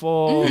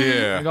colorful.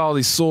 Yeah, like all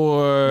these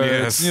swords.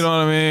 Yes. You know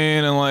what I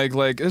mean? And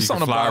like there's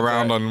something fly about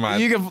around that. on my.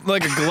 You can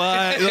like a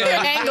glide.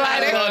 Hang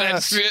glider. I love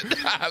that shit.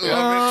 I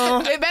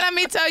love it. Let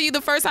me tell you,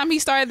 the first time he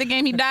started the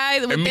game, he died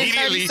within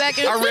 30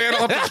 seconds. I ran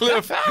off the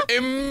cliff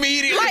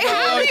immediately. Like,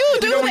 how do you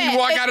do that? When you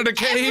walk out of the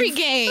cave, every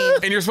game,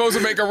 and you're supposed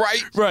to make a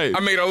right. Right. I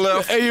made a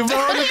left. And you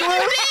run the cliff.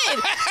 You did.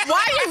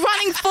 Why are you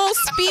running full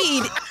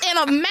speed in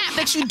a map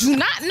that you do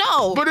not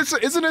know? But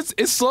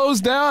it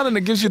slows down and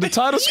it gives you the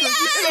title screen.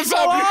 Yes.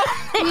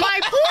 My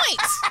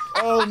point.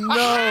 Oh no!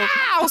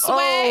 Wow,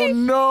 Sway. Oh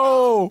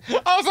no!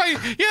 I was like,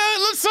 yeah, it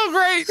looks so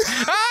great.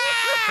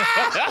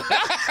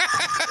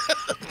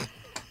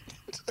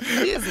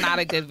 He is not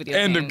a good video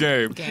End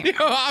game. of game.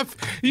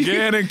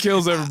 Ganon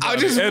kills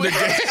everybody. End of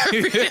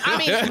game. I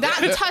mean,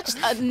 not touch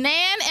a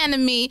Nan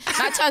enemy,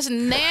 not touch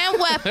Nan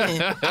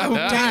weapon.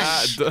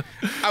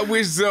 I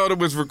wish Zelda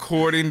was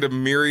recording the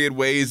myriad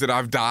ways that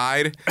I've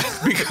died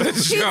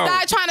because he's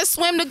not trying to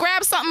swim to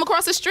grab something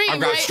across the stream. I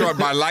got struck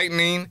by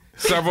lightning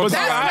several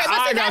times.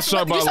 I got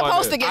struck by lightning. You're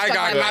supposed to get struck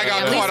by lightning. I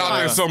got caught out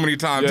there so many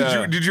times.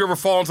 Yeah. Did you ever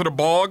fall into the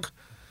bog?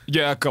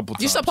 Yeah, a couple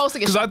times. You're supposed to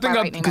get shot by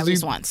lightning at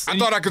least once. I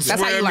thought I could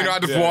swim. I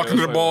just walk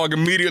into the ball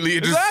immediately.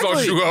 It just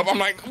sucks you up. I'm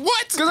like,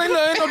 what? Because ain't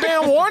no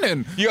damn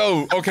warning.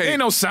 Yo, okay. Ain't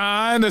no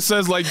sign that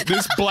says like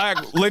this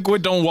black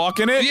liquid don't walk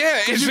in it.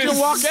 Yeah, you can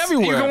walk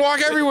everywhere. You can walk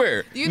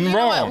everywhere. You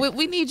know what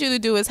we need you to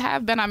do is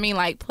have Ben,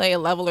 like play a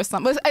level or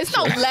something. It's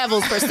no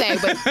levels per se,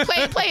 but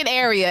play an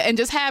area and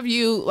just have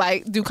you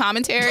like do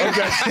commentary.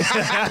 Okay.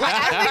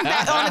 I think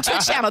that on the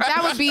Twitch channel,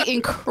 that would be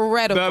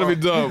incredible. That'll be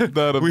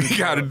dope. We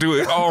gotta do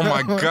it. Oh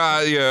my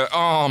God, yeah.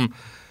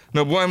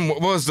 No,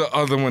 what was the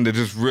other one that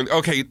just really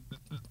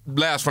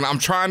last one. I'm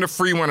trying to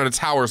free one of the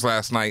towers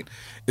last night.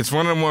 It's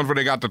one of the ones where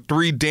they got the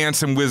 3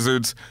 dancing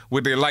wizards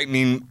with their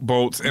lightning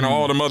bolts and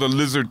all them other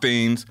lizard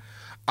things.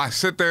 I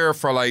sit there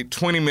for like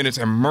 20 minutes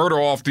and murder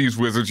off these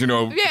wizards, shooting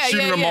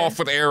them off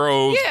with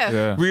arrows,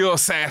 real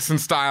assassin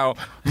style,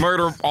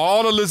 murder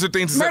all the lizard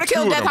things. Murder,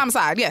 kill, death,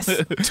 homicide, yes.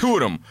 2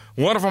 of them.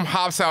 One of them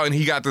hops out and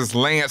he got this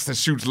lance that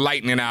shoots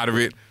lightning out of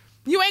it.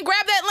 You ain't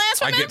grabbed that lance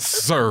from him? I get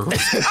served.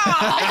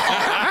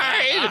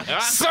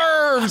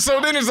 Served. So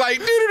then it's like,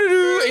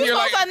 do-do-do-do. And you're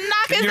like, to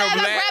knock his head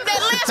and grab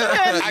that lance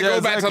from him. I go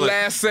back to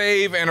last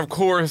save, and of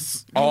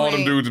course, all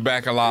them dudes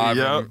back alive.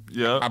 Yep.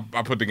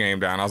 I put the game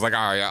down. I was like,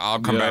 all right,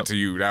 I'll come back to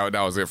you. That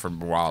was it for a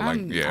while.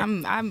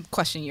 I'm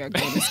questioning your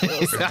gaming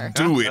skills, sir.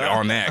 Do it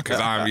on that, because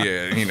I'm,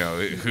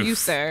 you,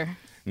 sir.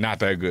 Not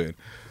that good.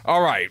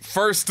 All right,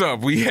 first up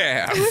we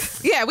have...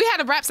 we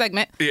had a rap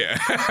segment. Yeah.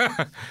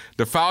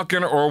 The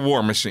Falcon or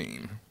War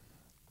Machine?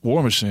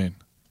 War Machine.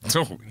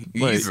 So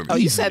easily. Oh,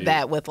 you said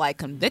that with like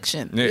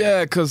conviction.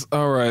 Yeah, because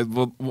all right.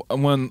 Well,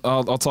 when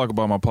I'll talk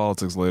about my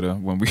politics later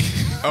when we.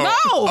 No.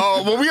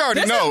 Oh, well, we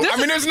already know. I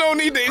mean, there's no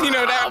need to.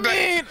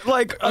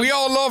 We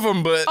all love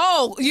them, but.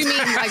 Oh, you mean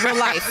like real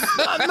life?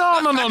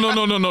 No, not real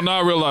life. No,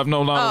 not real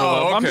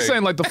life. Okay. I'm just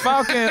saying like the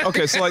Falcon.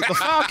 Okay, so like the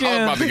Falcon. I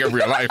was about to get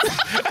real life. See,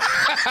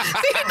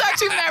 you thought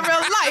you meant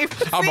real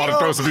life. I'm about to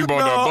throw some people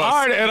on the bus.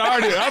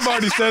 I've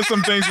already said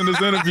some things in this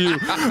interview.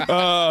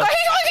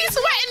 He's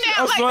sweating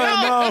now.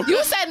 No.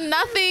 You said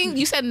nothing.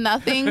 You said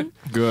nothing.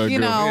 Good. You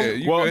know,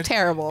 well,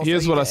 terrible.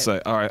 Here's what I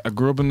say. All right, I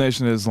grew up in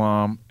Nation of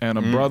Islam, and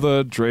a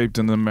brother draped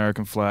in the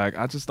American flag.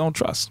 I just don't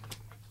trust.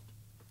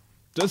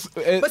 But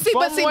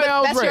that's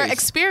your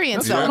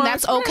experience, though, and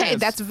that's okay.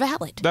 That's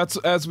valid. That's,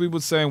 as we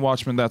would say in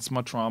Watchmen, that's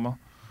my trauma.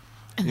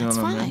 And you know that's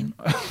what fine.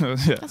 I mean?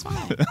 Yeah. That's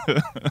fine.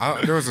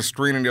 There was a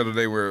screening the other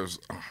day where it was.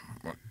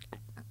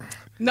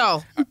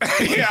 No.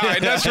 Yeah, all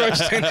right, that's what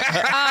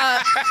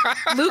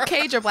Luke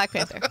Cage or Black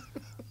Panther?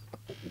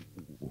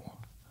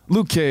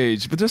 Luke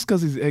Cage, but just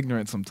because he's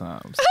ignorant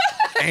sometimes.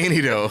 Ain't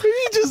he though? He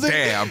just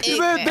damn.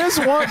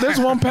 There's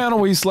one panel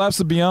where he slaps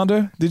the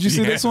Beyonder. Did you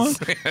see this one?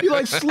 He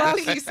like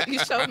slaps. You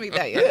showed me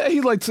that. Yeah,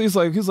 he's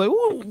like,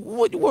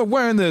 what you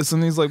wearing this?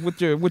 And he's like,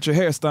 with your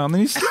hairstyle, and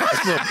then he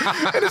slaps him,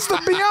 and it's the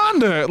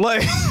Beyonder.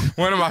 Like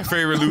one of my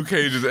favorite Luke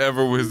Cages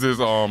ever was this.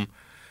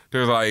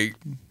 There's like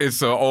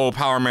it's an old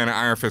Power Man and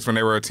Iron Fist when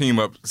they were a team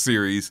up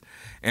series.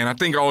 And I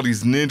think all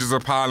these ninjas are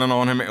piling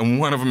on him, and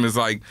one of them is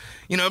like,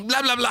 blah,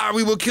 blah, blah,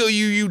 we will kill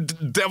you, you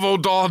devil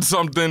dog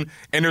something.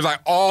 And there's like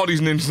all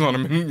these ninjas on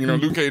him,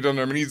 and, Luke Cage on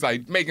him, and he's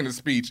like making a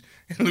speech.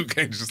 And Luke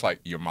Cage is just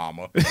like, your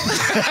mama. And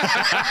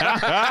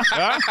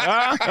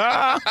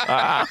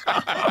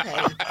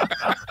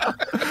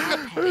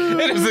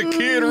as a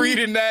kid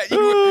reading that,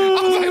 I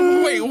was like,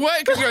 wait,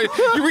 what? Because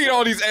you read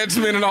all these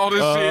X-Men and all this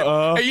shit,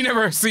 and you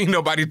never seen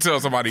nobody tell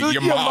somebody,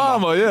 your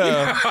mama.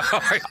 Yeah.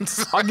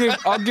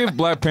 I'll give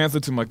Black Panther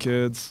to my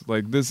kids.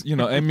 Like this,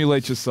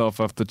 emulate yourself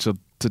after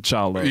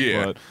T'Challa.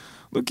 Yeah. But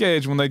Luke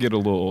Cage, when they get a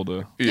little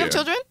older. You have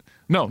children?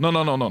 No.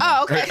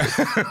 Oh, okay.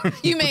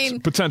 You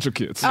mean potential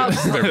kids? Oh.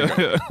 There we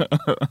go.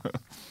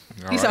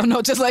 You said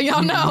no, just let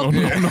y'all know.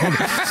 No.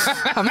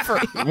 I'm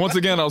free. Once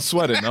again, I was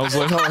sweating. I was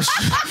like,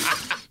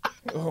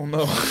 oh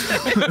no.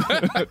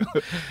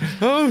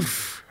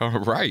 All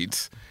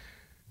right.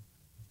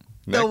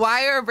 The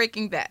Wire or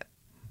Breaking Bad?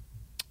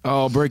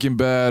 Oh, Breaking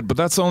Bad, but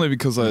that's only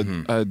because I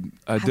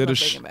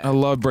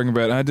love Breaking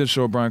Bad. I did a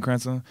show with Bryan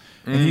Cranston,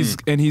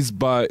 and he's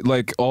by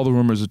like all the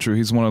rumors are true.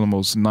 He's one of the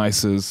most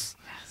nicest,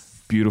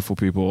 beautiful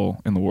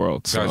people in the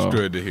world. So, that's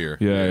good to hear.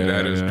 Yeah,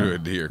 that is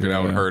good to hear because I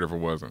would have heard if it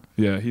wasn't.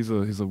 Yeah, he's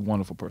a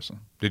wonderful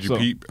person. Did you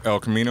peep El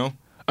Camino?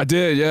 I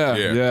did. Yeah.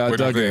 I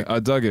dug it. Yeah, I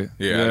dug it.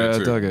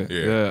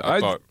 Yeah, I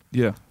thought.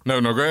 Yeah.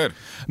 No, go ahead.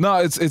 No,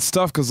 it's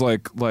tough because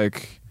like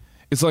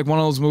it's like one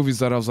of those movies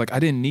that I was like I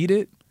didn't need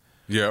it.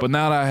 Yeah. But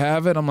now that I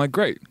have it, I'm like,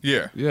 great.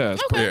 Yeah. Yeah.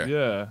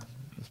 Yeah.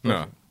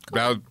 No,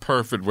 that was a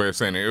perfect way of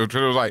saying it. It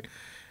was like,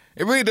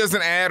 it really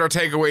doesn't add or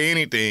take away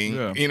anything,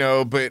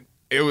 but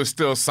it was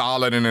still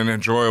solid and an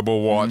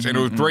enjoyable watch. And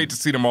it was great to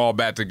see them all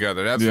back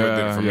together. That's what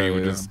did it for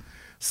me, just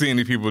seeing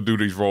these people do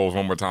these roles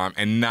one more time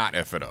and not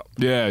F it up.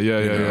 Yeah.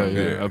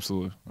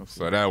 Absolutely.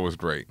 So that was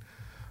great.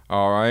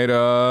 All right.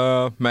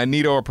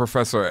 Magneto or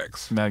Professor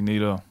X?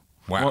 Magneto.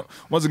 Wow.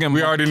 Once again,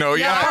 we already know.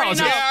 Yeah,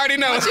 I already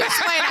know. Once you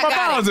explain, I my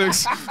got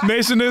politics.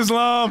 Nation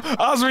Islam.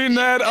 I was reading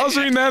that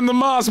in the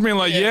mosque, being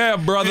like, yeah,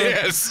 brother.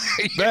 Yes.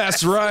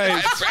 That's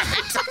right. That's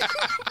right.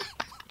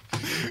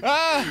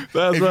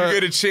 If you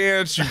get a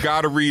chance, you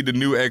got to read the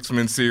new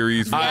X-Men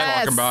series. We're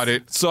talking about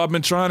it. So I've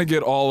been trying to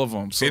get all of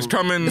them. So it's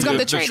coming.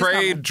 The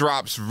trade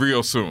drops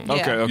real soon.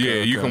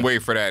 Okay. You can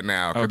wait for that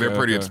now because they're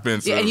pretty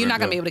expensive. Yeah, and you're not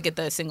gonna be able to get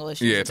the single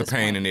issue. Yeah, it's a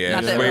pain in the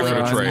ass. Wait for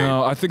the trade.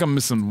 No, I think I'm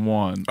missing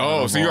one.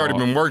 Oh, so you already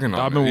been working on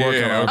it. I've been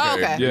working on it. Oh,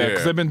 okay. Yeah,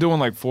 because they've been doing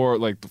like four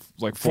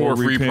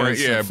free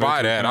prints. Yeah,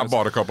 buy that. I reprints.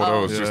 bought a couple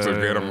of those just to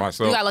get them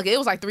myself. You got like it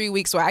was like 3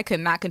 weeks where I could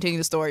not continue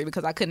the story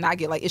because I could not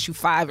get like issue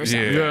 5 or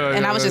something.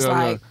 Yeah, I was just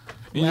like,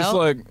 you just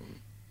like.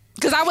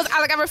 Because I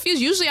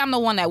refuse. Usually I'm the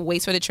one that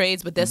waits for the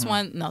trades, but this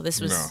one, no,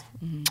 this was.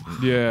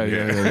 Yeah.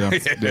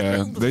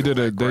 They did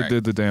it. They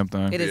did the damn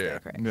thing. It is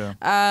that correct.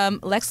 Yeah.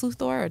 Lex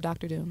Luthor or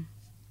Dr. Doom?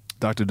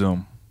 Dr.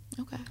 Doom.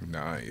 Okay.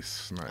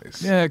 Nice.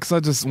 Yeah, because I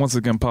just once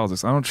again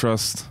politics. I don't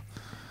trust.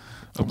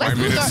 White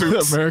men in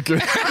suits. American.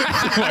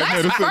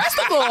 First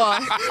of all,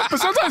 but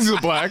sometimes he's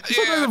black.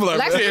 Sometimes he's black.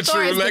 Lex Yeah, Luthor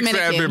true. is Lex has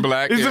Dominican. been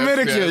black. He's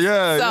Dominican.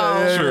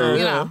 Yeah. True.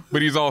 You know.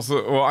 But he's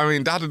also, well, I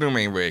mean, Dr. Doom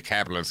ain't really a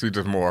capitalist. He's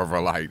just more of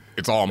a, like,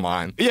 it's all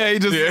mine. Yeah, he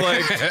just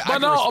like,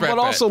 but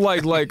also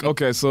like,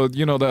 okay, so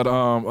you know that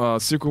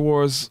Secret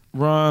Wars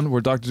run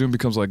where Dr. Doom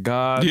becomes like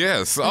God.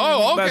 Yes.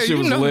 Oh, okay. That shit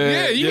was know. lit.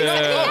 Yeah, you know.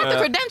 He had the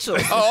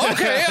credentials. Oh,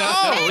 okay.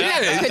 Oh,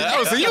 yeah.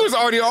 Oh, so you was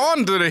already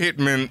on to the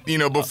Hitman,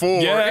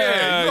 before.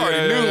 Yeah, you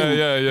already knew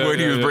what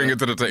he was bringing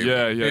to the table.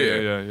 Yeah.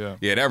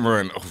 Yeah, that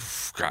run. Oh,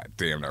 God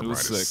damn, that run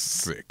was is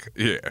sick.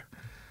 Yeah.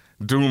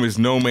 Doom is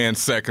no man's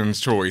second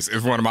choice.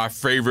 It's one of my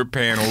favorite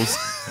panels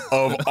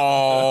of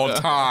all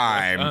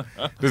time.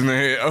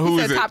 Who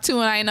is it? Top 2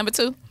 and I ain't number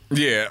 2.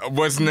 Yeah,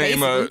 what's the name?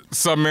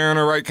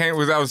 Submariner, right?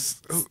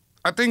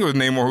 I think it was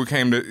Namor who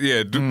came to.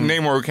 Yeah,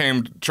 Namor who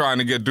came trying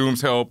to get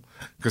Doom's help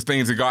because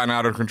things had gotten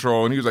out of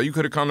control, and he was like, "You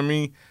could have come to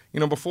me,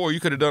 before.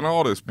 You could have done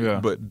all this." Yeah.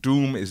 But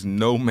Doom is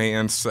no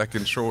man's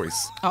second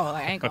choice. Oh,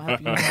 I ain't gonna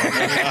help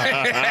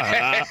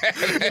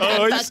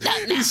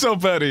you. He's so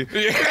petty.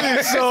 Yeah.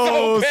 He's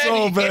so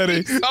petty.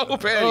 He's so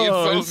petty.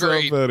 Oh, It's so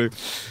great. So petty.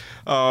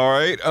 All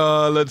right.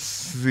 Let's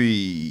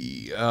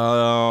see.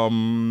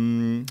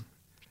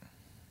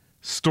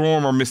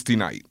 Storm or Misty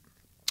Knight?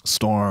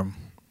 Storm.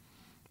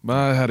 But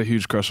I had a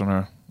huge crush on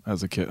her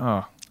as a kid.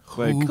 Who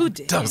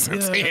did?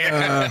 Doesn't?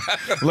 Yeah.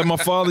 Like my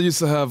father used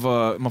to have.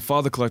 My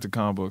father collected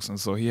comic books, and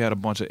so he had a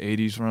bunch of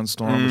 '80s run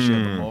Storm. But she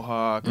had the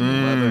mohawk and the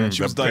leather, and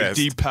she was like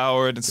deep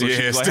powered, and so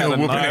she was like still had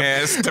a whooping knife,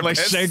 ass. like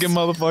shanking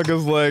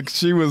motherfuckers. Like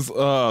she was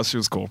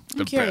cool.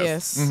 I'm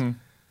curious. Who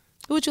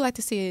would you like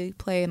to see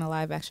play in a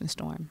live action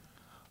Storm?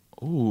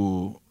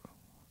 Ooh.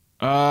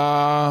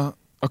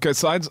 Okay,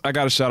 so I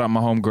got to shout out my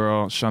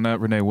homegirl,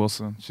 Shawnette Renee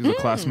Wilson. She's a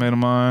classmate of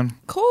mine.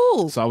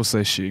 Cool. So I would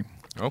say she.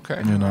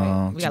 Okay. We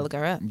gotta look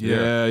her up.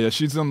 Yeah.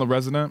 She's on The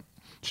Resident.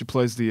 She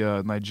plays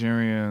the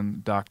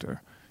Nigerian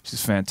doctor.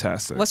 She's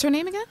fantastic. What's her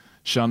name again?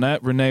 Shawnette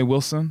Renee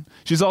Wilson.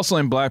 She's also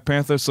in Black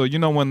Panther. So you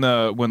know when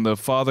the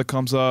father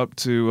comes up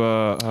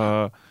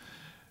to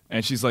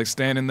and she's like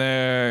standing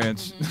there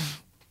and.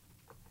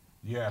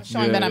 Yeah.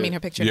 Showing Ben, I mean her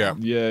picture. Yeah.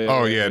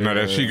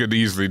 Now. She could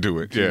easily do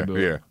it.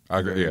 Yeah.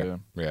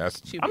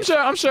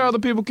 I'm sure other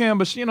people can,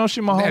 but she my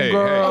homegirl.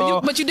 Oh,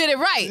 but you did it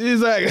right.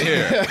 Exactly.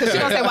 Yeah. Because she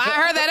gonna say, "Well, I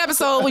heard that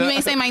episode when you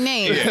ain't say my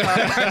name."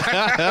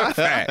 Yeah.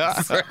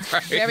 Facts.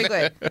 Very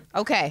good.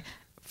 Okay,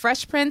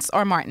 Fresh Prince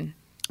or Martin?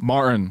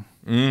 Martin.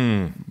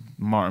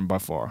 Martin by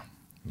far.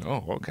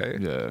 Oh, okay.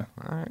 Yeah.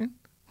 All right.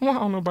 Well,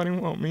 don't nobody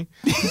want me.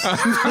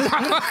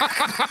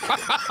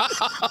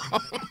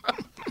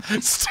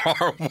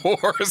 Star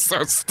Wars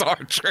or Star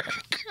Trek?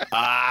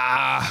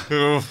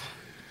 I'm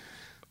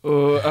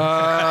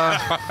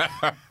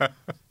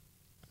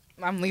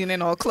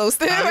leaning all close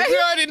to him. Right? You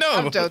already know.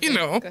 I'm joking.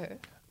 Go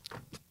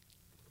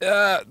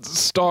ahead.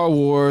 Star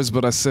Wars,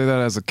 but I say that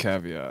as a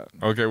caveat.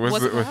 Okay,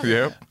 what's it?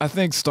 Yep. I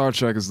think Star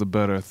Trek is the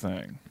better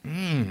thing.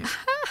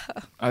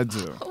 I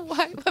do.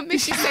 What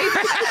makes you say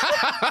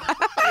that?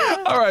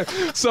 All right.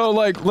 So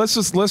like let's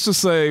just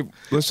say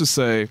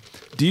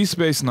D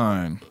Space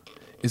Nine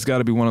has got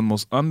to be one of the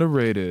most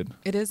underrated.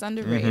 It is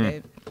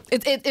underrated.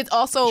 It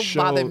also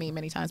bothered me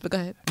many times, but go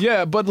ahead.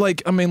 Yeah, but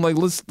his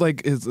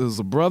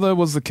brother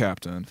was the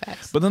captain.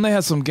 Facts. But then they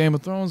had some Game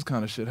of Thrones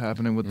kind of shit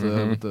happening with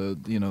the the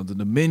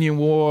Dominion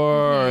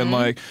War and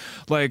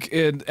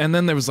and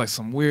then there was like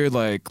some weird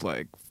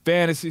like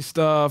fantasy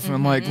stuff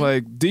and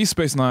like D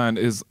Space Nine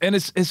is, and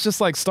it's just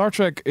like Star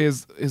Trek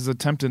is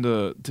attempting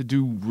to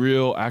do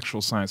real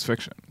actual science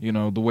fiction.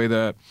 The way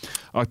that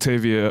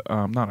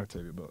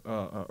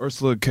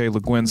Ursula K. Le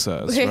Guin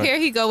says. Here, right? here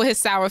he go with his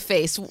sour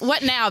face.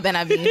 What now, Ben?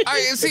 I mean,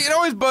 See, it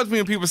always bugs me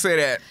when people say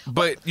that,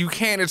 but you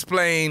can't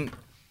explain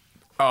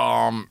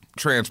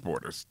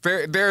transporters.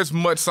 There's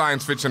much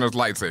science fiction as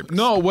lightsabers.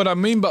 No, what I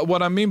mean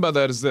by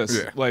that is this.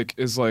 Yeah.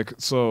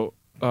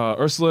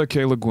 Ursula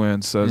K. Le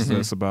Guin says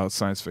this about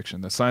science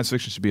fiction, that science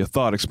fiction should be a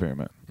thought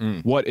experiment.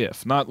 What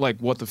if? Not like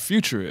what the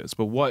future is,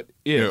 but what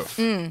if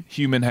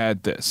human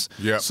had this?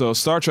 Yep. So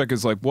Star Trek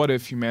is like, what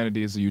if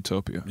humanity is a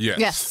utopia?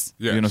 Yes.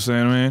 You know what I'm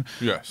saying? I mean?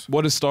 Yes.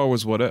 What is Star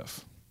Wars what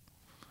if?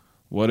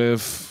 What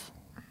if...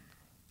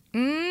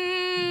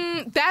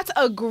 That's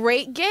a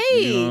great gauge.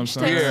 You know what I'm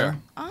saying? Yeah.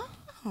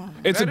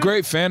 It's a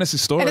great fantasy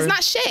story. And it's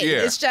not shade.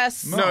 Yeah. It's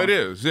just... No, it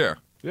is, yeah.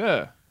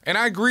 Yeah. And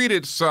I agree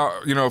that,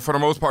 for the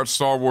most part,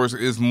 Star Wars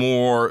is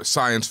more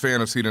science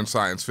fantasy than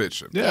science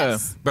fiction. Yeah.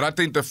 Yes. But I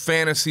think the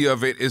fantasy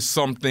of it is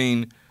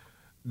something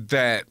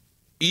that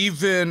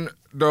even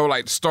though,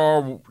 like,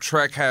 Star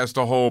Trek has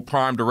the whole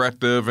Prime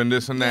Directive and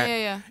this and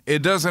that,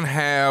 it doesn't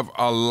have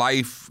a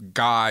life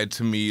guide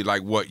to me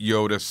like what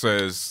Yoda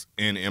says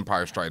in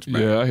Empire Strikes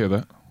Back. Yeah, I hear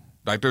that.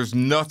 Like, there's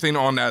nothing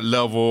on that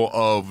level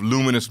of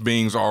luminous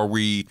beings are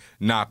we,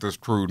 not this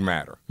crude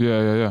matter.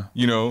 Yeah.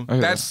 You know,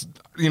 that's...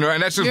 You know,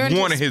 and that's just You're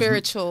one of his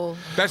spiritual.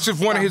 That's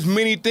just one of his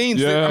many things.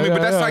 Yeah,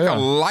 but that's like a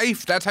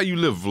life. That's how you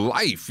live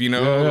life. You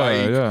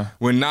know,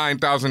 when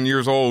 9,000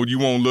 years old, you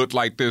won't look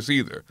like this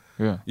either.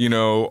 Yeah. You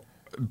know,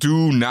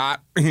 do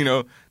not. You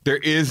know, there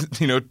is.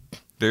 You know,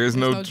 there's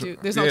no try.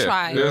 There's no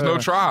try. There's no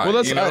try. Well,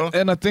 that's you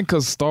I think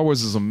because Star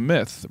Wars is a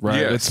myth, right?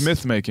 Yes. It's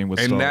myth making with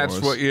and Star that's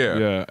Wars. what.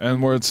 Yeah.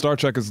 And where Star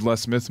Trek is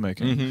less myth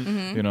making.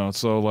 Mm-hmm. You know,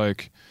 so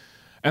like.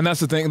 And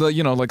that's the thing, that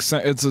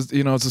it's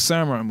a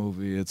samurai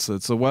movie. It's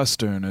a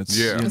western. It's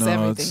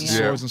it's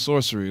swords and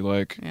sorcery.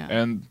 Like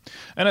and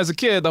as a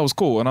kid that was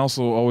cool. And I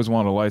also always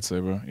wanted a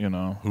lightsaber. You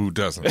know, who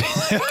doesn't?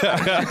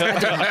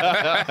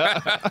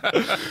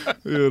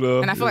 You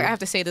know, and I feel like I have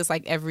to say this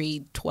like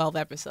every 12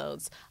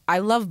 episodes. I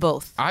love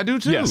both. I do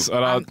too. Yes,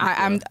 I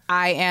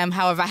am.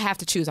 However, I have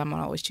to choose. I'm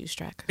gonna always choose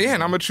Trek. Yeah,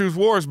 and I'm gonna choose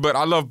Wars, but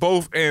I love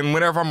both. And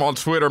whenever I'm on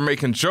Twitter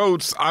making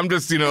jokes, I'm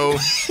just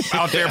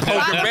out there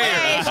poking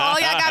bears. All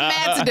y'all got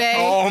mad today.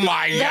 Oh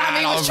my God!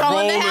 I was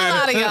trolling the hell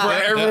out of y'all. For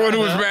everyone who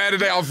was mad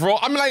today, I was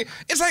rolling. I'm like,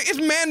 it's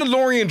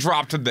Mandalorian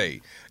dropped today.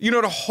 You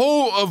know, the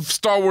whole of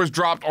Star Wars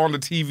dropped on the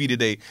TV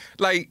today.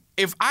 Like,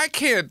 if I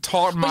can't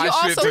talk my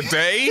shit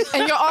today,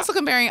 and you're also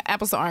comparing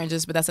apples to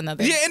oranges, but that's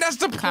another. Yeah, and that's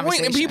the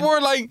point. And people are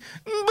like,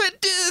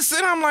 but this,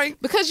 and I'm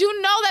like, because you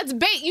know that's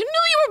bait. You knew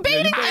you were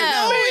baiting them.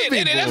 I know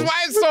it, and that's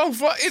why it's so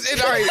fun.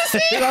 All right.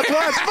 That's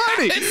why it's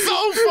funny. It's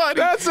so funny.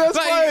 That's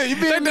funny. You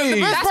being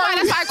mean. That's why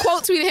I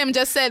quote tweeted him.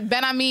 Just said,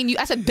 Ben,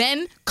 I said,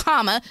 Ben,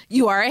 comma,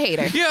 you are a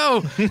hater. Yo,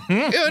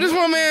 this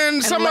one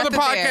man, some other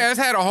podcast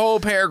had a whole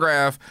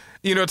paragraph.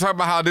 You know, talking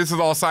about how this is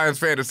all science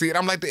fantasy. And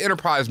I'm like, the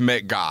Enterprise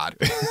met God.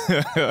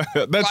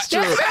 That's true.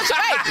 That's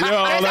right.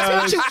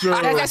 That's true.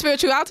 That's that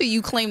spirituality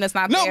you claim that's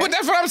not there. No, but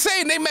that's what I'm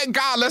saying. They met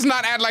God. Let's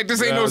not act like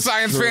this ain't no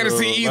science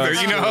fantasy either.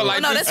 That's you know, true.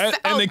 like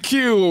and the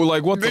Q,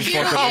 like, what the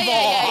fuck? Come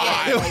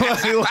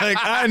on. Like,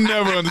 I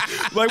never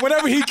like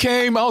whenever he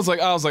came, I was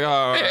like, all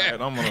right, I'm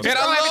gonna. And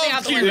I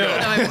love Q.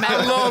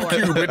 I love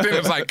Q, but then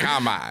it's like,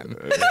 come on.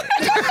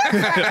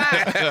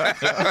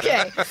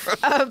 Okay.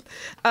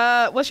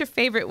 What's your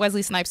favorite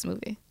Wesley Snipes movie?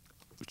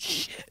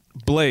 Shit.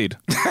 Blade.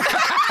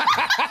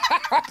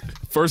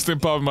 First thing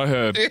popped in my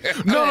head.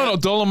 No.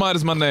 Dolomite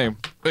is my name.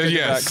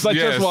 Yes. Because I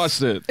just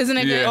watched it. Isn't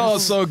it good? Oh,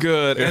 so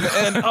good.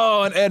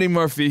 And Eddie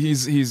Murphy,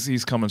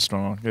 he's coming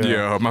strong.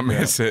 Yeah, my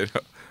man said,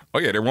 oh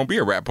yeah, there won't be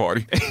a rap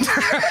party.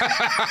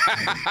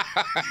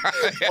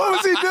 What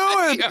was he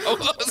doing? Yo,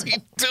 what was he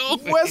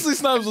doing? Wesley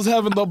Snipes was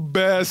having the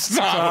best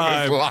time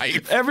of his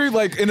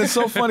life. And it's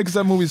so funny because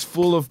that movie's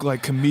full of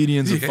like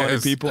comedians and funny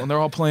people, and they're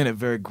all playing it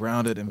very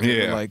grounded and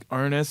very like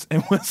earnest.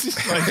 And Wesley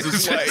Snipes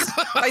is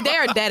like they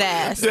are dead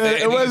ass. Yeah,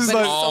 it was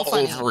like all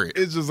over it.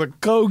 It's just like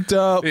coked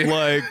up,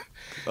 like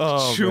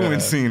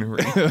chewing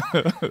scenery.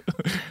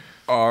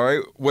 All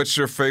right, what's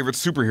your favorite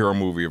superhero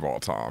movie of all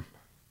time?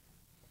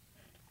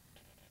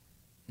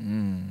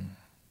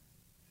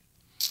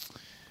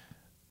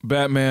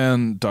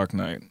 Batman, Dark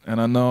Knight. And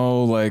I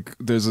know like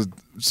there's a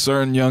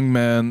certain young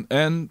men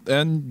and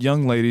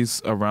young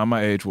ladies around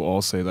my age will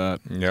all say that.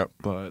 Yep.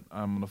 But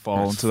I'm gonna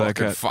fall into that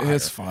cat. Fire.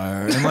 It's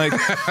fire. And like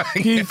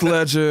Heath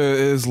Ledger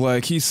is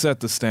like he set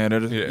the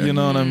standard. Yeah. You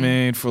know what I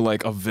mean? For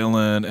like a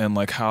villain and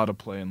like how to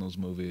play in those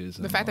movies.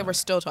 The fact that we're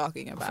still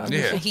talking about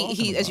Yeah.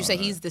 he as you say,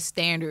 he's the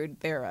standard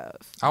thereof.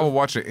 I will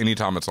watch it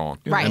anytime it's on.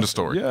 Right. End of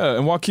story. Yeah,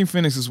 and Joaquin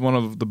Phoenix is one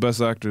of the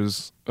best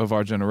actors of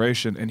our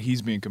generation, and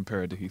he's being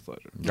compared to Heath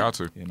Ledger. Got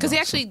to. Because he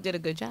actually did a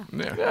good job.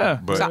 Yeah.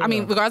 But So, I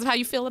mean, regardless of how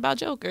you feel about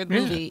Joker, the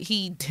movie,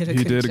 he did a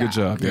good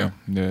job. Yeah.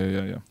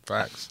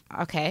 Facts.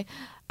 Okay.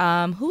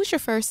 Who was your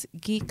first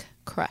geek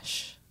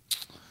crush?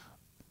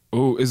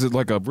 Oh, is it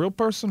like a real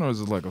person or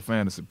is it like a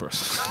fantasy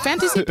person?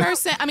 Fantasy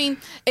person? I mean,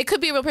 it could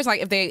be a real person.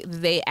 Like if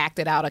they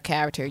acted out a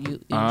character you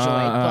enjoyed,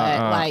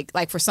 but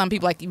like for some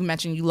people, like you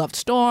mentioned, you loved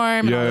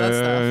Storm and all that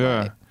stuff.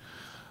 Yeah. Like,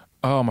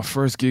 Oh, my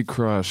first geek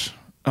crush.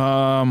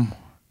 Okay,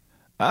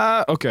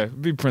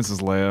 it'd be Princess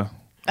Leia.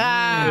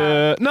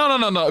 No,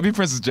 it'd be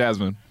Princess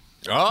Jasmine.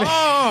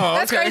 Oh,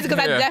 that's crazy because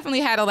I definitely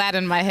had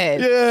Aladdin in my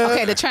head. Yeah.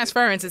 Okay, the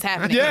transference is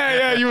happening.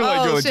 Yeah, you were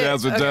like, Oh, you're shit.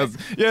 Jasmine, Okay.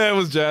 Jasmine. Yeah, it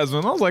was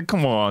Jasmine. I was like,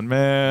 come on,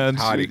 man.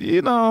 Hottie.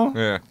 You know,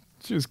 Yeah.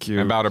 she was cute.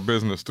 And about her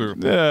business too.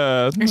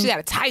 Yeah. And she had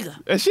a tiger.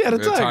 And she had a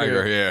The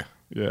tiger. yeah.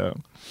 Yeah.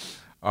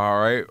 All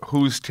right.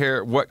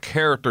 What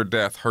character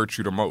death hurt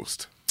you the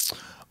most?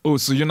 Oh,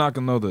 so you're not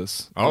gonna know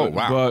this. Oh,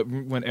 wow. But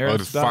when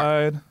Aerith it's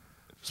died,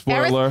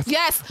 spoiler Aerith? alert.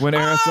 Yes. When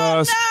Aerith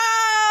dies,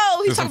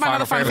 Oh, he's talking about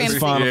another Final Fantasy.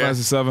 Final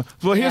Fantasy 7.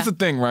 Well, here's the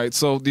thing, right?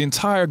 So the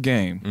entire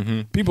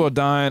game, people are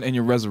dying and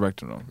you're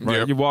resurrecting them. Right?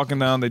 Yep. You're walking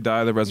down, they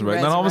die, they resurrect.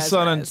 And then all of a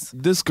sudden,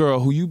 this girl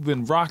who you've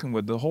been rocking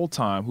with the whole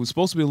time, who's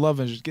supposed to be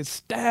loving, just gets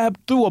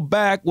stabbed through a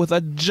back with a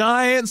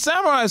giant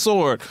samurai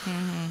sword.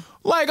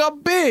 Like a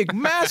big,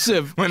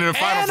 massive. One of the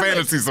Final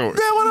Fantasy swords.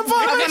 Yeah, one of the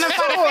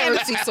Final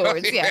Fantasy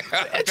swords, yeah.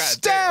 It's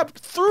stabbed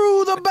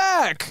through the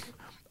back.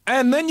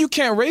 And then you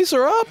can't raise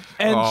her up.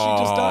 And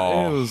she just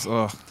died. It was,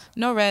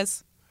 no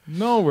res.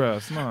 No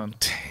res, none.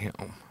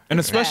 Damn. And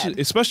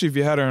especially if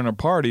you had her in a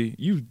party,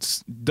 you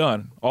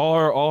done.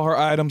 All her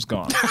items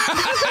gone.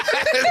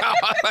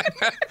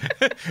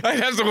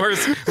 That's the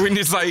worst. When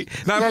it's like,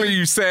 not only are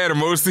you sad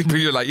emotionally, but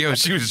you're like, yo,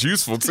 she was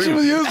useful too. She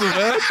was useful,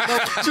 man.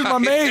 She was my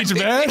mage,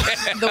 man.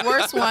 The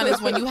worst one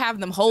is when you have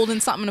them holding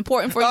something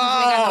important for you, and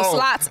they got no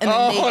slots, and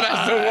then they.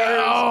 That's the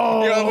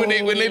worst. Yo,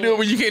 when they do it,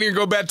 when you can't even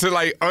go back to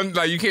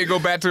you can't go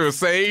back to a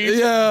save.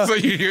 Yeah. So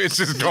it's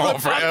just gone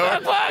forever.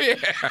 Yeah.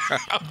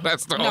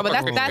 That's the No, but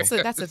that's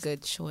a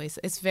good choice.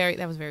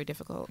 That was very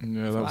difficult.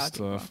 Yeah, that was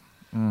tough.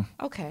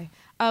 Okay.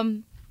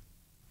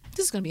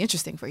 This is going to be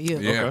interesting for you.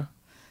 Yeah. Okay.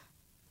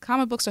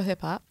 Comic books or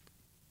hip hop?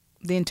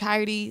 The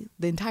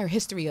entire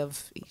history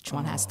of each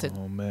one has to.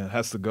 Oh man,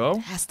 has to go.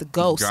 Has to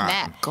go.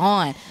 Snap.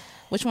 Gone.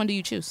 Which one do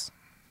you choose?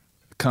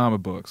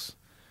 Comic books,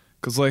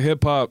 because like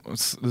hip hop.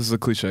 This is a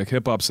cliche.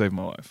 Hip hop saved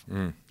my life.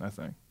 I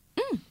think.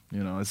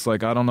 You know, it's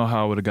like I don't know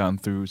how I would have gotten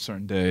through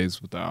certain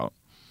days without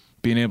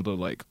being able to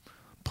like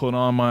put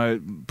on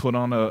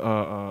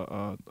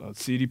a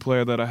CD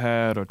player that I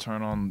had, or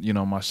turn on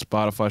my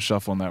Spotify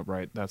shuffle and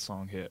that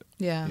song hit.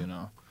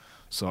 Yeah.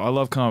 So I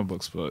love comic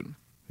books, but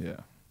yeah,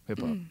 hip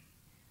hop.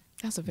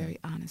 That's a very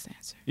honest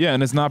answer. Yeah,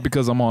 and it's not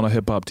because I'm on a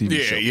hip hop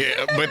TV show.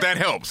 Yeah, but that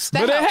helps.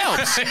 It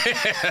helps.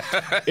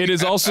 It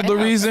is also the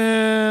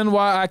reason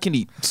why I can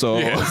eat.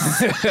 So,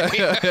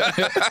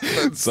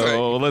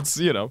 so let's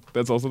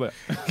that's also that.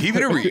 Keep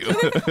it real.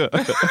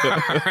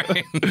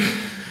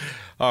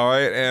 All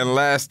right, and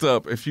last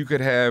up, if you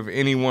could have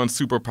any one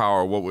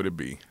superpower, what would it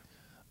be?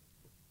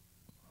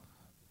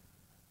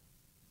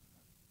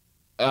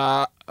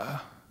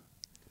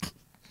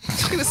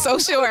 He was so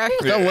sure.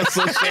 That was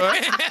so sure.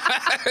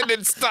 And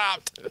it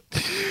stopped.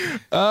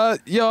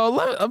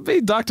 I'll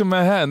be Dr.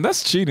 Manhattan.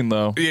 That's cheating,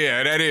 though.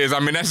 Yeah, that is. I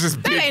mean, that's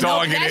just big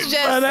dog in it.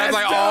 That's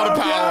like all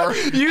the power.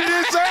 You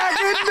didn't say I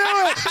couldn't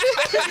do it.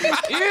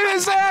 You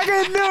didn't say I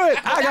couldn't do it.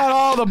 I got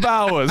all the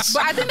powers.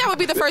 But I think that would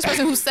be the first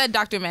person who said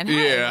Dr.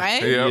 Manhattan,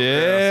 right? Yeah.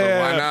 So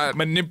why not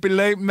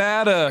manipulate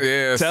matter?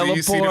 Yeah.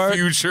 Teleport. See the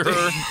future.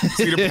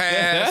 See the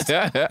past.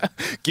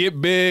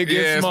 Get big.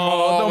 Get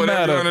small. Don't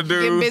matter. You want to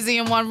do. Get busy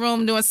in one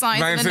room doing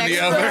science in the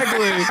next room.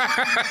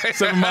 Exactly.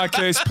 Except in my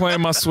case,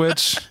 playing my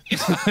Switch.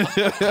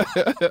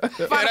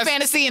 Final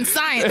Fantasy and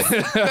science.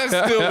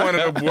 That's still one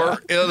of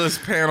the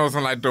illest panels,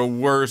 and like the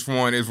worst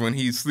one is when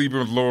he's sleeping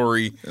with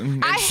Lori,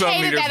 and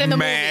suddenly there's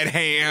mad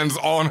hands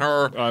on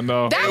her. I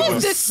know. That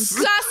was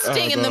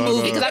disgusting in the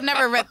movie because I've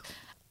never read.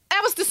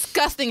 That was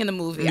disgusting in the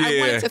movie. Yeah. I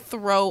wanted to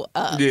throw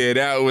up. Yeah,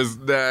 that was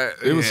that.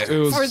 It was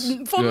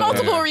for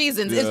multiple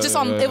reasons. It's just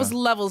it was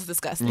levels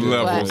disgusting.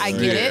 Levels, but I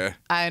get it.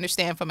 I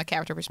understand from a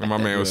character perspective. My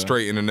man was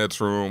straight in the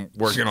next room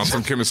working on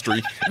some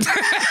chemistry. Well,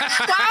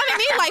 I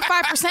only need like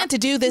 5% to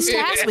do this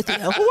task with you.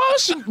 Well, why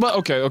was she? But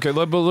okay.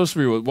 Let's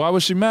be real. Why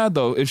was she mad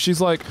though? If she's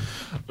like,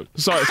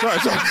 sorry. But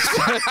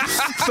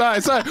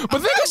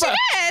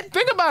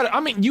think about it.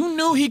 I mean, you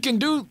knew he can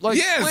do like.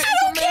 Yes. I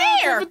don't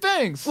care. Different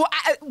things.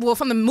 Well,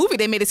 from the movie,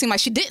 they made it seem like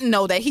she didn't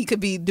know that he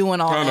could be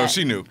doing all that. No,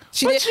 she knew.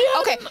 She did.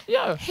 Okay.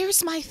 Yeah.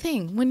 Here's my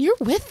thing. When you're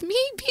with me,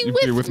 be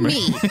with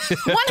me.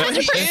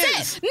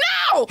 100%.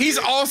 No. He's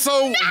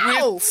also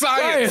with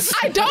science.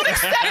 I don't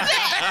accept that.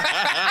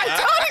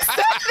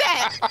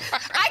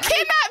 I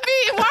cannot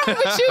be in one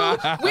with you.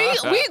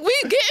 We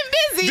getting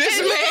busy. This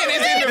man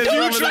is in the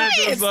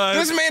future.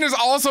 This man is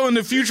also in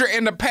the future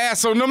and the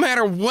past. So no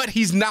matter what,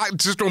 he's not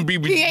just gonna be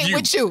with you. He ain't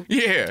with you.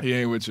 Yeah. He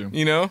ain't with you.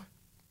 You know?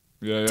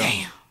 Yeah.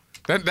 Damn.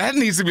 That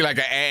needs to be like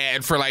an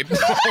ad for like. He's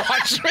in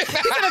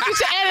the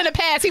future and in the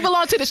past. He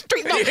belonged to the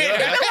street. No, he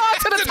belonged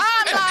to the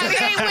timeline. He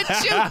ain't with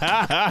you.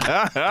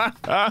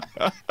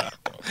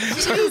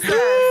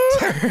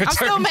 Jesus. I'm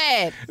still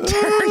mad.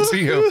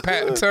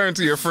 Turn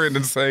to your friend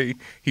and say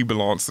he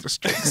belongs to the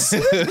streets.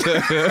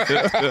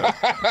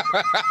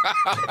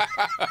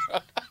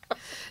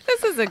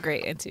 This is a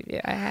great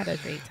interview. I had a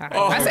great time.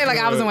 I say like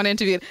I was the one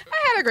interviewed. I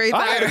had a great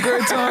time. I had a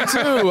great time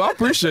too. I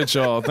appreciate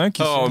y'all. Thank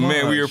you so much. Oh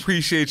man, we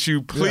appreciate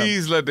you.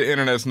 Please let the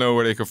internet know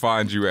where they can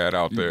find you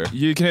out there.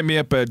 You can hit me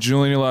up at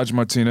Julian Elijah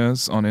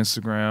Martinez on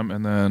Instagram,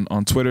 and then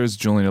on Twitter is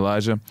Julian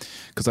Elijah,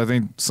 because I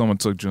think someone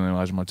took Julian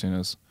Elijah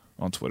Martinez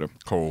on Twitter.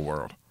 Cold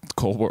world.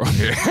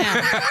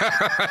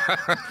 Yeah.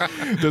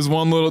 There's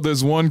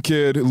one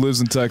kid who lives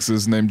in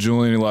Texas named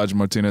Julian Elijah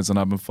Martinez, and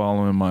I've been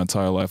following him my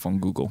entire life on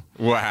Google.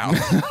 Wow.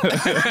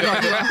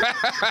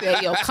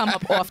 Yo, come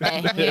up off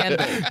that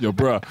handle. Yo,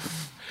 bruh.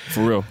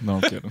 For real. No,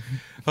 I'm kidding.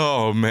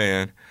 Oh,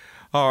 man.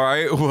 All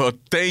right. Well,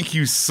 thank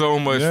you so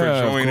much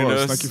for joining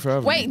us. Thank you for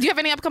having me. Wait, do you have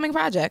any upcoming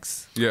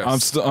projects?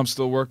 Yes. I'm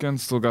still working.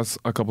 Still got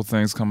a couple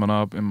things coming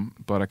up,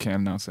 but I can't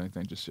announce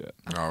anything just yet.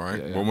 All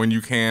right. Well, when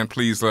you can,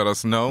 please let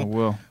us know. I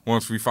will.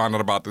 Once we find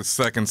out about the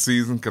second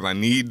season, because I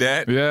need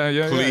that.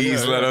 Yeah.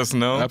 Please let us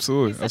know.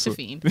 Absolutely. Such a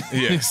fiend.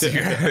 Yes.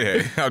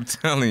 Yeah. I'm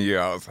telling you,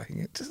 I was like,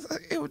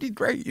 it would be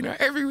great,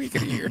 every week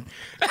of the year.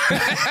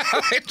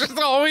 It's just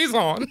always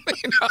on.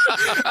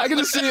 I get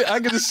to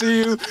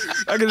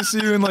see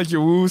you in like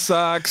your Woo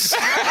socks.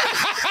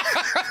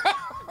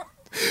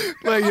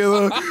 like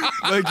a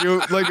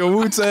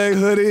Wu-Tang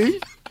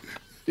hoodie.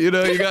 You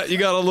got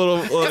a little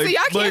like,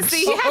 y'all can't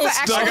see. He has an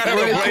actual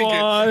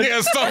blanket.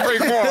 Yeah, stuffed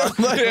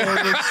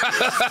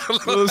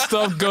Raekwon. Little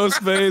stuffed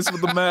ghost face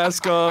with the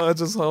mask on,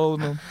 just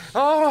holding him.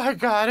 Oh my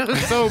God, it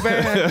was so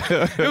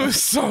bad. It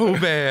was so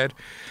bad.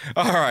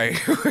 All right.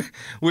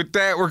 With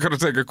that, we're going to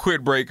take a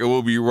quick break and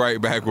we'll be right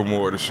back with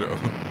more of the show.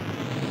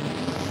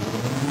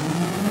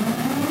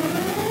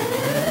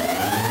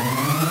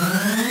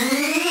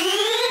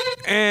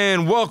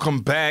 And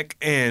welcome back.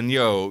 And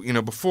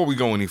before we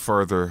go any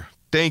further,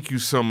 thank you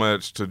so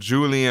much to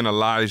Julian,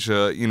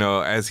 Elijah.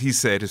 As he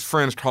said, his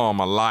friends call him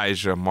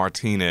Elijah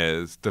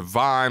Martinez,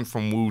 Divine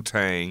from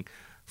Wu-Tang,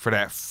 for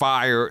that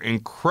fire,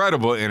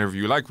 incredible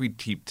interview. Like we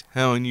keep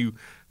telling you,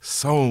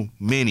 so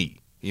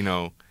many,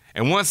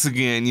 And once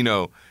again,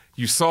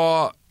 you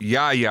saw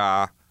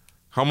Yaya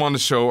come on the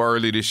show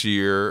early this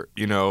year.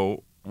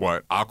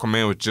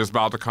 Aquaman was just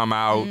about to come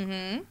out.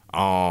 Mm-hmm.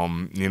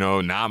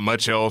 Not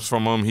much else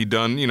from him. He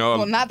done,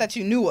 Well, not that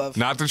you knew of.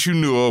 Not that you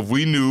knew of.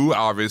 We knew,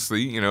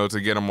 obviously, to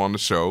get him on the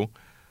show.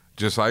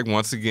 Just like,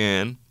 once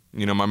again,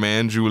 my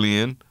man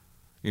Julian,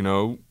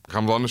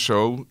 comes on the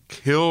show,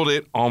 killed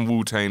it on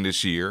Wu-Tang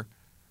this year.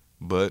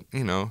 But,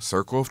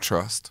 circle of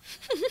trust.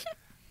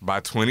 By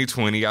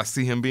 2020, I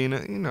see him being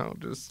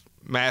just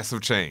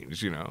massive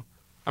change, I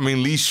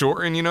mean, Lee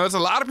Shorten, there's a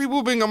lot of people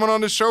who've been coming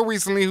on the show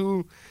recently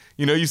who,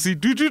 you see,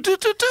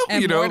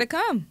 and more to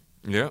come.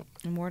 Yeah.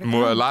 And more to come.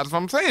 A lot of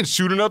I'm saying,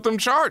 shooting up them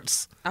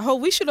charts. I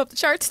hope we shoot up the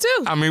charts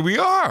too. I mean, we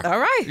are. All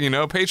right.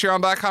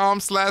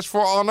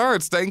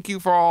 Patreon.com/forallnerds. Thank you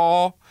for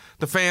all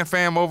the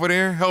fam over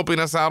there helping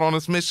us out on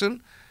this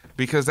mission,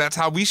 because that's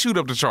how we shoot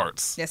up the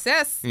charts. Yes.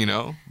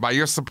 By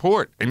your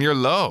support and your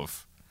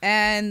love.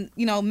 And,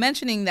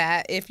 mentioning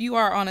that, if you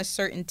are on a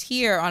certain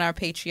tier on our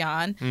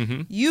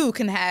Patreon, you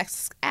can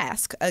ask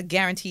a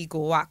guaranteed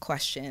guac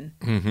question.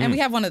 And we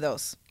have one of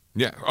those.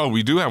 Yeah. Oh,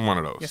 we do have one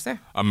of those. Yes, sir.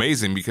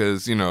 Amazing,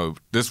 because,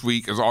 this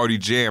week is already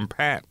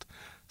jam-packed.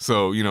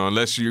 So,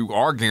 unless you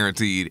are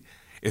guaranteed,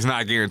 it's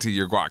not guaranteed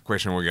your guac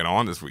question will get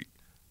on this week.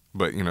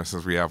 But,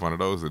 since we have one of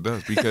those, it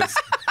does. Because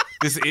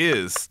this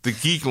is the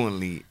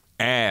Geekly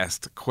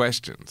Asked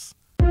Questions.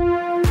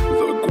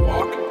 The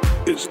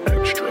guac is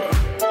extra.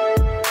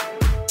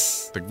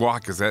 The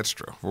guac is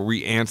extra, where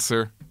we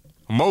answer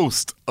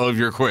most of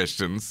your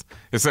questions,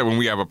 except when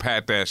we have a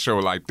pat-ass show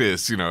like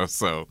this,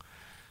 so...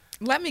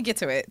 Let me get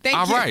to it. Thank you.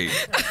 All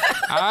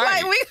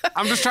right.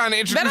 I'm just trying to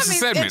introduce the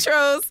segment.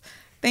 Intros.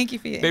 Thank you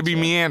for your They be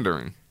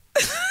meandering.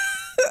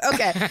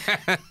 Okay.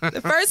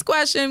 The first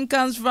question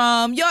comes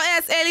from Yo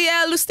es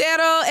Eliel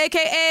Lustero,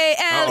 a.k.a.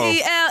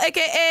 L-E-L,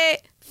 a.k.a.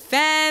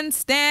 Fan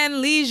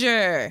Stan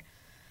Leisure.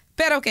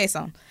 Pero que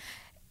son?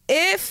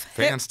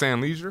 Fan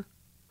Stan Leisure?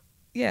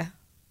 Yeah.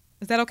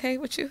 Is that okay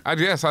with you? I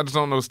just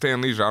don't know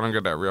Stan Leisure. I don't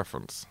get that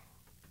reference.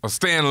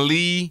 Stan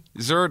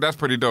Leisure? That's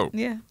pretty dope.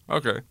 Yeah.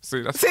 Okay.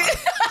 See, that's fine.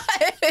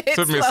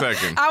 Took me a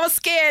second. I was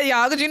scared,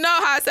 y'all, because you know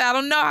how I said I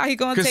don't know how he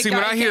going to take y'all.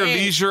 Because see, when I hear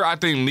Leisure, I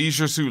think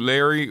Leisure Suit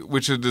Larry,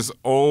 which is this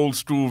old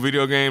school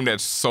video game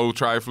that's so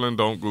trifling.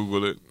 Don't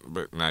Google it,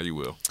 but now you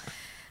will.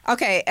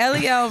 Okay,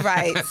 Eliel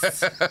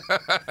writes,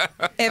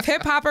 if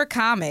hip-hop are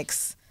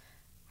comics,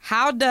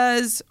 how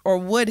does or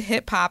would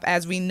hip-hop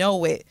as we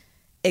know it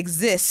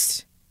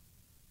exist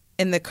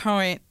in the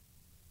current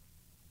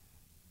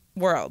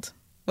world?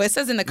 Well, it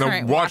says in the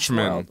current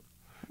world.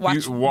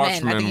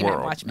 Watchmen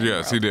world.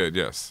 Yes, he did.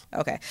 Yes.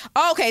 Okay.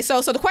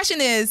 So the question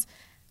is,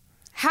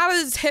 how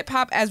does hip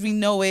hop as we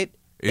know it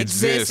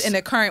exist in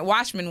the current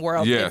Watchmen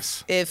world?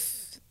 Yes.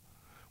 If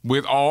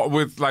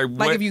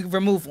if you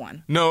remove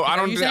one. No, I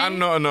don't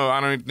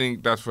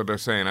think that's what they're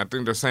saying. I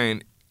think they're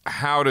saying,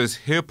 how does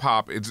hip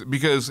hop?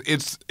 Because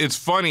it's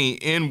funny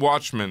in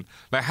Watchmen.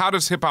 Like, how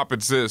does hip hop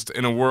exist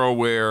in a world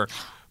where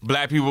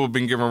Black people have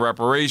been given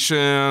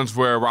reparations,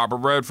 where Robert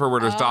Redford,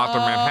 where there's Dr.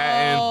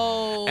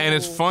 Manhattan. And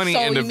it's funny. So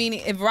you mean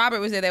if Robert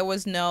was there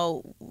was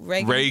no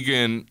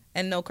Reagan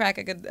and no crack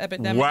epidemic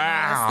and all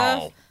that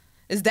stuff?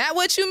 Is that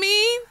what you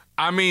mean?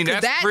 I mean,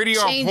 that's pretty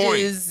on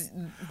point.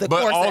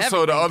 But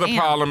also the other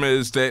problem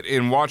is that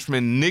in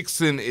Watchmen,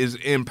 Nixon is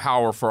in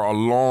power for a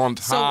long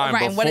time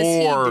before. What does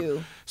he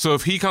do? So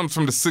if he comes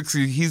from the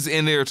 60s, he's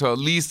in there to at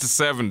least the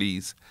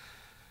 70s.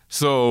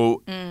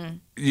 So,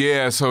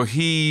 yeah, so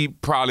he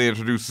probably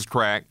introduces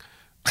crack.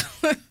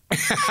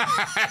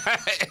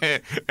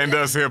 And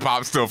does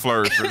hip-hop still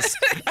flourishes?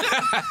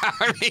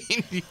 I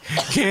mean, you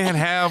can't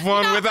have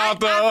one without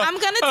the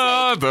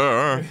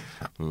other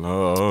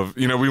love.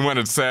 We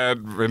wanted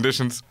sad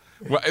renditions.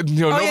 Well,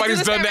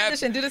 nobody's done that.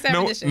 Do the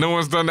Sam edition. No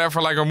one's done that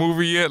for like a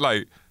movie yet.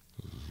 Like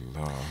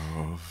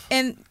love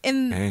and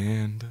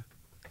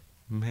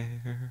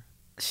Mare.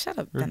 Shut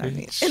up, Ben.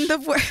 In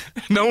the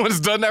no one's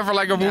done that for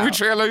like a movie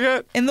trailer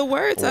yet. In the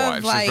words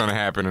of like, it's gonna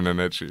happen in the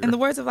next year. In the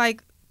words of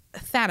like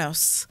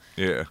Thanos.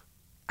 Yeah.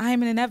 I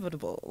am an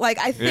inevitable. Like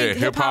I think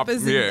hip hop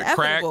is inevitable.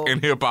 Crack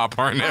and hip hop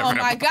are inevitable. Oh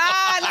my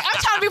God! Like,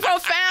 I'm trying to be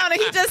profound,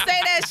 and he just say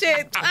that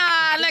shit.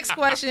 Next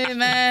question,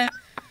 man.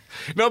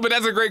 No, but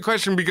that's a great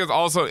question because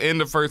also in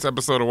the first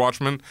episode of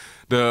Watchmen,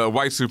 the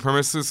white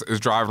supremacist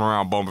is driving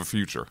around bumping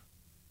Future.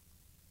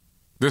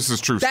 This is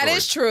true story. That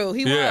is true.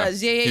 He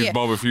was. Yeah. He's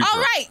bumping Future. Oh,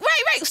 right.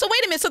 So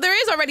wait a minute. So there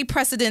is already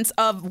precedence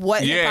of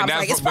what hip hop's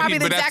like. It's probably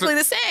exactly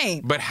the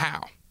same. But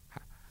how?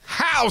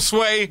 How,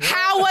 Sway?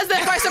 How was the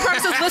white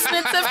supremacist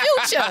listening to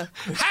Future?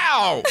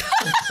 How?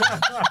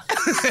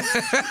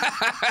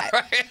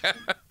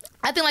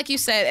 I think like you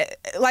said,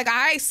 like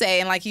I say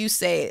and like you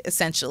say,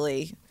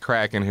 essentially.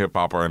 Crack and hip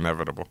hop are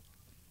inevitable.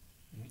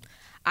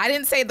 I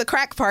didn't say the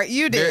crack part.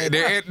 You did.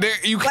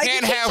 You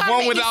can't have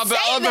one without the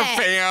other,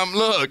 fam.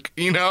 Look,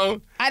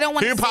 I don't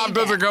want to. Hip hop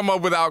doesn't come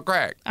up without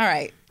crack. All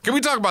right. Can we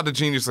talk about the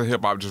genius of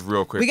hip hop just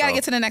real quick? We got to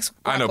get to the next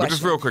I know, question. but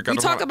just real quick. We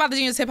talk about the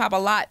genius of hip hop a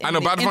lot. I know,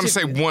 but I just want to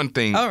say one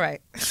thing. All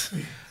right.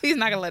 He's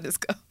not going to let this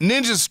go.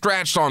 Ninjas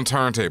scratched on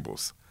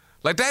turntables.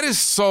 Like, that is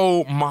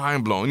so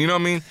mind-blowing. You know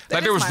what I mean?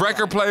 Like, there was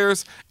record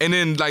players, and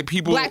then, like,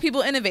 people... Black people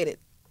innovated.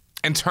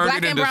 And turned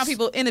Black and brown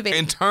people innovated.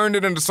 And turned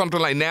it into something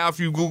like, now if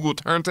you Google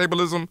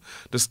turntablism,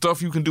 the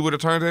stuff you can do with a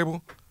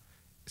turntable,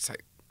 it's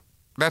like,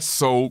 that's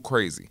so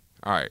crazy.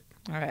 All right.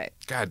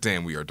 God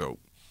damn, we are dope.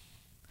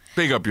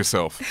 Big up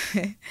yourself.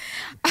 This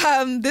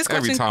question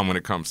every time when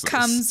it comes to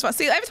this.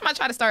 See, every time I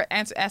try to start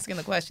asking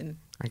the question,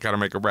 I gotta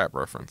make a rap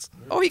reference.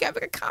 Oh, you gotta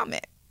make a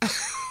comment.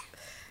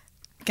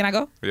 Can I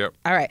go? Yep.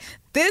 All right.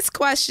 This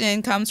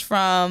question comes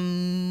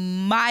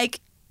from Mike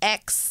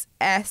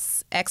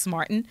XSX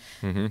Martin.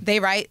 Mm-hmm. They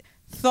write,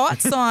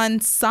 thoughts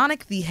on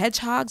Sonic the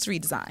Hedgehog's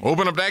redesign?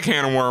 Open up that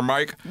can of worm,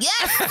 Mike.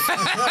 Yes!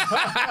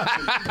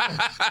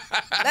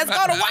 Let's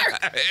go to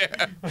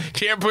work.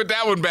 Can't put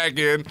that one back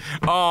in.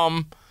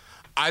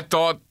 I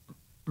thought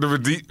the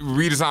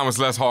redesign was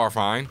less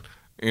horrifying.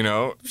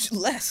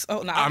 Less.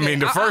 Oh no. I mean,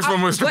 the first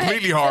one was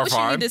completely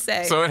horrifying. What you need to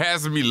say. So it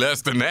has to be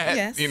less than that.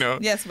 Yes.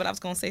 Yes, but I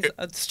was going to say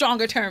a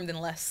stronger term than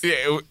less.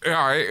 Yeah. All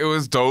right. It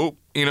was dope.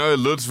 It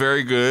looks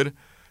very good.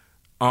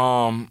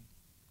 We'll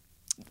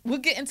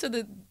get into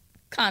the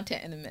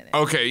content in a minute.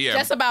 Okay. Yeah.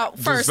 Just about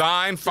first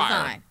design.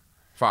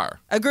 Fire.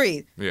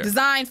 Agreed. Yeah.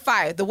 Design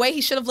fire. The way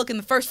he should have looked in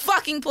the first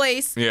fucking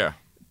place. Yeah.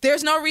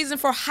 There's no reason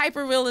for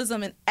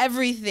hyperrealism in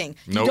everything.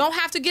 Nope. You don't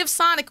have to give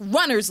Sonic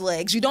runner's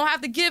legs. You don't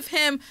have to give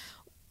him,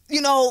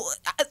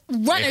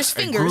 runner's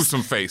fingers. A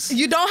gruesome face.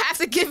 You don't have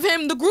to give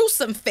him the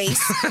gruesome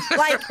face.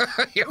 Like,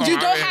 you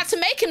don't have to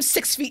make him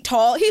 6 feet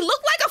tall. He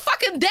looked like a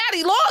fucking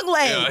daddy long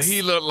legs. Yeah,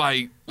 he looked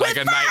like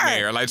a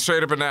nightmare. Like,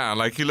 straight up and down.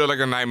 Like, he looked like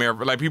a nightmare.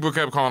 Like, people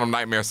kept calling him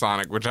Nightmare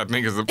Sonic, which I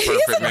think is a perfect name.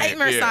 He's a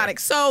Nightmare Sonic.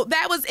 So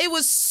it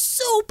was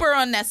super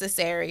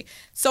unnecessary.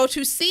 So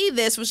to see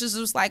this was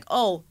just like,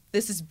 oh,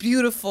 this is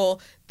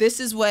beautiful. This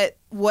is what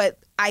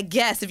I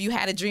guess if you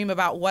had a dream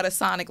about what a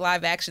Sonic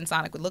live action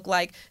Sonic would look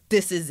like,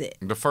 this is it.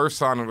 The first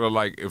Sonic looked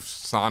like if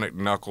Sonic,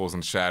 Knuckles,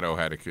 and Shadow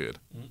had a kid.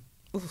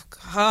 Oh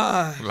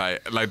God!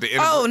 Like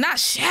the not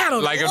Shadow.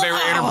 Like if they were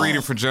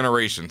interbreeding for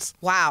generations.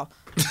 Wow.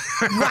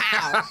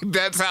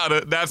 That's how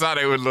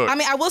they would look. I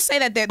mean, I will say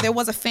that there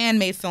was a fan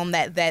made film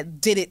that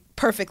did it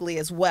perfectly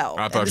as well.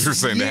 I thought you were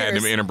saying they had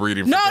them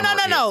interbreeding. No.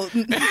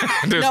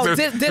 There's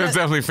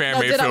definitely fan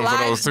made film for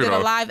those too. Did a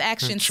live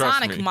action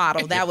Sonic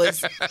model that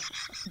was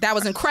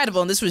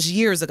incredible, and this was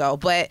years ago.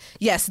 But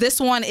yes, this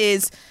one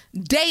is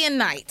day and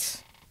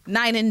night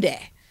and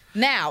day.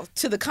 Now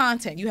to the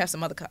content. You have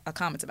some other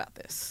comments about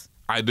this.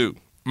 I do.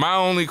 My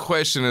only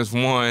question is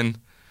one.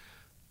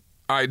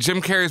 All right,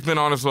 Jim Carrey's been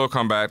on his little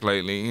comeback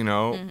lately,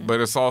 but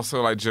it's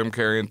also like Jim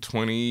Carrey in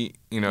 20,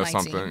 19.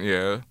 Something.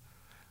 Yeah.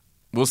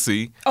 We'll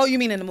see. Oh, you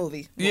mean in the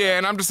movie? Yeah,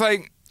 and I'm just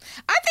like.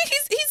 I think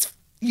he's.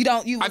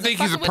 I think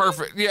he's a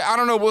perfect. Yeah, I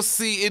don't know. We'll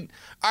see. It.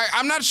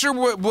 I'm not sure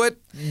what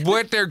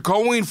they're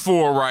going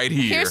for right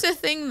here. Here's the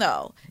thing,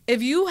 though.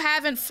 If you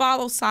haven't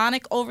followed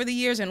Sonic over the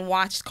years and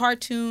watched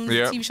cartoons,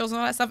 TV shows, and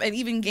all that stuff, and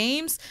even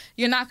games,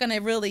 you're not going to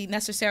really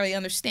necessarily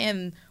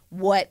understand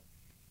what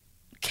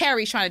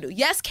Carrie's trying to do.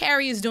 Yes,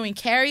 Carrie is doing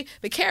Carrie,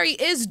 but Carrie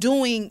is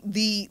doing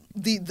the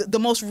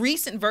most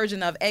recent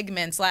version of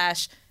Eggman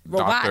 /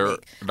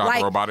 Robotnik.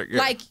 Dr. Robotnik, yeah.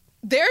 Like,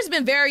 there's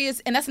been various,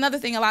 and that's another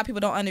thing a lot of people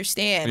don't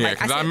understand. Yeah,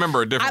 because I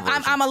remember a different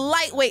version. I'm a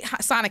lightweight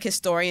Sonic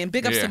historian.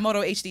 Big ups to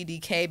Moto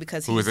HDDK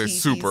because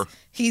he's super.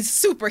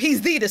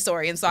 He's the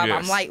historian, so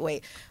I'm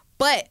lightweight.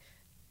 But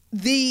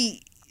the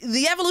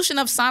evolution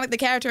of Sonic the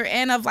character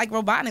and of like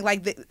Robotnik,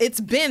 like it's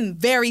been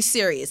very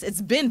serious.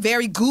 It's been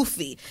very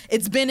goofy.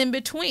 It's been in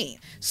between.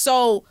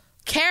 So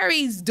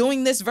Carrie's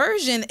doing this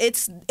version.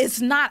 It's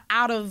not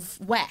out of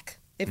whack,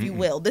 if you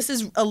will. This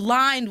is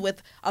aligned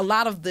with a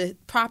lot of the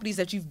properties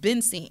that you've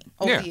been seeing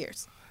over the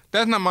years.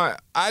 That's not my.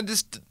 I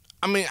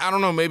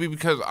don't know. Maybe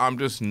because I'm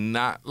just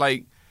not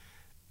like.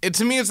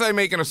 to me, it's like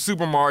making a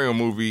Super Mario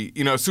movie,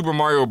 Super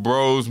Mario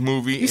Bros.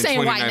 Movie in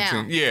 2019. Right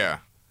now. Yeah.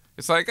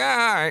 It's like, all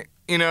right,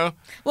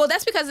 Well,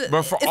 that's because it's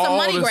a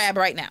money grab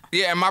right now.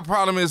 Yeah, and my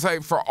problem is,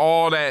 like, for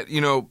all that,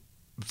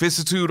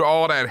 vicissitude,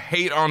 all that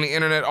hate on the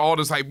internet, all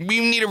this, like, we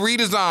need a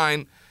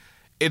redesign.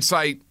 It's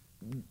like,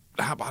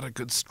 how about a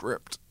good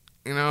script?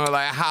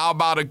 Like, how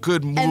about a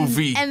good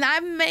movie? And I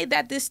made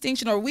that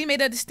distinction, or we made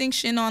that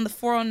distinction on the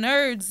 4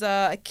 Nerds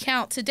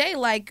account today.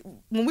 Like,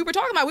 when we were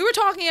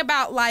talking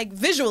about, like,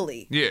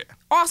 visually. Yeah.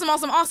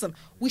 Awesome.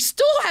 We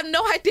still have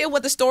no idea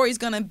what the story's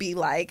going to be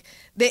like.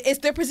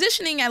 They're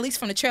positioning, at least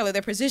from the trailer,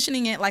 they're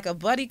positioning it like a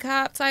buddy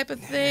cop type of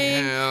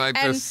thing. Yeah, like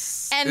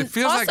this. And it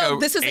feels also, like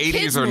this is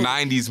 80s or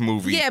 90s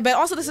movie. Yeah, but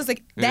also this is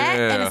like that,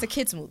 and it's a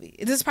kid's movie.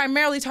 This is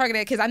primarily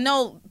targeted at kids. I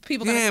know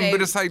people going to say... Yeah,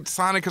 but it's like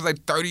Sonic is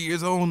like 30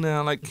 years old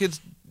now. Like, kids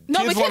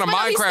want a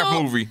Minecraft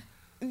Minecraft movie.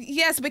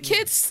 Yes, but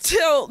kids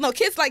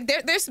like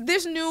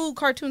there's new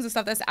cartoons and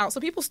stuff that's out,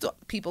 so kids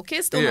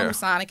still know who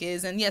Sonic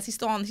is, and yes,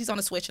 he's on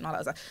the Switch and all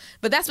that stuff.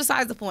 But that's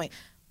besides the point.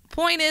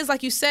 Point is,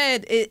 like you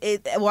said,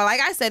 like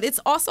I said,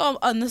 it's also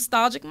a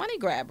nostalgic money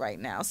grab right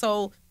now.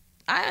 So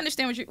I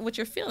understand what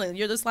you're feeling.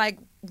 You're just like,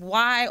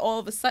 why all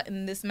of a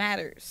sudden this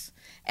matters?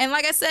 And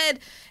like I said,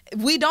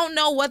 we don't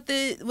know what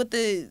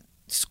the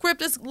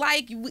script is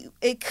like.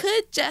 It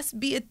could just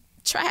be a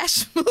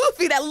trash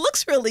movie that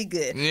looks really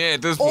good. Yeah,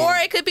 or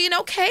it could be an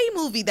okay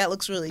movie that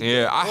looks really good.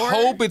 Yeah, I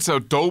hope it's a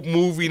dope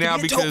movie now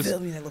because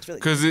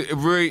it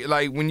really,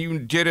 like, when you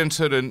get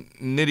into the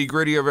nitty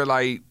gritty of it,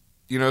 like,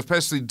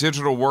 especially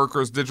digital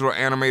workers, digital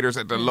animators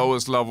at the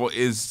lowest level,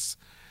 it's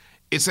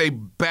a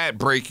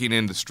back-breaking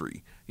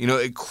industry.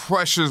 It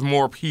crushes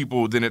more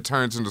people than it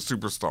turns into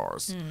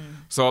superstars.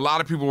 So a lot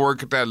of people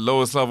work at that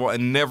lowest level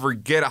and never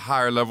get a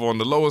higher level. On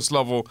the lowest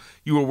level,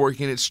 you are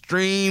working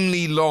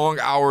extremely long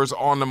hours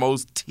on the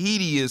most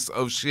tedious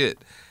of shit.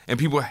 And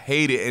people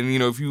hate it. And,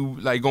 if you,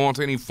 like, go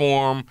onto any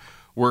forum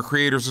where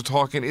creators are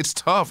talking, it's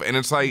tough. And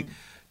it's like,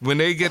 when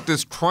they get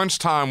this crunch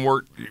time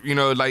work,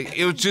 like,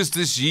 it was just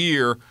this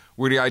year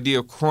where the idea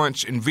of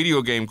crunch in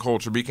video game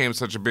culture became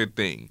such a big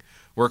thing,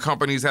 where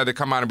companies had to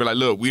come out and be like,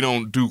 look, we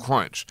don't do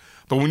crunch.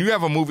 But when you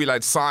have a movie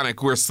like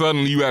Sonic where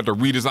suddenly you have to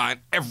redesign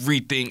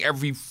everything,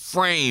 every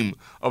frame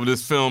of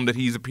this film that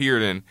he's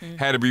appeared in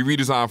had to be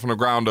redesigned from the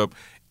ground up,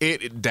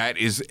 that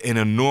is an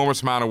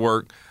enormous amount of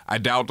work. I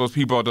doubt those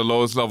people at the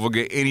lowest level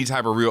get any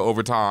type of real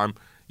overtime.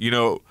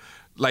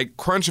 Like,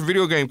 crunch in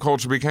video game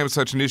culture became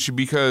such an issue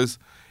because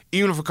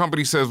even if a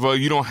company says, well,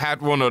 you don't have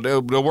to,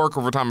 they'll work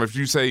overtime. If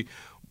you say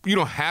you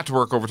don't have to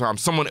work overtime,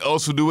 someone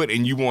else will do it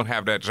and you won't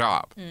have that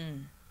job.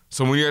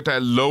 So when you're at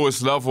that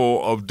lowest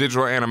level of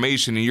digital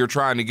animation and you're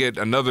trying to get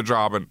another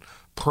job and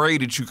pray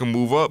that you can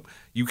move up,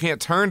 you can't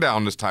turn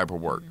down this type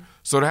of work.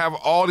 So to have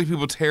all these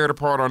people tear it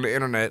apart on the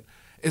internet,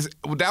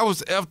 that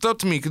was effed up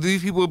to me because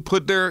these people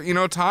put their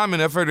time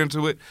and effort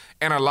into it,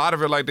 and a lot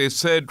of it, like they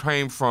said,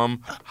 came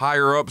from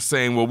higher up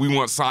saying, well, we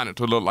want Sonic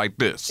to look like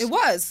this. It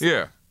was.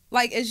 Yeah.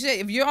 Like,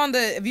 if you're on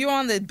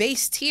the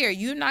base tier,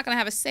 you're not gonna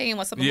have a say in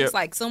what something looks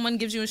like. Someone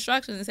gives you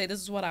instructions and say,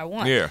 "This is what I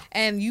want." Yeah.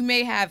 And you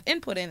may have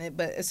input in it,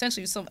 but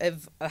essentially,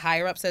 if a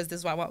higher up says, "This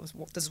is what I want,"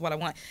 this is what I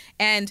want.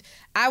 And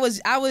I was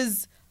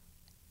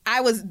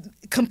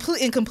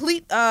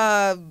complete.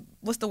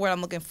 What's the word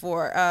I'm looking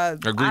for?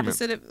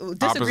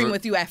 Disagreeing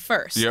with you at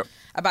first. Yep.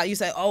 About you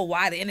say, "Oh,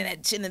 why the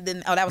internet shouldn't have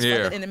been?" Oh, that was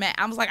for the internet.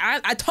 I was like,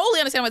 I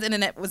totally understand why the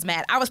internet was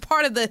mad. I was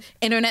part of the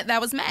internet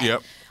that was mad.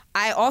 Yep.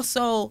 I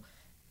also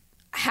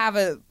have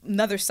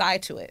another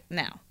side to it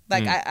now.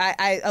 Like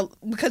I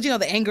because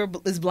the anger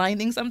is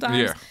blinding sometimes.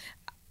 Yeah.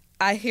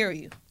 I hear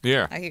you.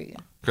 Yeah. I hear you.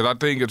 Because I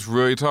think it's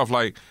really tough.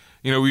 Like,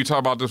 we talk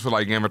about this with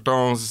like Game of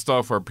Thrones and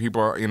stuff where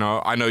people are,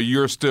 I know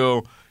you're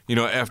still,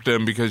 F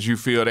them because you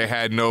feel they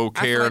had no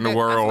care in the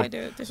world.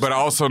 But I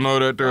also know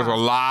that there's a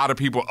lot of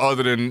people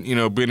other than,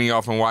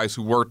 Benioff and Weiss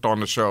who worked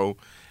on the show.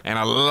 And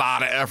a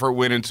lot of effort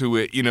went into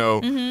it,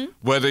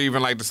 whether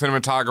even like the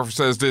cinematographer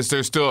says this,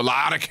 there's still a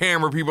lot of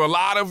camera people, a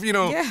lot of,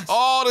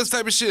 all this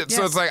type of shit. Yes.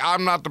 So it's like,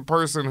 I'm not the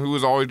person who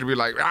is always to be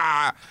like,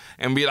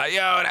 and be like,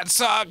 yo, that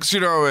sucks,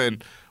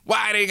 and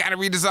why they got to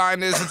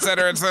redesign this, et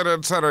cetera, et cetera,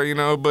 et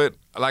cetera, But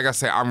like I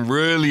say, I'm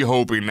really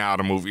hoping now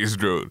the movie is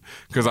good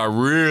because I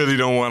really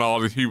don't want all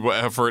these people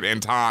effort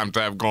and time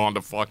to have gone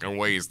to fucking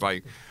waste.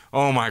 Like,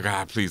 oh my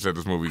God, please let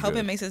this movie I hope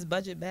good. it makes its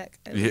budget back.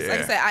 Yeah. Like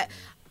I said,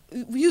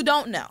 you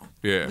don't know.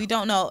 Yeah. We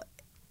don't know.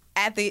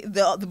 But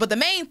the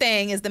main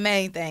thing is the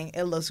main thing.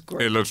 It looks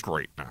great. It looks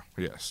great now.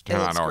 Yes.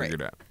 Cannot argue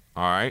that.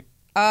 All right.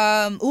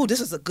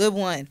 This is a good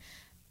one.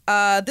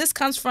 This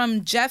comes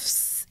from Jeff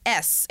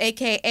S,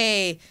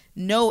 aka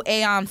No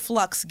Aeon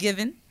Flux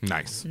Given.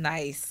 Nice.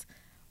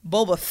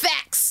 Boba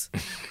Facts.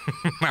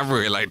 I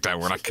really like that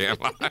one. I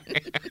can't lie.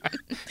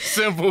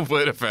 Simple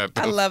but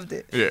effective. I loved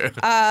it.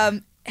 Yeah.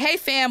 Hey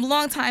fam,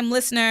 long time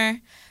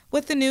listener.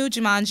 With the new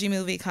Jumanji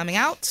movie coming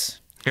out.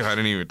 I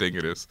didn't even think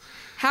of this.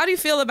 How do you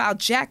feel about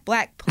Jack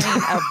Black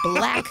playing a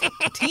black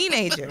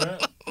teenager?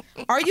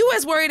 Are you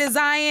as worried as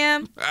I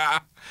am?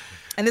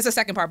 And this is the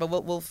second part, but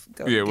we'll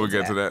go. Yeah, we'll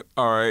get to that.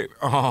 All right.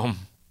 One,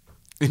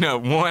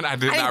 I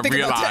did not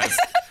realize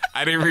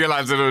I didn't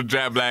realize it was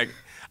Jack Black.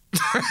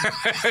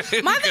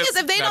 My thing is,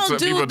 if they don't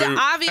do the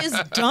obvious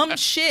dumb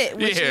shit,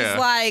 which is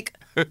like,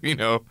 you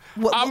know,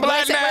 I'm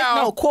black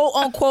now. No, quote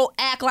unquote,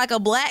 act like a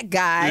black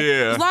guy.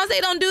 Yeah. As long as they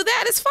don't do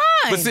that, it's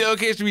fine. But see,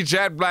 okay, it should be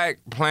Jack Black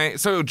playing.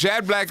 So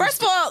Jack Black.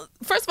 First of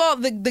all,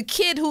 the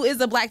kid who is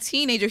a black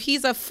teenager,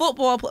 he's a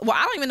football player. Well,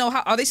 I don't even know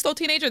how. Are they still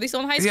teenagers? Are they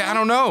still in high school? Yeah, I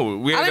don't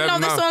know. I don't even know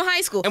if they're still in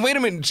high school. And wait a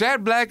minute,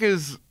 Jack Black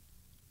is.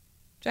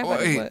 Jack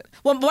Black is what?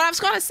 Well, what I was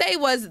going to say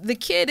was the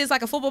kid is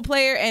like a football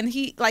player, and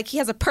he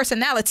has a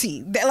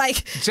personality. That,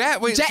 like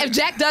if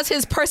Jack does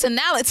his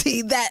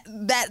personality,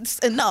 that's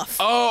enough.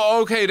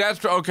 Oh, okay,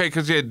 that's okay.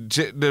 Because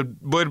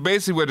but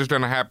basically what is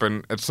going to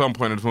happen at some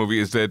point in this movie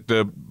is that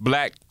the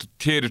black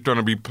kid is going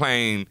to be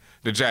playing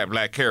the Jack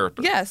Black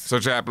character. Yes. So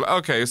Jack Black.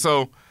 Okay,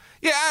 so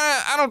yeah,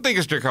 I don't think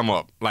it's going to come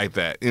up like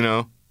that. You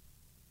know.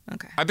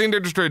 Okay. I think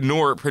they're just going to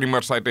ignore it pretty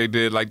much like they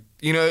did. Like,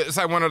 you know, it's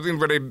like one of the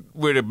things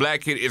where the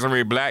black kid isn't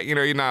really black. You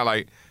know, you're not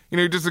like, you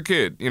know, you're just a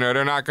kid. You know,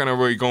 they're not going to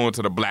really go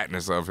into the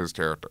blackness of his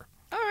character.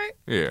 All right.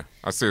 Yeah,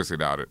 I seriously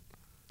doubt it.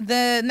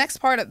 The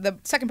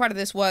second part of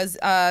this was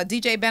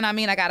DJ Ben.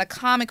 I got a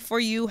comic for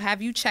you.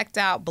 Have you checked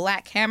out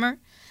Black Hammer?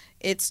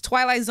 It's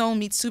Twilight Zone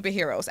meets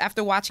superheroes.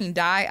 After watching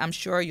Die, I'm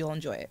sure you'll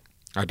enjoy it.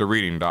 After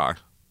reading Die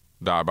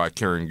by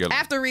Kieran Gillen.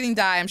 After reading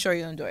Die, I'm sure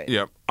you'll enjoy it.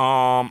 Yep.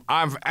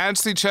 I've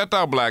actually checked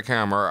out Black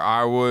Hammer.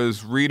 I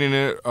was reading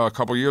it a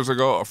couple years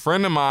ago. A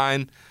friend of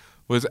mine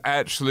was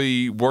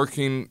actually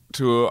working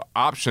to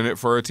option it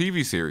for a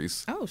TV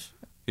series. Oh, shit.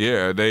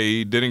 Yeah,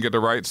 they didn't get the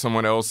rights.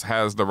 Someone else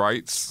has the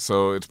rights,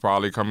 so it's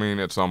probably coming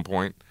at some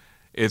point.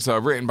 It's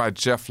written by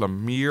Jeff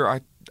Lemire,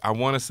 I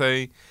want to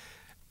say.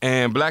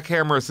 And Black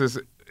Hammer it's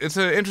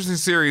an interesting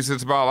series.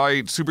 It's about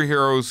like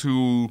superheroes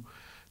who.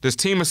 This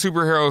team of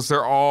superheroes,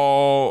 they're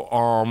all,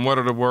 what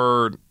are the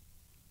word?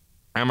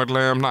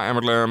 Amalgam? Not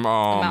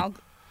amalgam.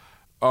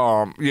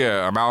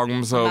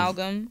 Amalgams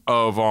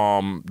of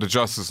the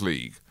Justice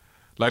League.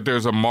 Like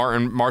there's a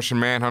Martian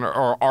Manhunter,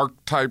 or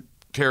archetype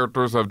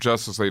characters of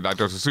Justice League. Like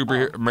there's a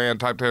Superman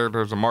type character,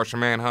 there's a Martian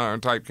Manhunter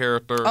type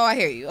character. Oh, I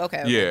hear you.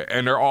 Okay. Yeah,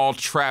 and they're all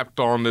trapped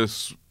on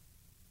this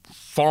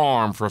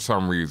farm for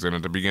some reason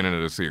at the beginning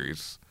of the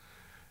series.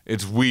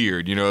 It's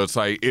weird, you know, it's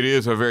like, it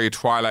is a very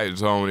Twilight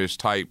Zone-ish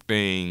type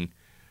thing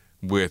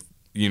with,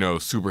 you know,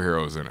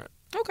 superheroes in it.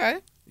 Okay.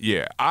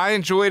 Yeah, I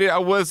enjoyed it. I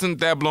wasn't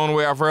that blown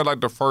away. I've read like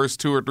the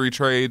first 2 or 3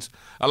 trades.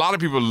 A lot of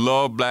people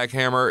love Black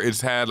Hammer. It's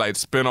had like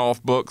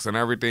spin-off books and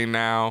everything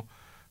now.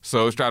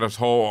 So it's got its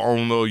whole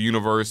own little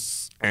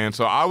universe. And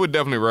so I would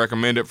definitely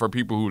recommend it for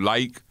people who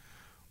like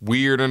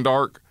weird and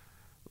dark.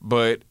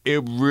 But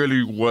it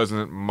really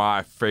wasn't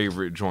my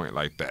favorite joint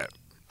like that.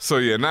 So,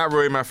 yeah, not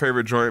really my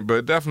favorite joint,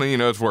 but definitely, you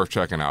know, it's worth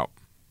checking out.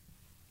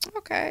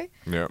 Okay.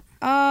 Yep.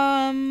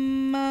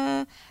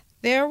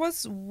 There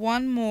was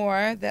one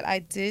more that I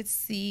did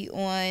see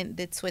on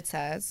the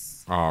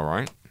Twitters. All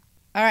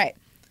right.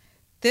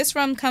 This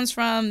comes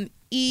from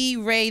E.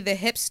 Ray the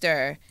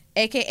Hipster,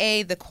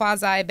 a.k.a. the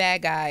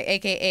quasi-bad guy,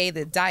 a.k.a.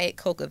 the Diet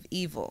Coke of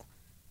evil.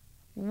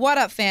 What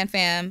up,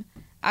 fam?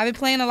 I've been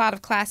playing a lot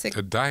of classic...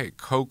 The Diet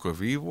Coke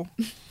of evil?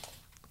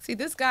 See,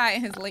 this guy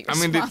and his late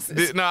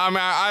responses. I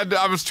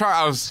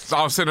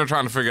was sitting there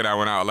trying to figure that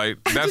one out.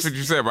 Like, that's what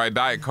you said, right?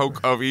 Diet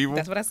Coke of evil?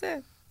 That's what I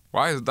said.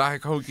 Why is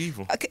Diet Coke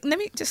evil? Okay, let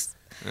me just...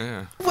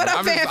 Yeah. What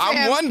up, fam?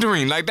 I'm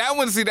wondering. Like, that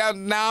one, see, that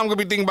now I'm going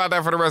to be thinking about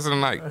that for the rest of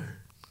the night.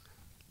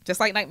 Just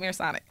like Nightmare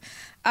Sonic.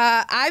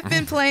 I've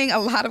been playing a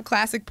lot of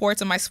classic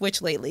ports on my Switch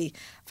lately.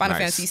 Final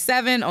Fantasy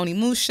VII,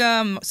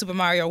 Onimusha, Super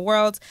Mario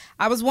World.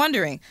 I was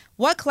wondering,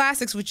 what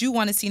classics would you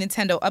want to see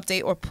Nintendo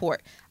update or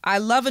port? I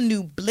love a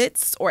new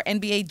Blitz or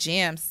NBA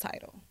Jams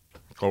title.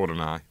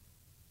 GoldenEye.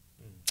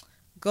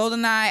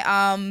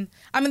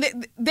 I mean,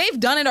 they've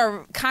done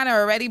it kind of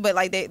already, but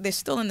like they're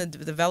still in the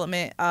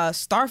development.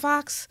 Star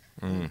Fox.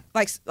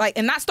 Like,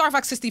 and not Star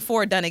Fox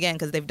 64 done again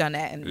because they've done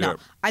that. And no,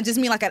 I just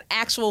mean like an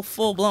actual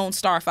full blown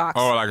Star Fox.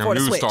 Oh, like for a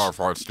new Switch. Star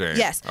Fox game.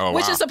 Yes, oh,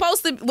 which wow. is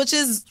supposed to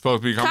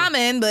be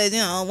coming, but you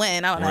know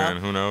when I don't know. When,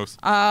 who knows?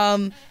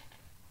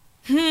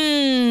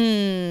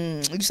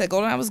 You said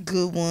GoldenEye was a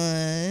good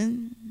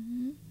one.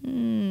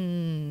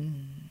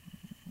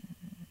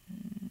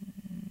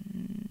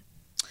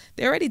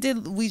 They already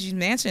did Luigi's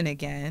Mansion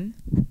again.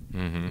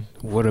 Mm-hmm.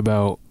 What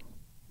about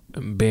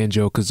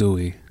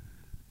Banjo-Kazooie?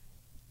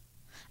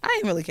 I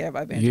didn't really care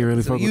about Banjo. You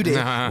really fuck you did.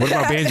 What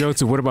about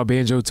Banjo-Tooie? What about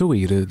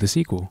Banjo-Tooie, the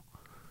sequel?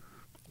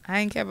 I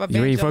ain't care about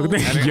You Banjo. ain't fucking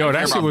that. Yo,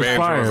 that shit was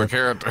Banjo fire. As a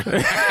character.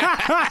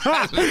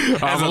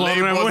 As a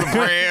label, as a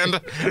brand.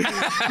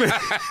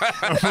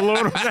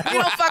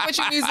 You don't fuck with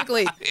you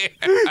musically.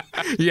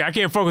 Yeah, I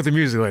can't fuck with the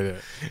music like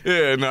that.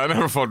 Yeah, no, I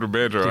never fucked with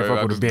Banjo.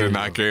 I just did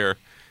not care.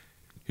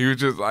 He was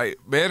just like,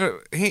 man,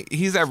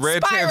 he's that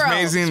red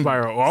Tasmanian.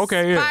 Spyro. Oh,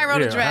 okay, yeah. Spyro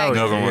the Dragon.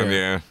 Another one,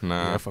 yeah.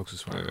 Nah. Yeah, I fucks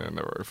with Spyro. Yeah, I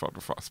never really fucked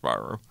with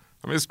Spyro.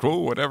 I mean, it's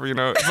cool, whatever, you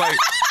know. It's like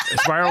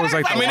Spyro was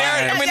like the they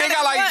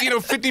got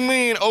like, 50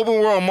 million open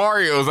world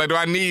Marios. Like, do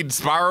I need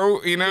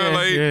Spyro? You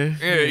know,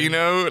 you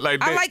know,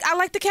 like I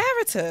like the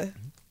character.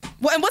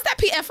 Well, and what's that?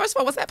 First of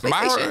all, what's that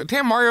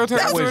PlayStation? Mario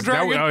Tennis with a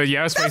Dragon? Oh,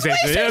 yeah, that's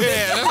PlayStation. Yeah,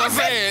 that's what I'm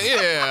saying.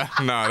 Yeah.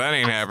 No, that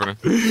ain't happening.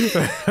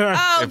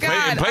 Oh,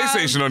 God.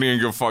 PlayStation don't even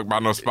give a fuck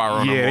about no Spyro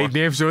no more. Yeah, they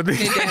damn sure They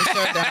damn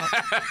sure don't.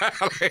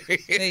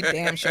 They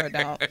damn sure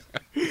don't.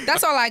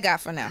 That's all I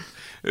got for now.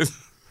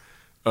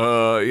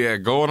 Yeah,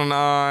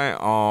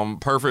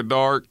 GoldenEye, Perfect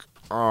Dark,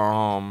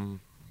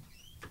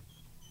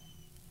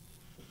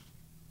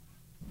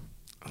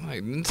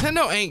 like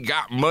Nintendo ain't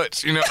got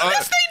much, you know.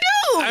 Yes, they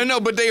do. I know,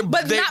 but they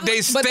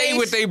stay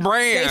with their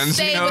brands.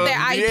 They stay you know? with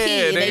their IP.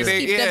 Yeah,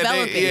 they keep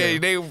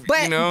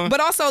developing. But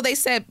also they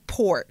said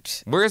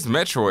port. Where's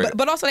Metroid?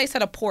 But also they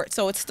said a port,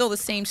 so it's still the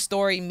same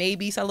story.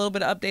 Maybe it's a little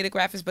bit of updated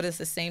graphics, but it's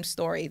the same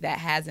story that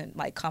hasn't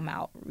like come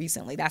out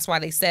recently. That's why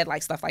they said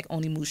like stuff like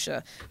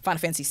Onimusha, Final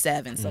Fantasy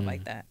VII, stuff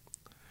like that.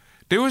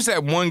 There was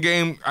that one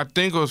game, I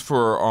think it was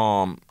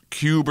for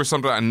Cube or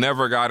something. I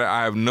never got it.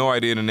 I have no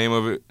idea the name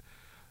of it.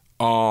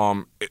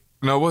 It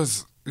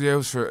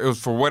was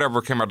for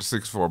whatever came out to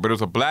 64, but it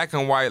was a black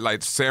and white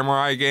like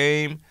samurai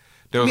game.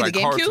 There was You like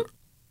mean the GameCube?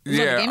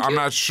 Yeah, I'm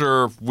not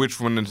sure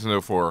which one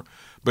Nintendo for,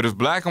 but it's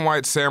black and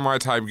white samurai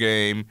type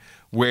game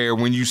where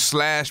when you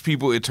slash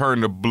people, it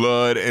turned to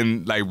blood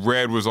and like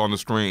red was on the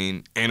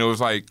screen, and it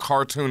was like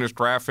cartoonish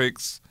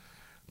graphics,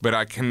 but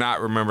I cannot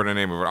remember the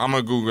name of it. I'm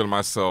gonna Google it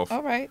myself.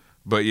 All right.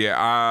 But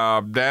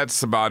yeah,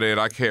 that's about it.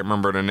 I can't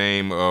remember the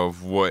name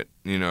of what,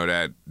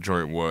 that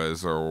joint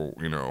was or,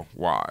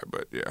 why.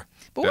 But yeah.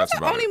 But what's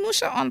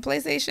Onimusha on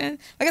PlayStation?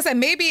 Like I said,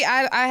 maybe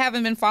I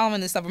haven't been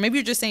following this stuff, or maybe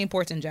you're just saying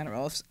ports in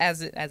general,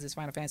 as is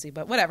Final Fantasy,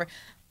 but whatever.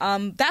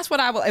 That's what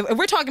I will. If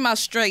we're talking about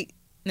straight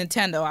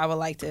Nintendo, I would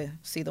like to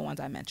see the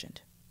ones I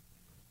mentioned.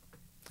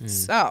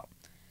 So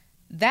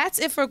that's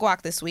it for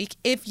Guac this week.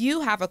 If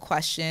you have a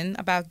question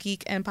about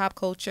geek and pop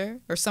culture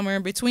or somewhere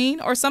in between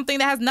or something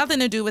that has nothing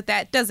to do with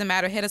that, doesn't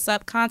matter, hit us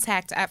up,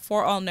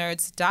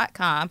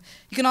 contact@forallnerds.com.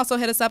 You can also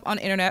hit us up on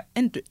internet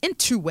and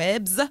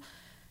interwebs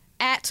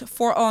at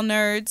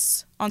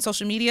forallnerds on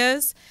social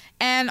medias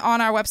and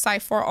on our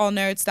website,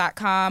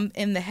 forallnerds.com.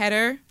 In the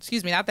header,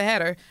 not the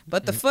header,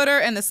 but the footer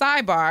and the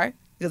sidebar,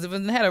 because if it's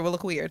in the header, it will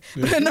look weird.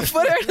 But in the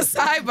footer and the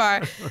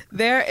sidebar,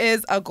 there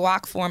is a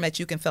Guac form that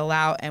you can fill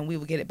out, and we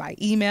will get it by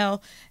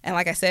email. And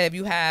like I said, if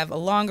you have a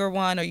longer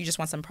one or you just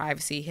want some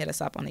privacy, hit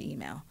us up on the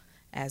email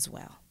as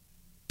well.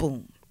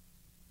 Boom.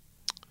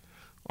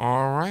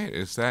 All right.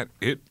 Is that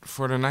it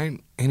for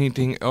tonight?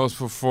 Anything else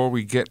before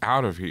we get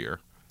out of here?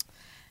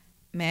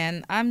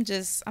 Man, I'm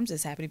just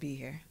happy to be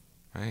here.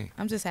 Hey.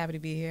 I'm just happy to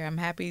be here. I'm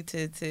happy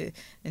to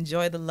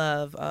enjoy the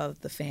love of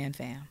the fan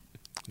fam.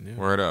 Yeah.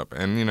 Word up.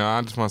 And,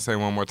 I just want to say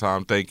one more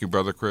time, thank you,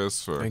 Brother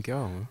Chris, for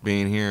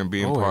being here and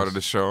being part of the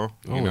show,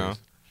 and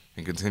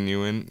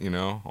continuing,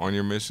 on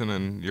your mission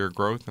and your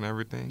growth and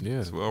everything.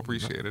 Yeah. It's well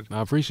appreciated. I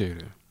appreciate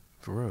it.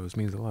 For real, this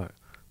means a lot.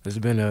 It's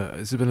been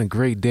a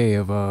great day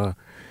of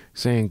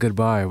saying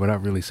goodbye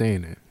without really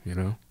saying it,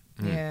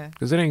 Yeah.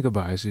 Because it ain't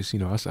goodbye. It's just,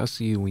 I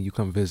see you when you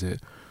come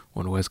visit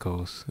on the West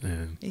Coast.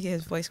 And you get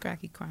his voice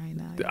cracky crying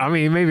now. I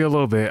mean, maybe a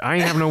little bit. I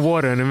ain't having no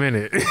water in a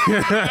minute. And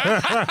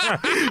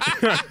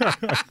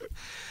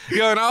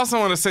I also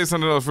want to say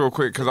something else real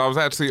quick, because I was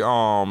actually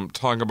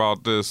talking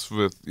about this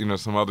with,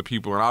 some other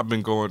people, and I've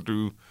been going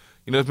through,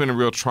 it's been a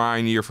real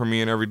trying year for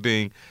me and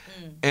everything.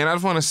 And I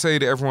just want to say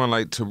to everyone,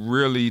 like, to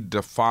really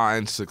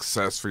define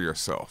success for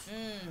yourself.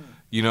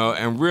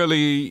 And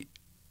really,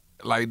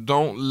 like,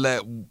 don't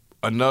let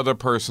another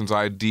person's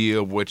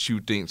idea of what you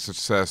think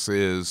success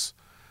is,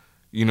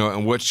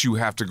 and what you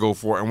have to go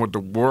for and what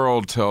the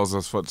world tells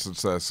us what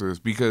success is.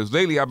 Because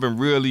lately I've been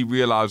really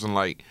realizing,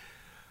 like,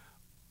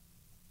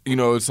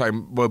 it's like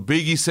what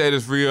Biggie said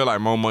is real,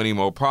 like more money,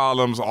 more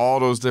problems, all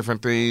those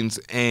different things.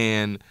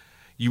 And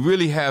you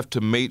really have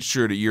to make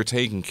sure that you're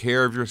taking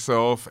care of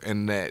yourself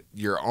and that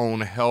your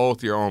own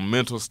health, your own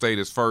mental state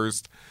is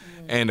first.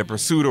 And the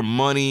pursuit of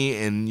money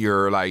and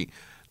your, like,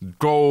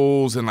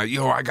 goals and like,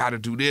 I got to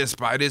do this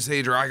by this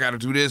age, or I got to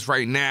do this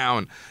right now,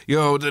 and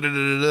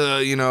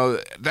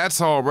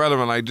that's all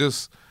relevant. Like,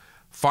 just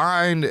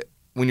find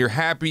when you're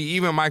happy.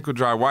 Even Michael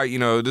Jai White,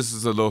 this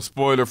is a little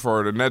spoiler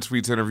for the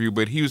NetSuite's interview,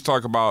 but he was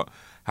talking about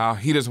how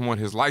he doesn't want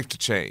his life to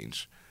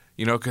change,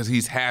 because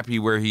he's happy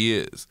where he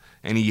is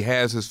and he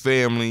has his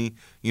family.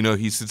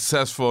 He's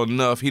successful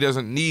enough. He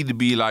doesn't need to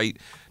be like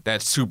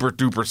that super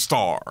duper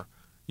star.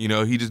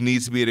 He just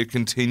needs to be able to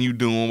continue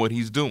doing what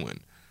he's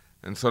doing.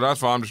 And so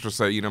that's why I'm just going to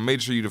say,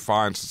 make sure you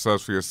define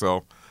success for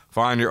yourself.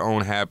 Find your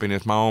own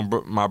happiness.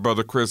 My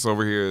brother Chris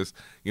over here is,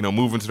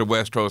 moving to the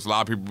West Coast. A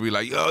lot of people be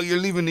like, you're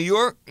leaving New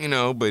York,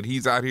 but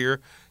he's out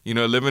here,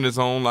 living his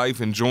own life,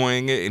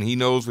 enjoying it, and he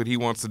knows what he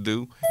wants to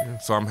do. Yeah.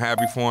 So I'm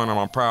happy for him.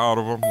 I'm proud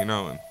of him,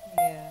 and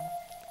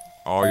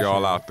all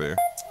y'all out there.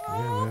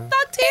 Oh,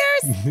 thug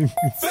tears.